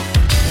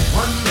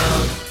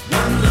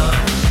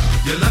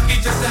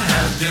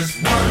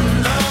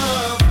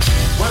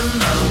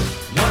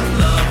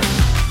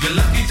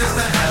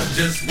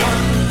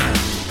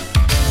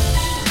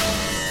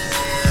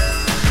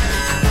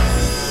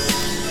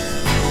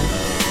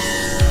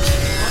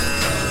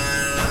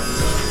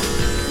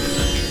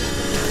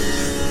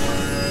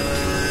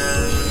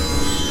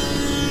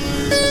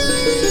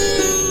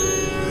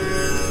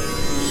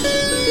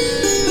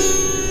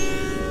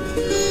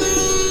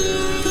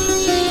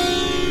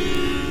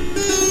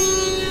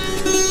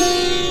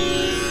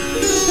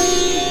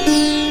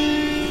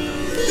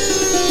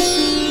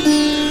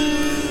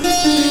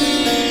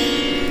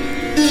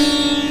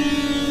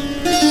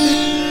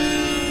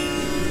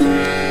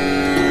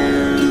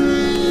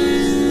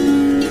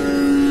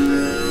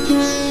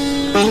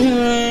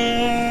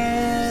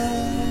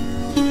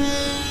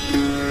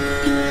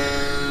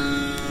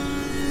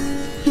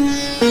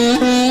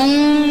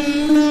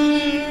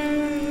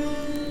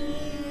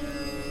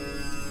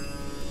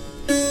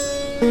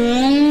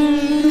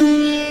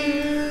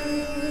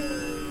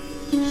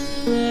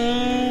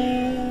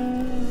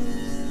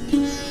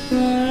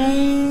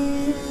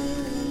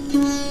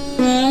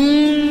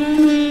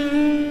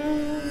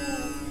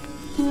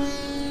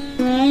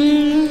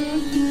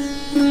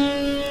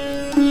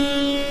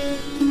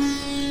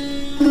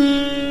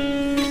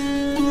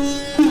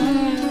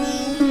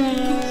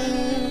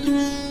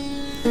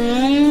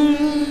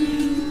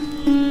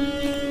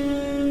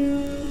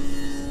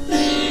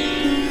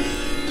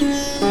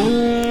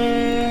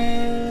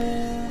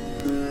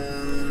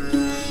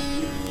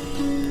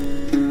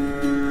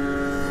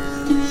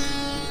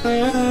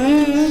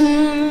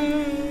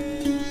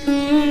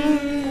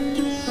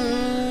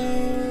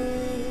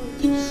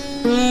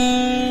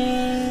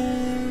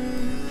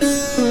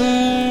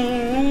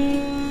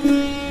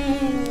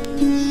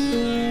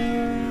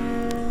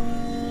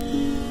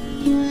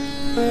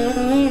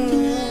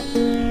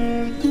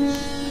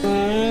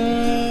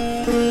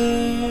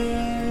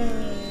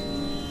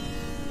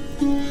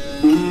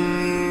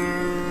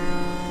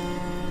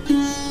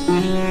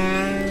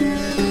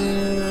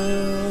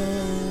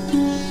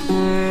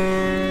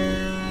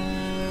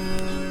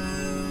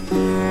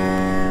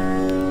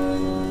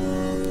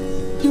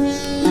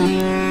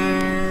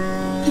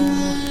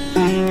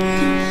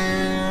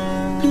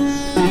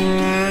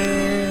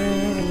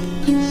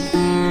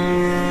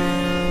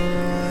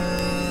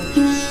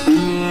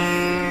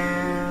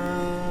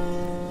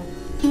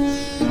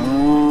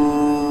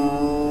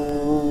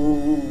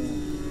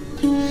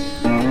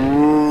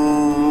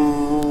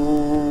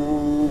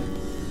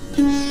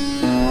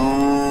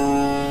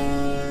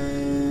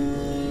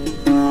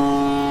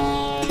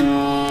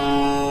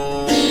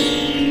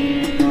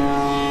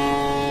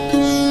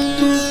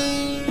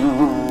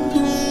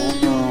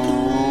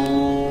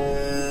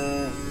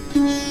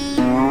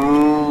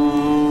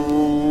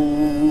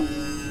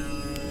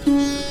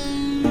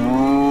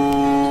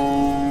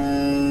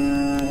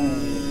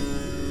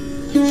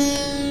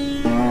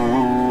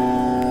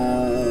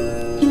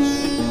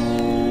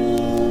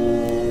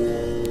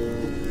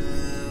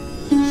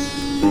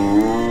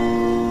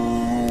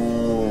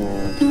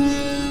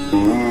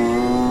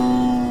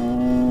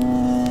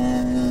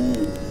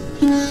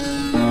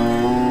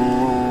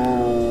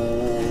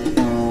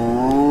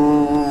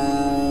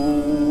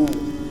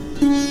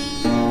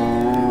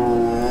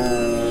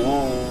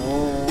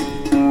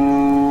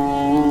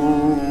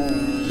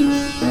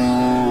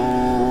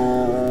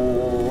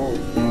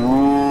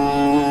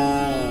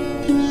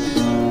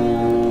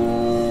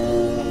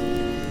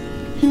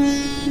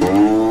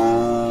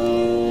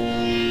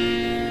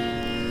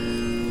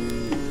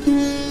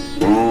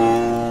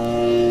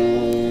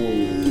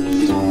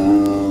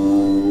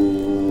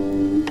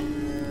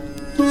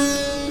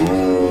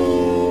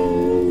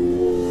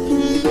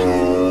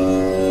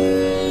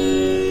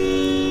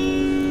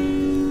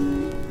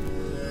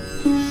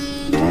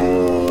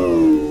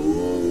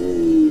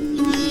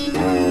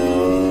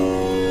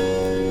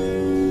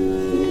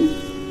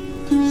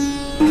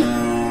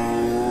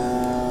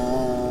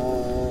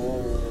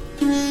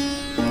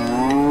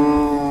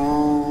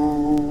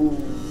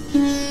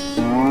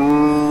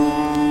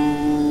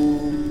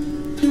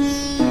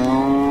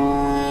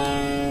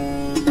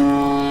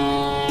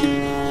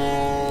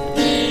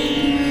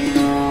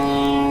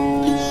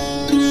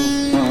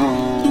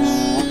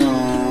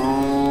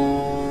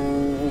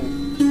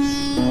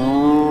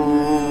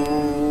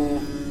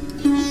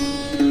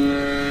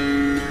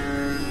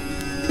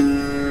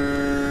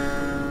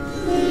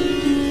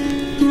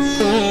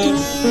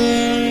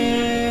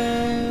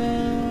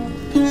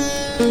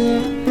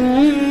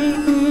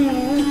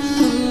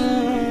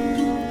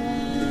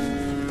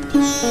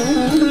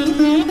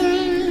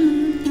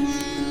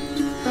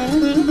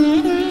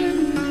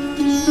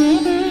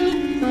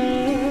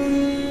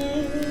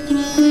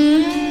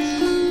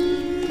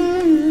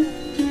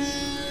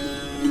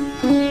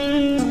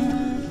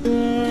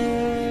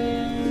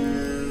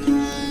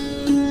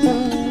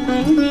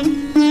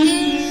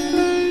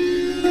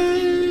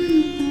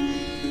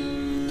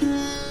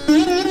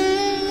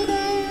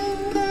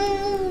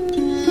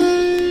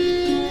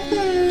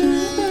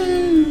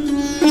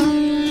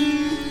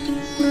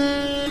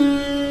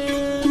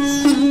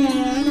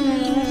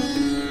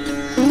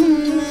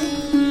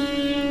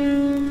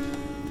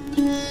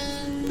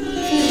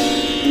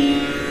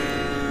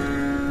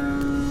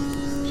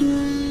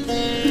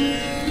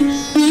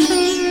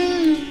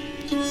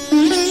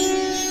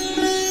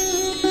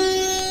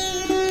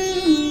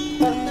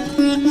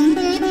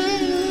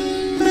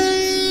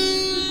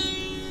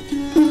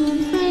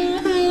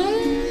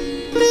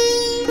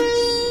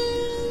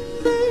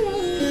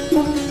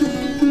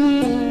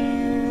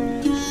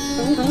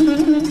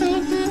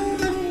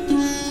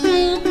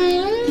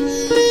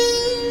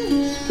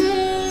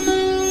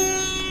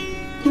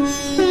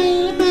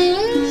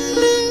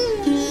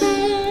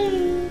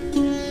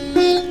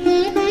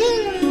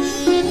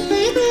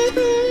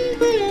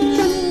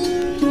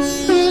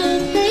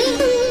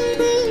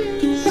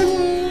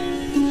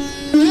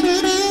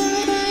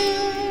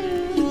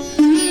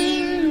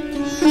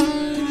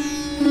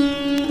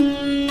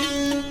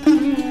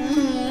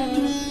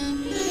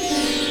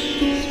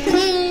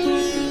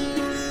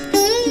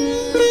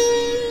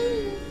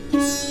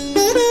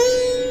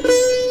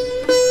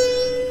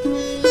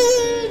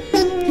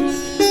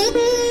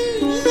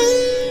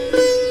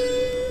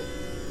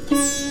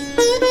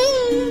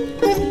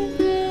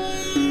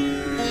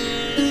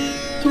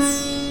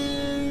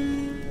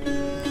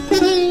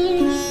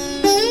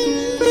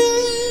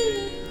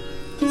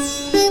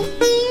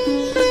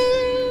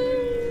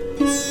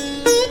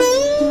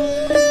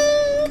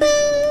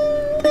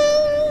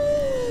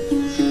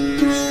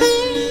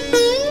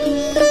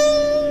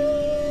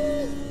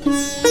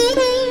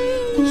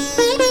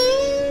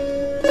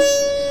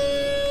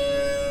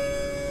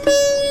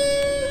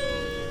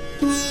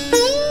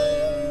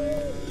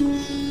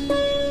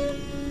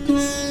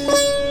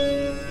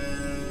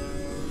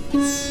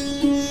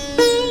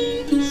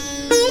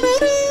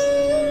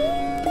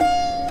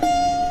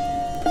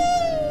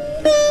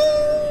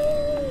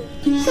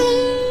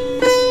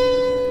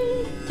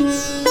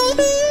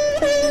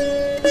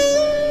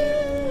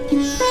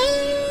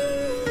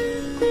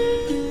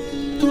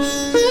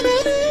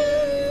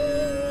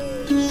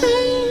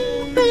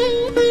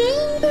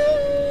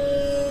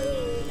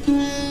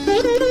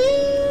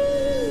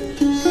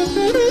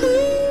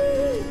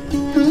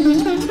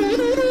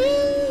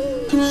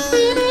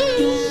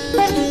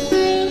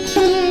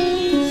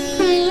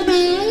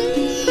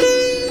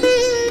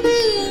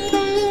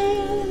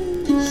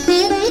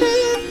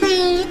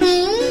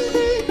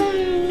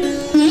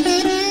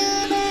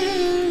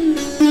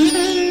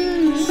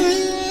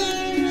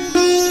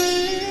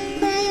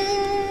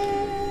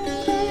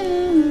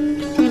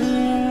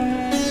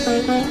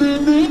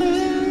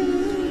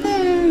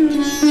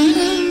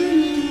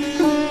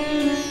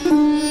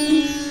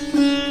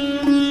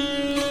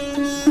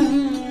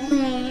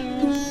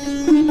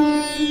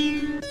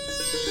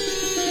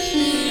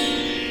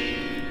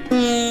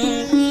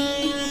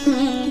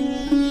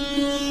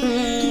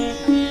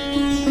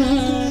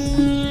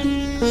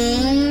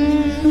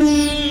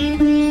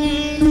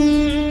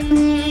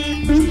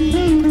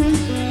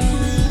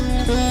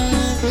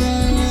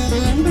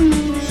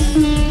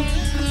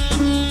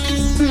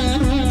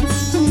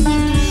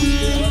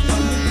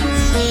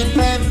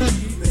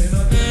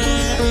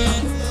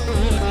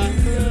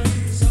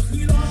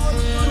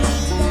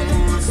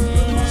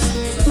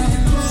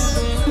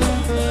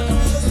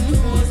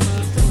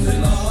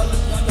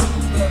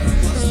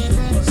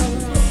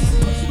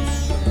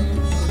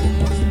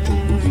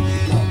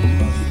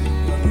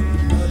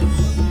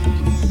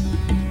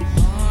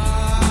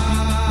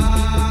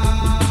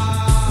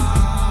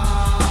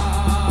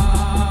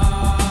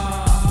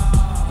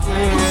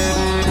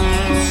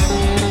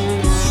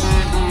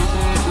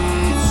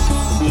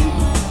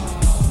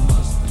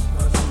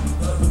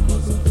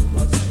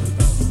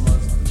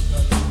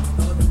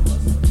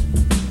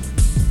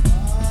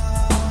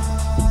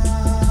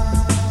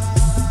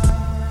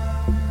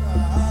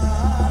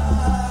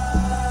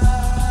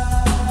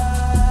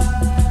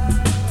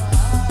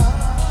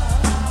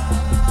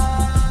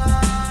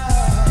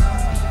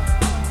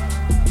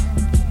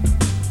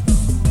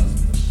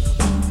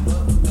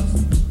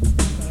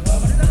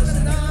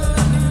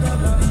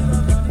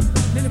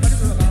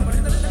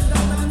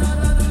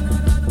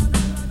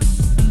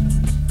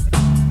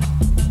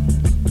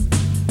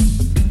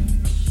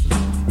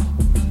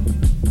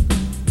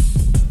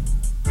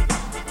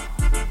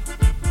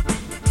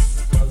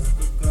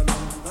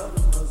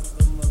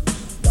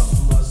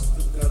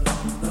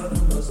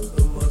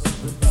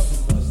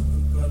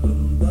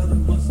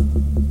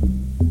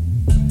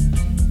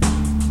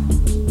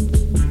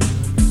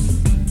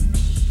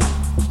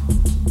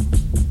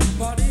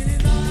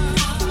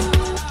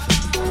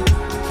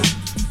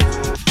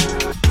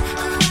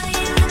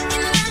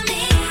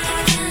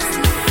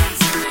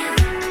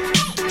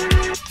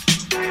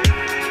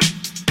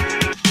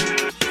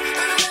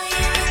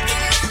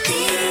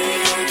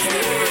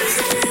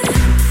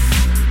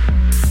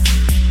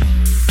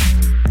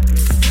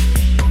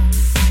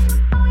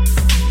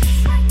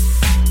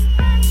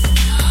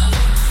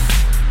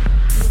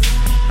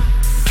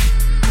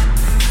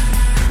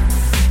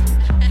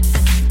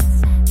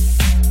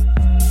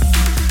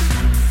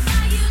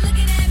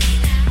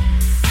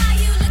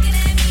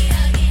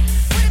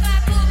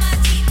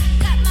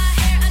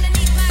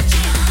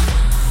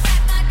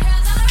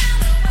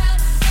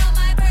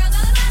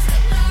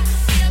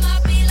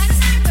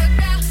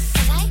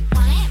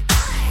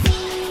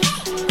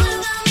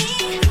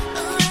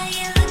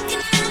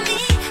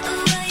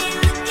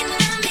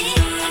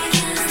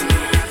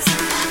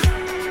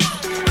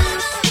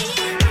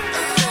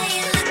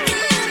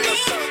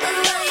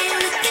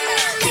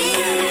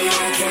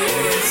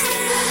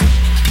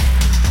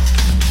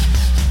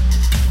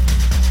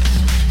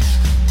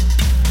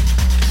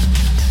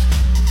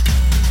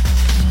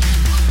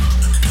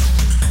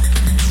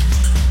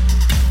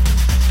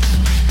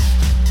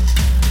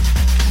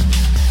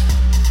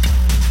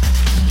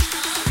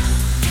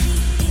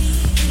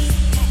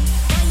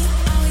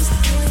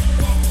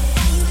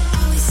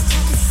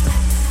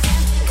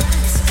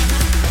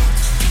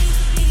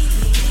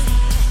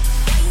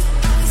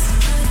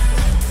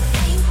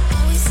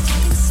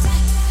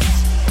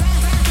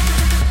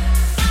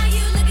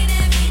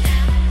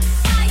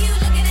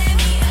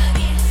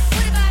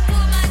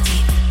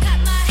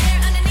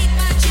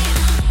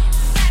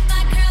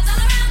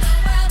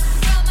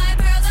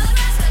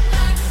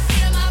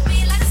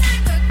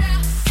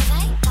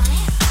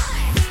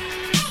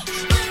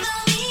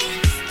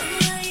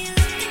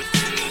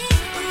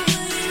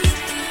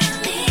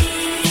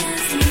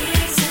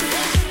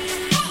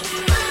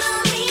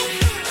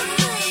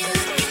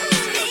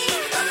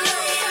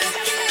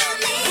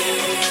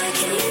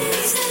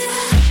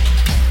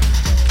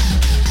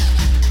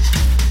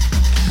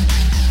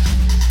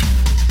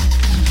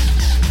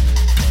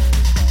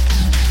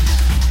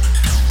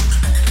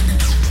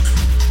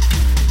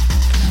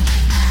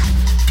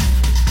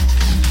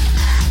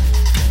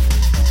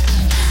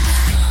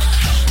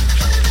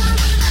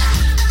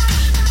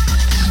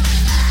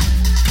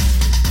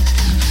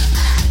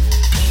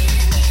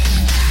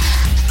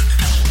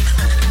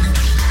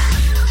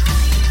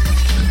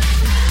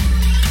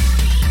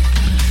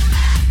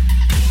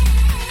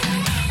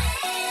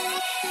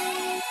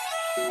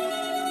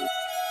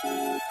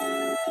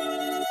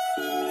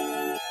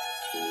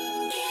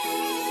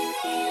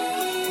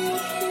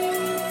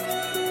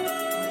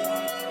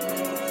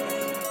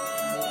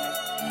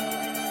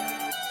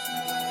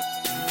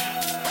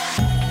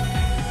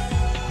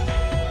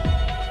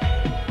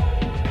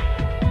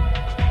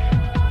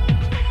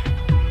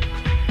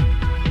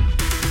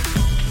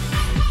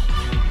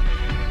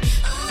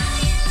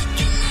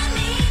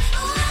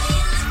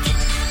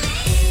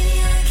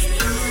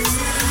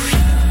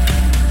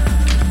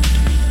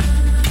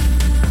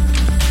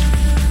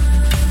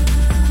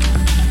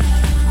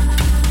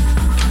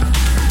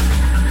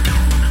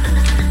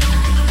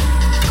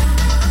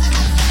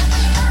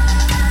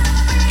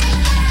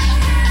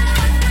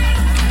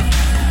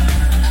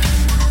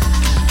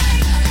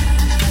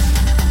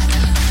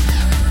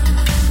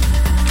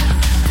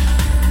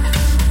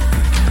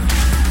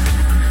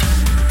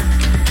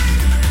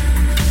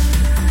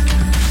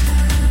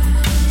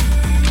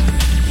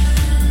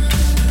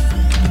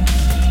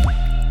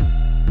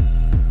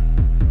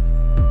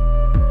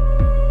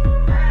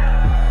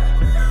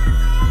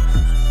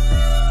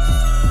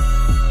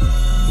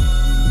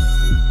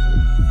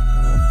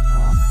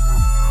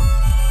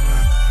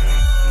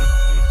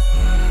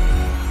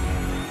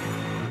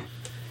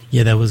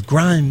Yeah, that was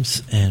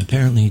Grimes, and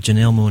apparently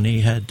Janelle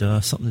Monáe had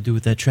something to do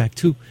with that track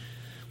too.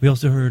 We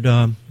also heard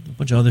a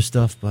bunch of other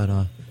stuff,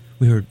 but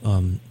we heard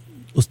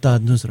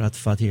Ustad Nusrat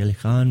Fateh Ali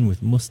Khan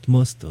with Must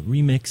Must, a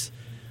remix.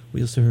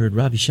 We also heard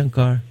Ravi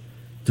Shankar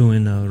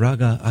doing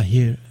Raga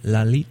Ahir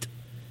Lalit,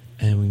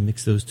 and we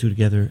mixed those two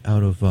together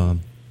out of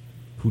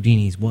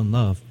Houdini's One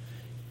Love.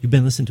 You've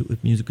been listening to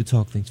Music Could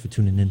Talk. Thanks for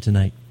tuning in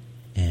tonight.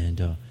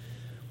 And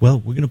well,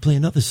 we're going to play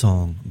another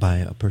song by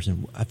a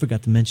person. I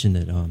forgot to mention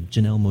that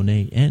Janelle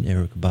Monáe and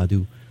Erykah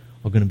Badu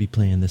are going to be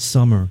playing this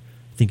summer.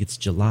 I think it's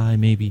July,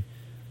 maybe.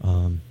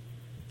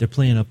 They're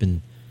playing up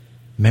in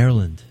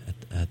Maryland,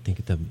 I think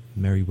at the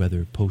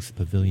Merriweather Post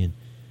Pavilion,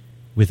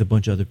 with a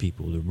bunch of other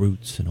people, the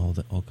Roots and all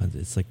kinds of.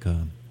 It's like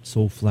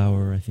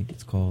Soulflower, I think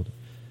it's called.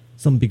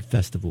 Some big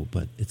festival,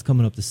 but it's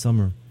coming up this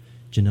summer.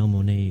 Janelle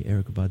Monáe,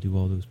 Erykah Badu,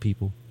 all those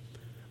people.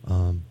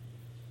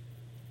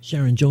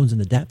 Sharon Jones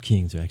and the Dap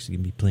Kings are actually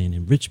going to be playing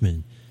in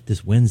Richmond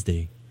this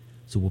Wednesday.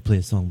 So we'll play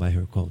a song by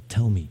her called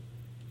Tell Me.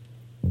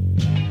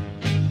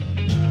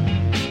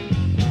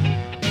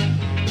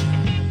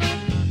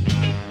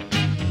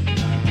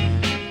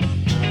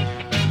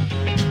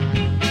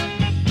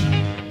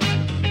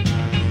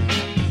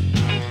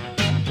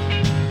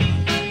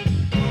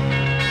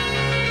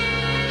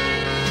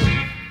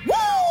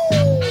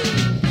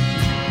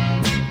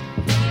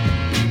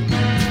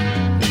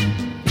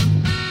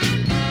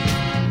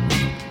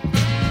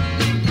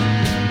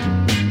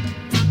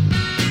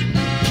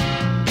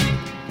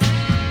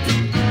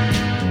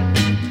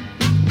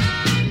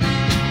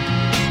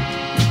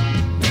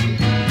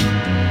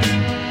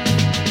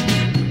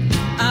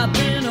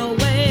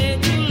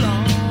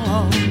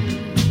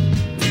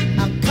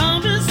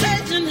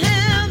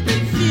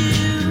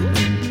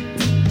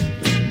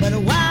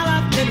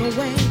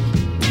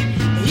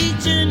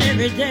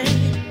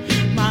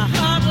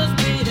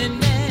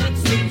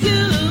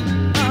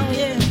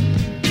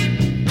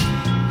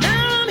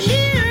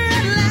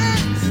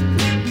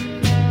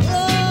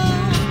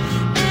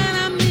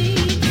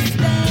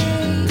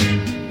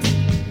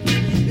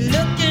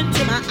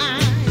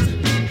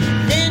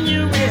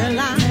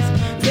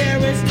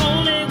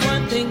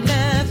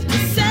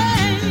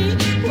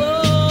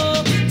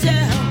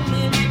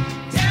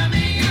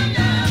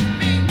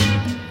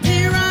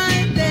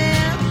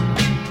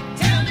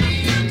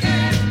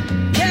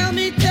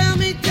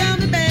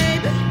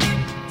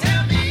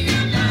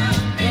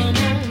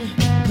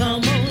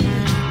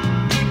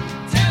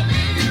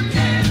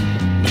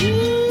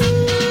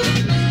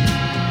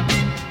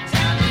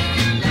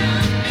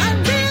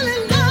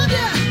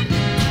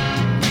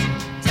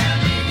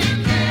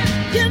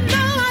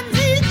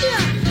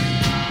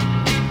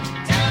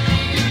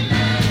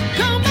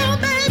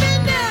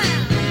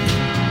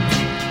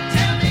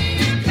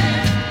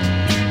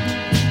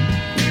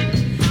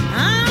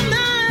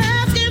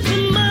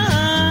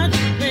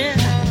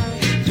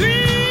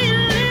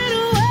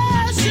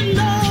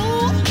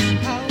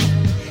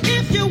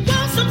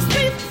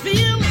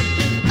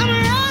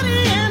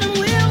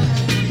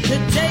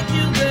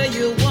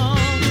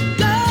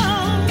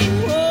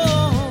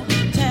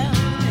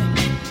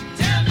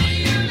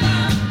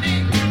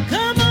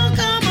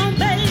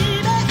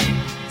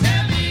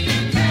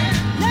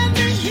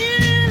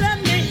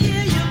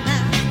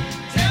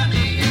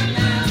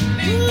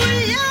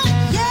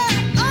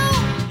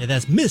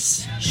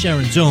 Miss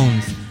Sharon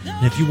Jones.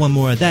 And if you want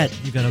more of that,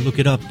 you got to look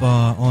it up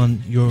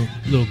on your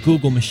little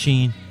Google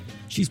machine.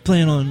 She's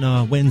playing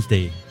on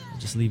Wednesday. I'll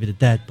just leave it at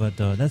that. But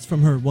that's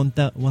from her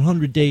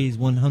 100 Days,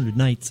 100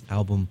 Nights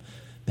album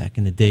back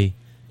in the day.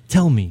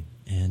 Tell Me.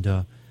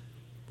 And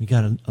we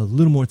got a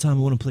little more time.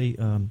 I want to play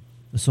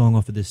a song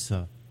off of this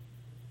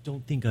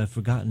Don't Think I've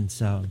Forgotten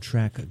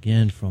soundtrack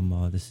again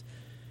from this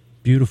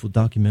beautiful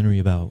documentary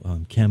about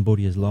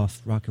Cambodia's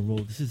lost rock and roll.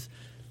 This is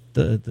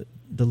the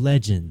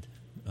legend,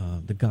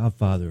 the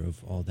godfather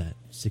of all that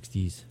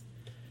 60s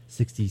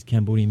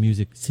Cambodian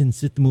music, Sin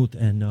Sitmut,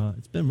 and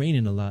it's been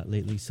raining a lot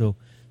lately, so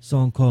a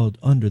song called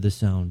Under the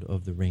Sound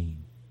of the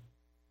Rain.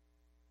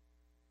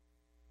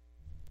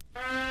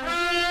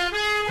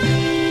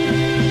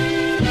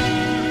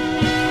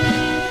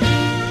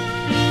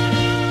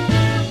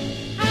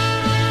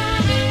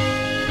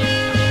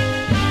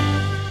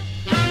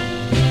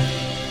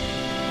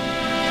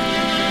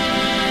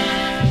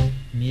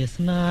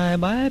 Snai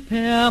bai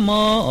phe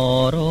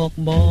mo rok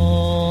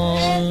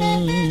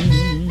bong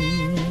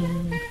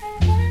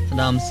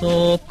Sdam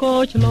sop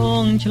ko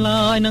chlong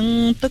chlai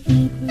nang tức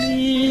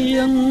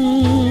lieng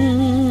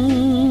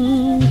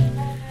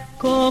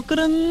Ko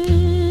krem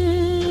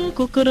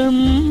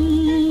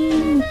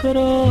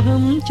kro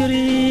hum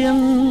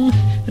chrieng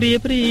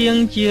riep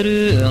rieng chi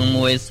rương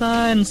mùi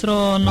san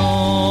sro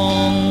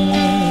nong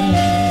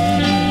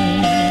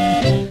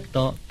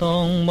Tọ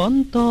tong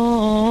món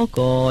to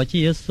có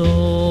chia số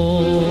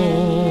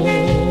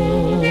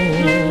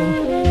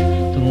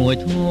Ngồi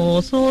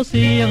thua số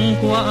xiềng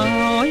quả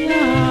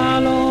ya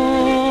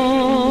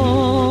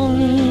long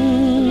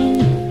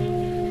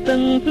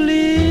Từng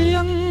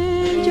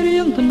liêng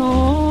riêng thân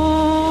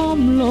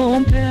nóm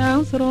lôm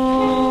phèng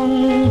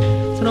srong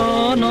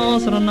Sro nong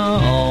ស្រណោ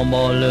ម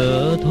លើ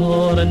ធ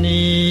រ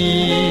ណី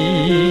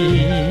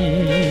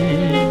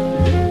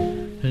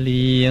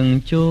លៀង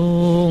ជ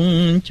ង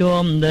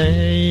ចំដី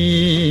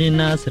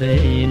ណាស្រី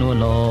នួន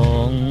ឡ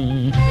ង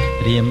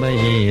ត្រៀមបី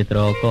ត្រ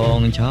កង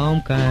ឆោម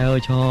កែវ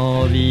ឆ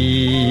វី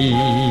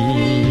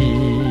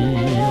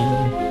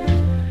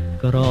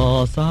ក្រ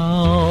សោ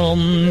ម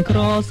ក្រ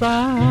សា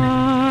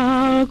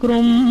ក្រុ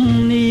ម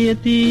នី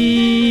តិ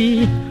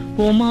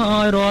ពុំ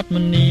ឲ្យរត់ម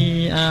នី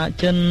អ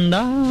ចិន្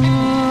តា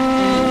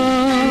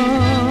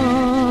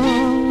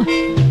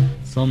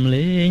សំ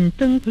លេង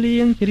ទឹកភ្លៀ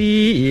ងច្រៀ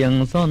ង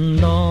សន្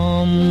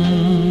តំ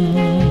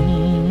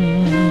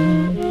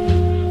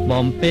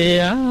បំពេ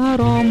អា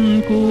រម្ម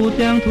ណ៍គូ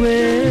ទាំងទ្វេ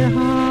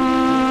ហា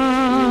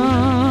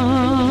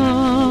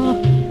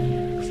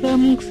ខ្សឹ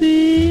មខ្សៀ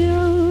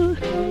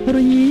វរ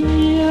ញៀ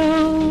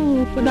វ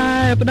ផ្ដែ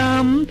ផ្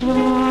ដាំថ្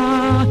វា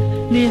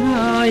នេះ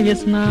ហើយវា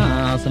សនា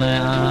ស្នេ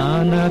ហ៍អ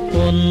នាគ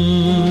ត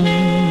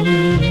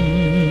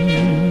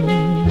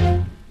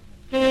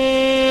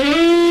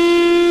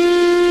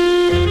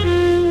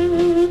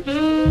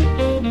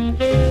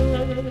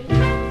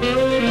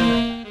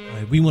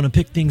We want to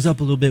pick things up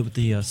a little bit with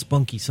the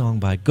spunky song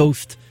by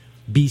Ghost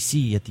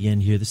BC at the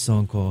end here. This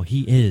song called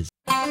He Is.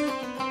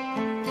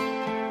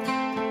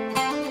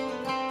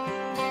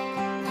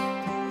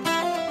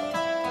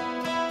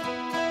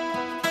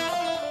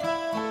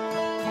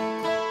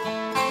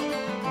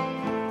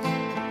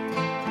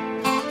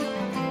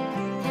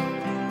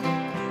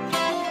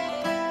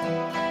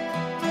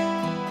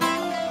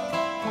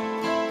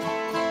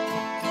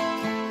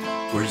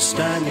 We're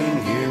standing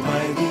here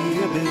by the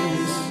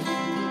abyss,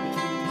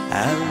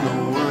 and the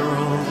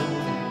world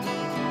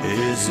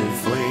is in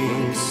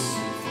flames.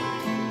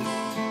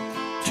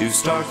 Two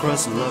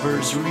star-crossed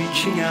lovers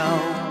reaching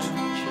out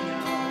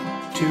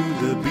to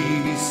the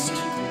beast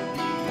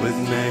with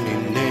many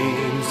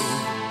names.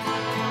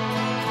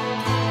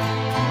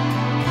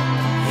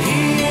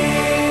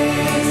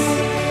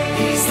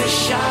 He's the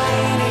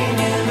shining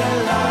in the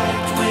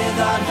light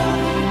without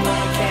whom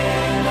I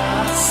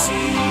cannot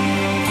see.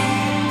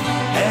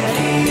 And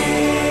he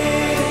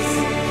is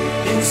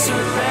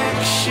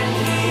insurrection,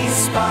 he's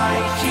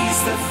spite, he's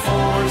the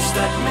force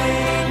that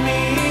made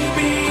me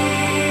be.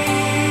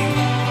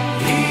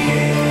 He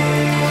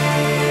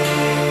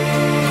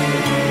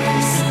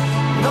is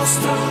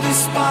nostro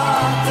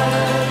disparte,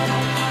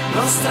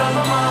 nostra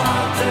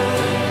amate.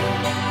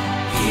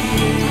 He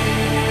is.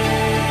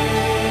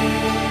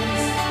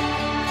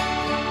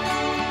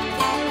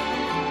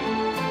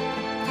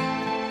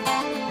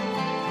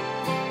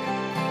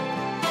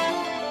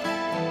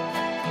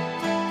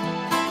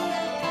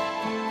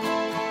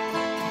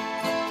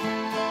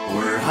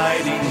 We're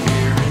hiding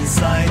here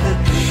inside the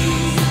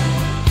deep,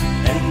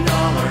 and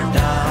all our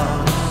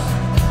doubts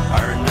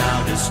are now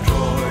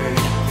destroyed.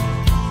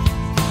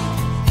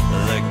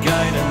 The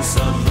guidance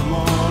of the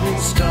morning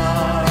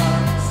star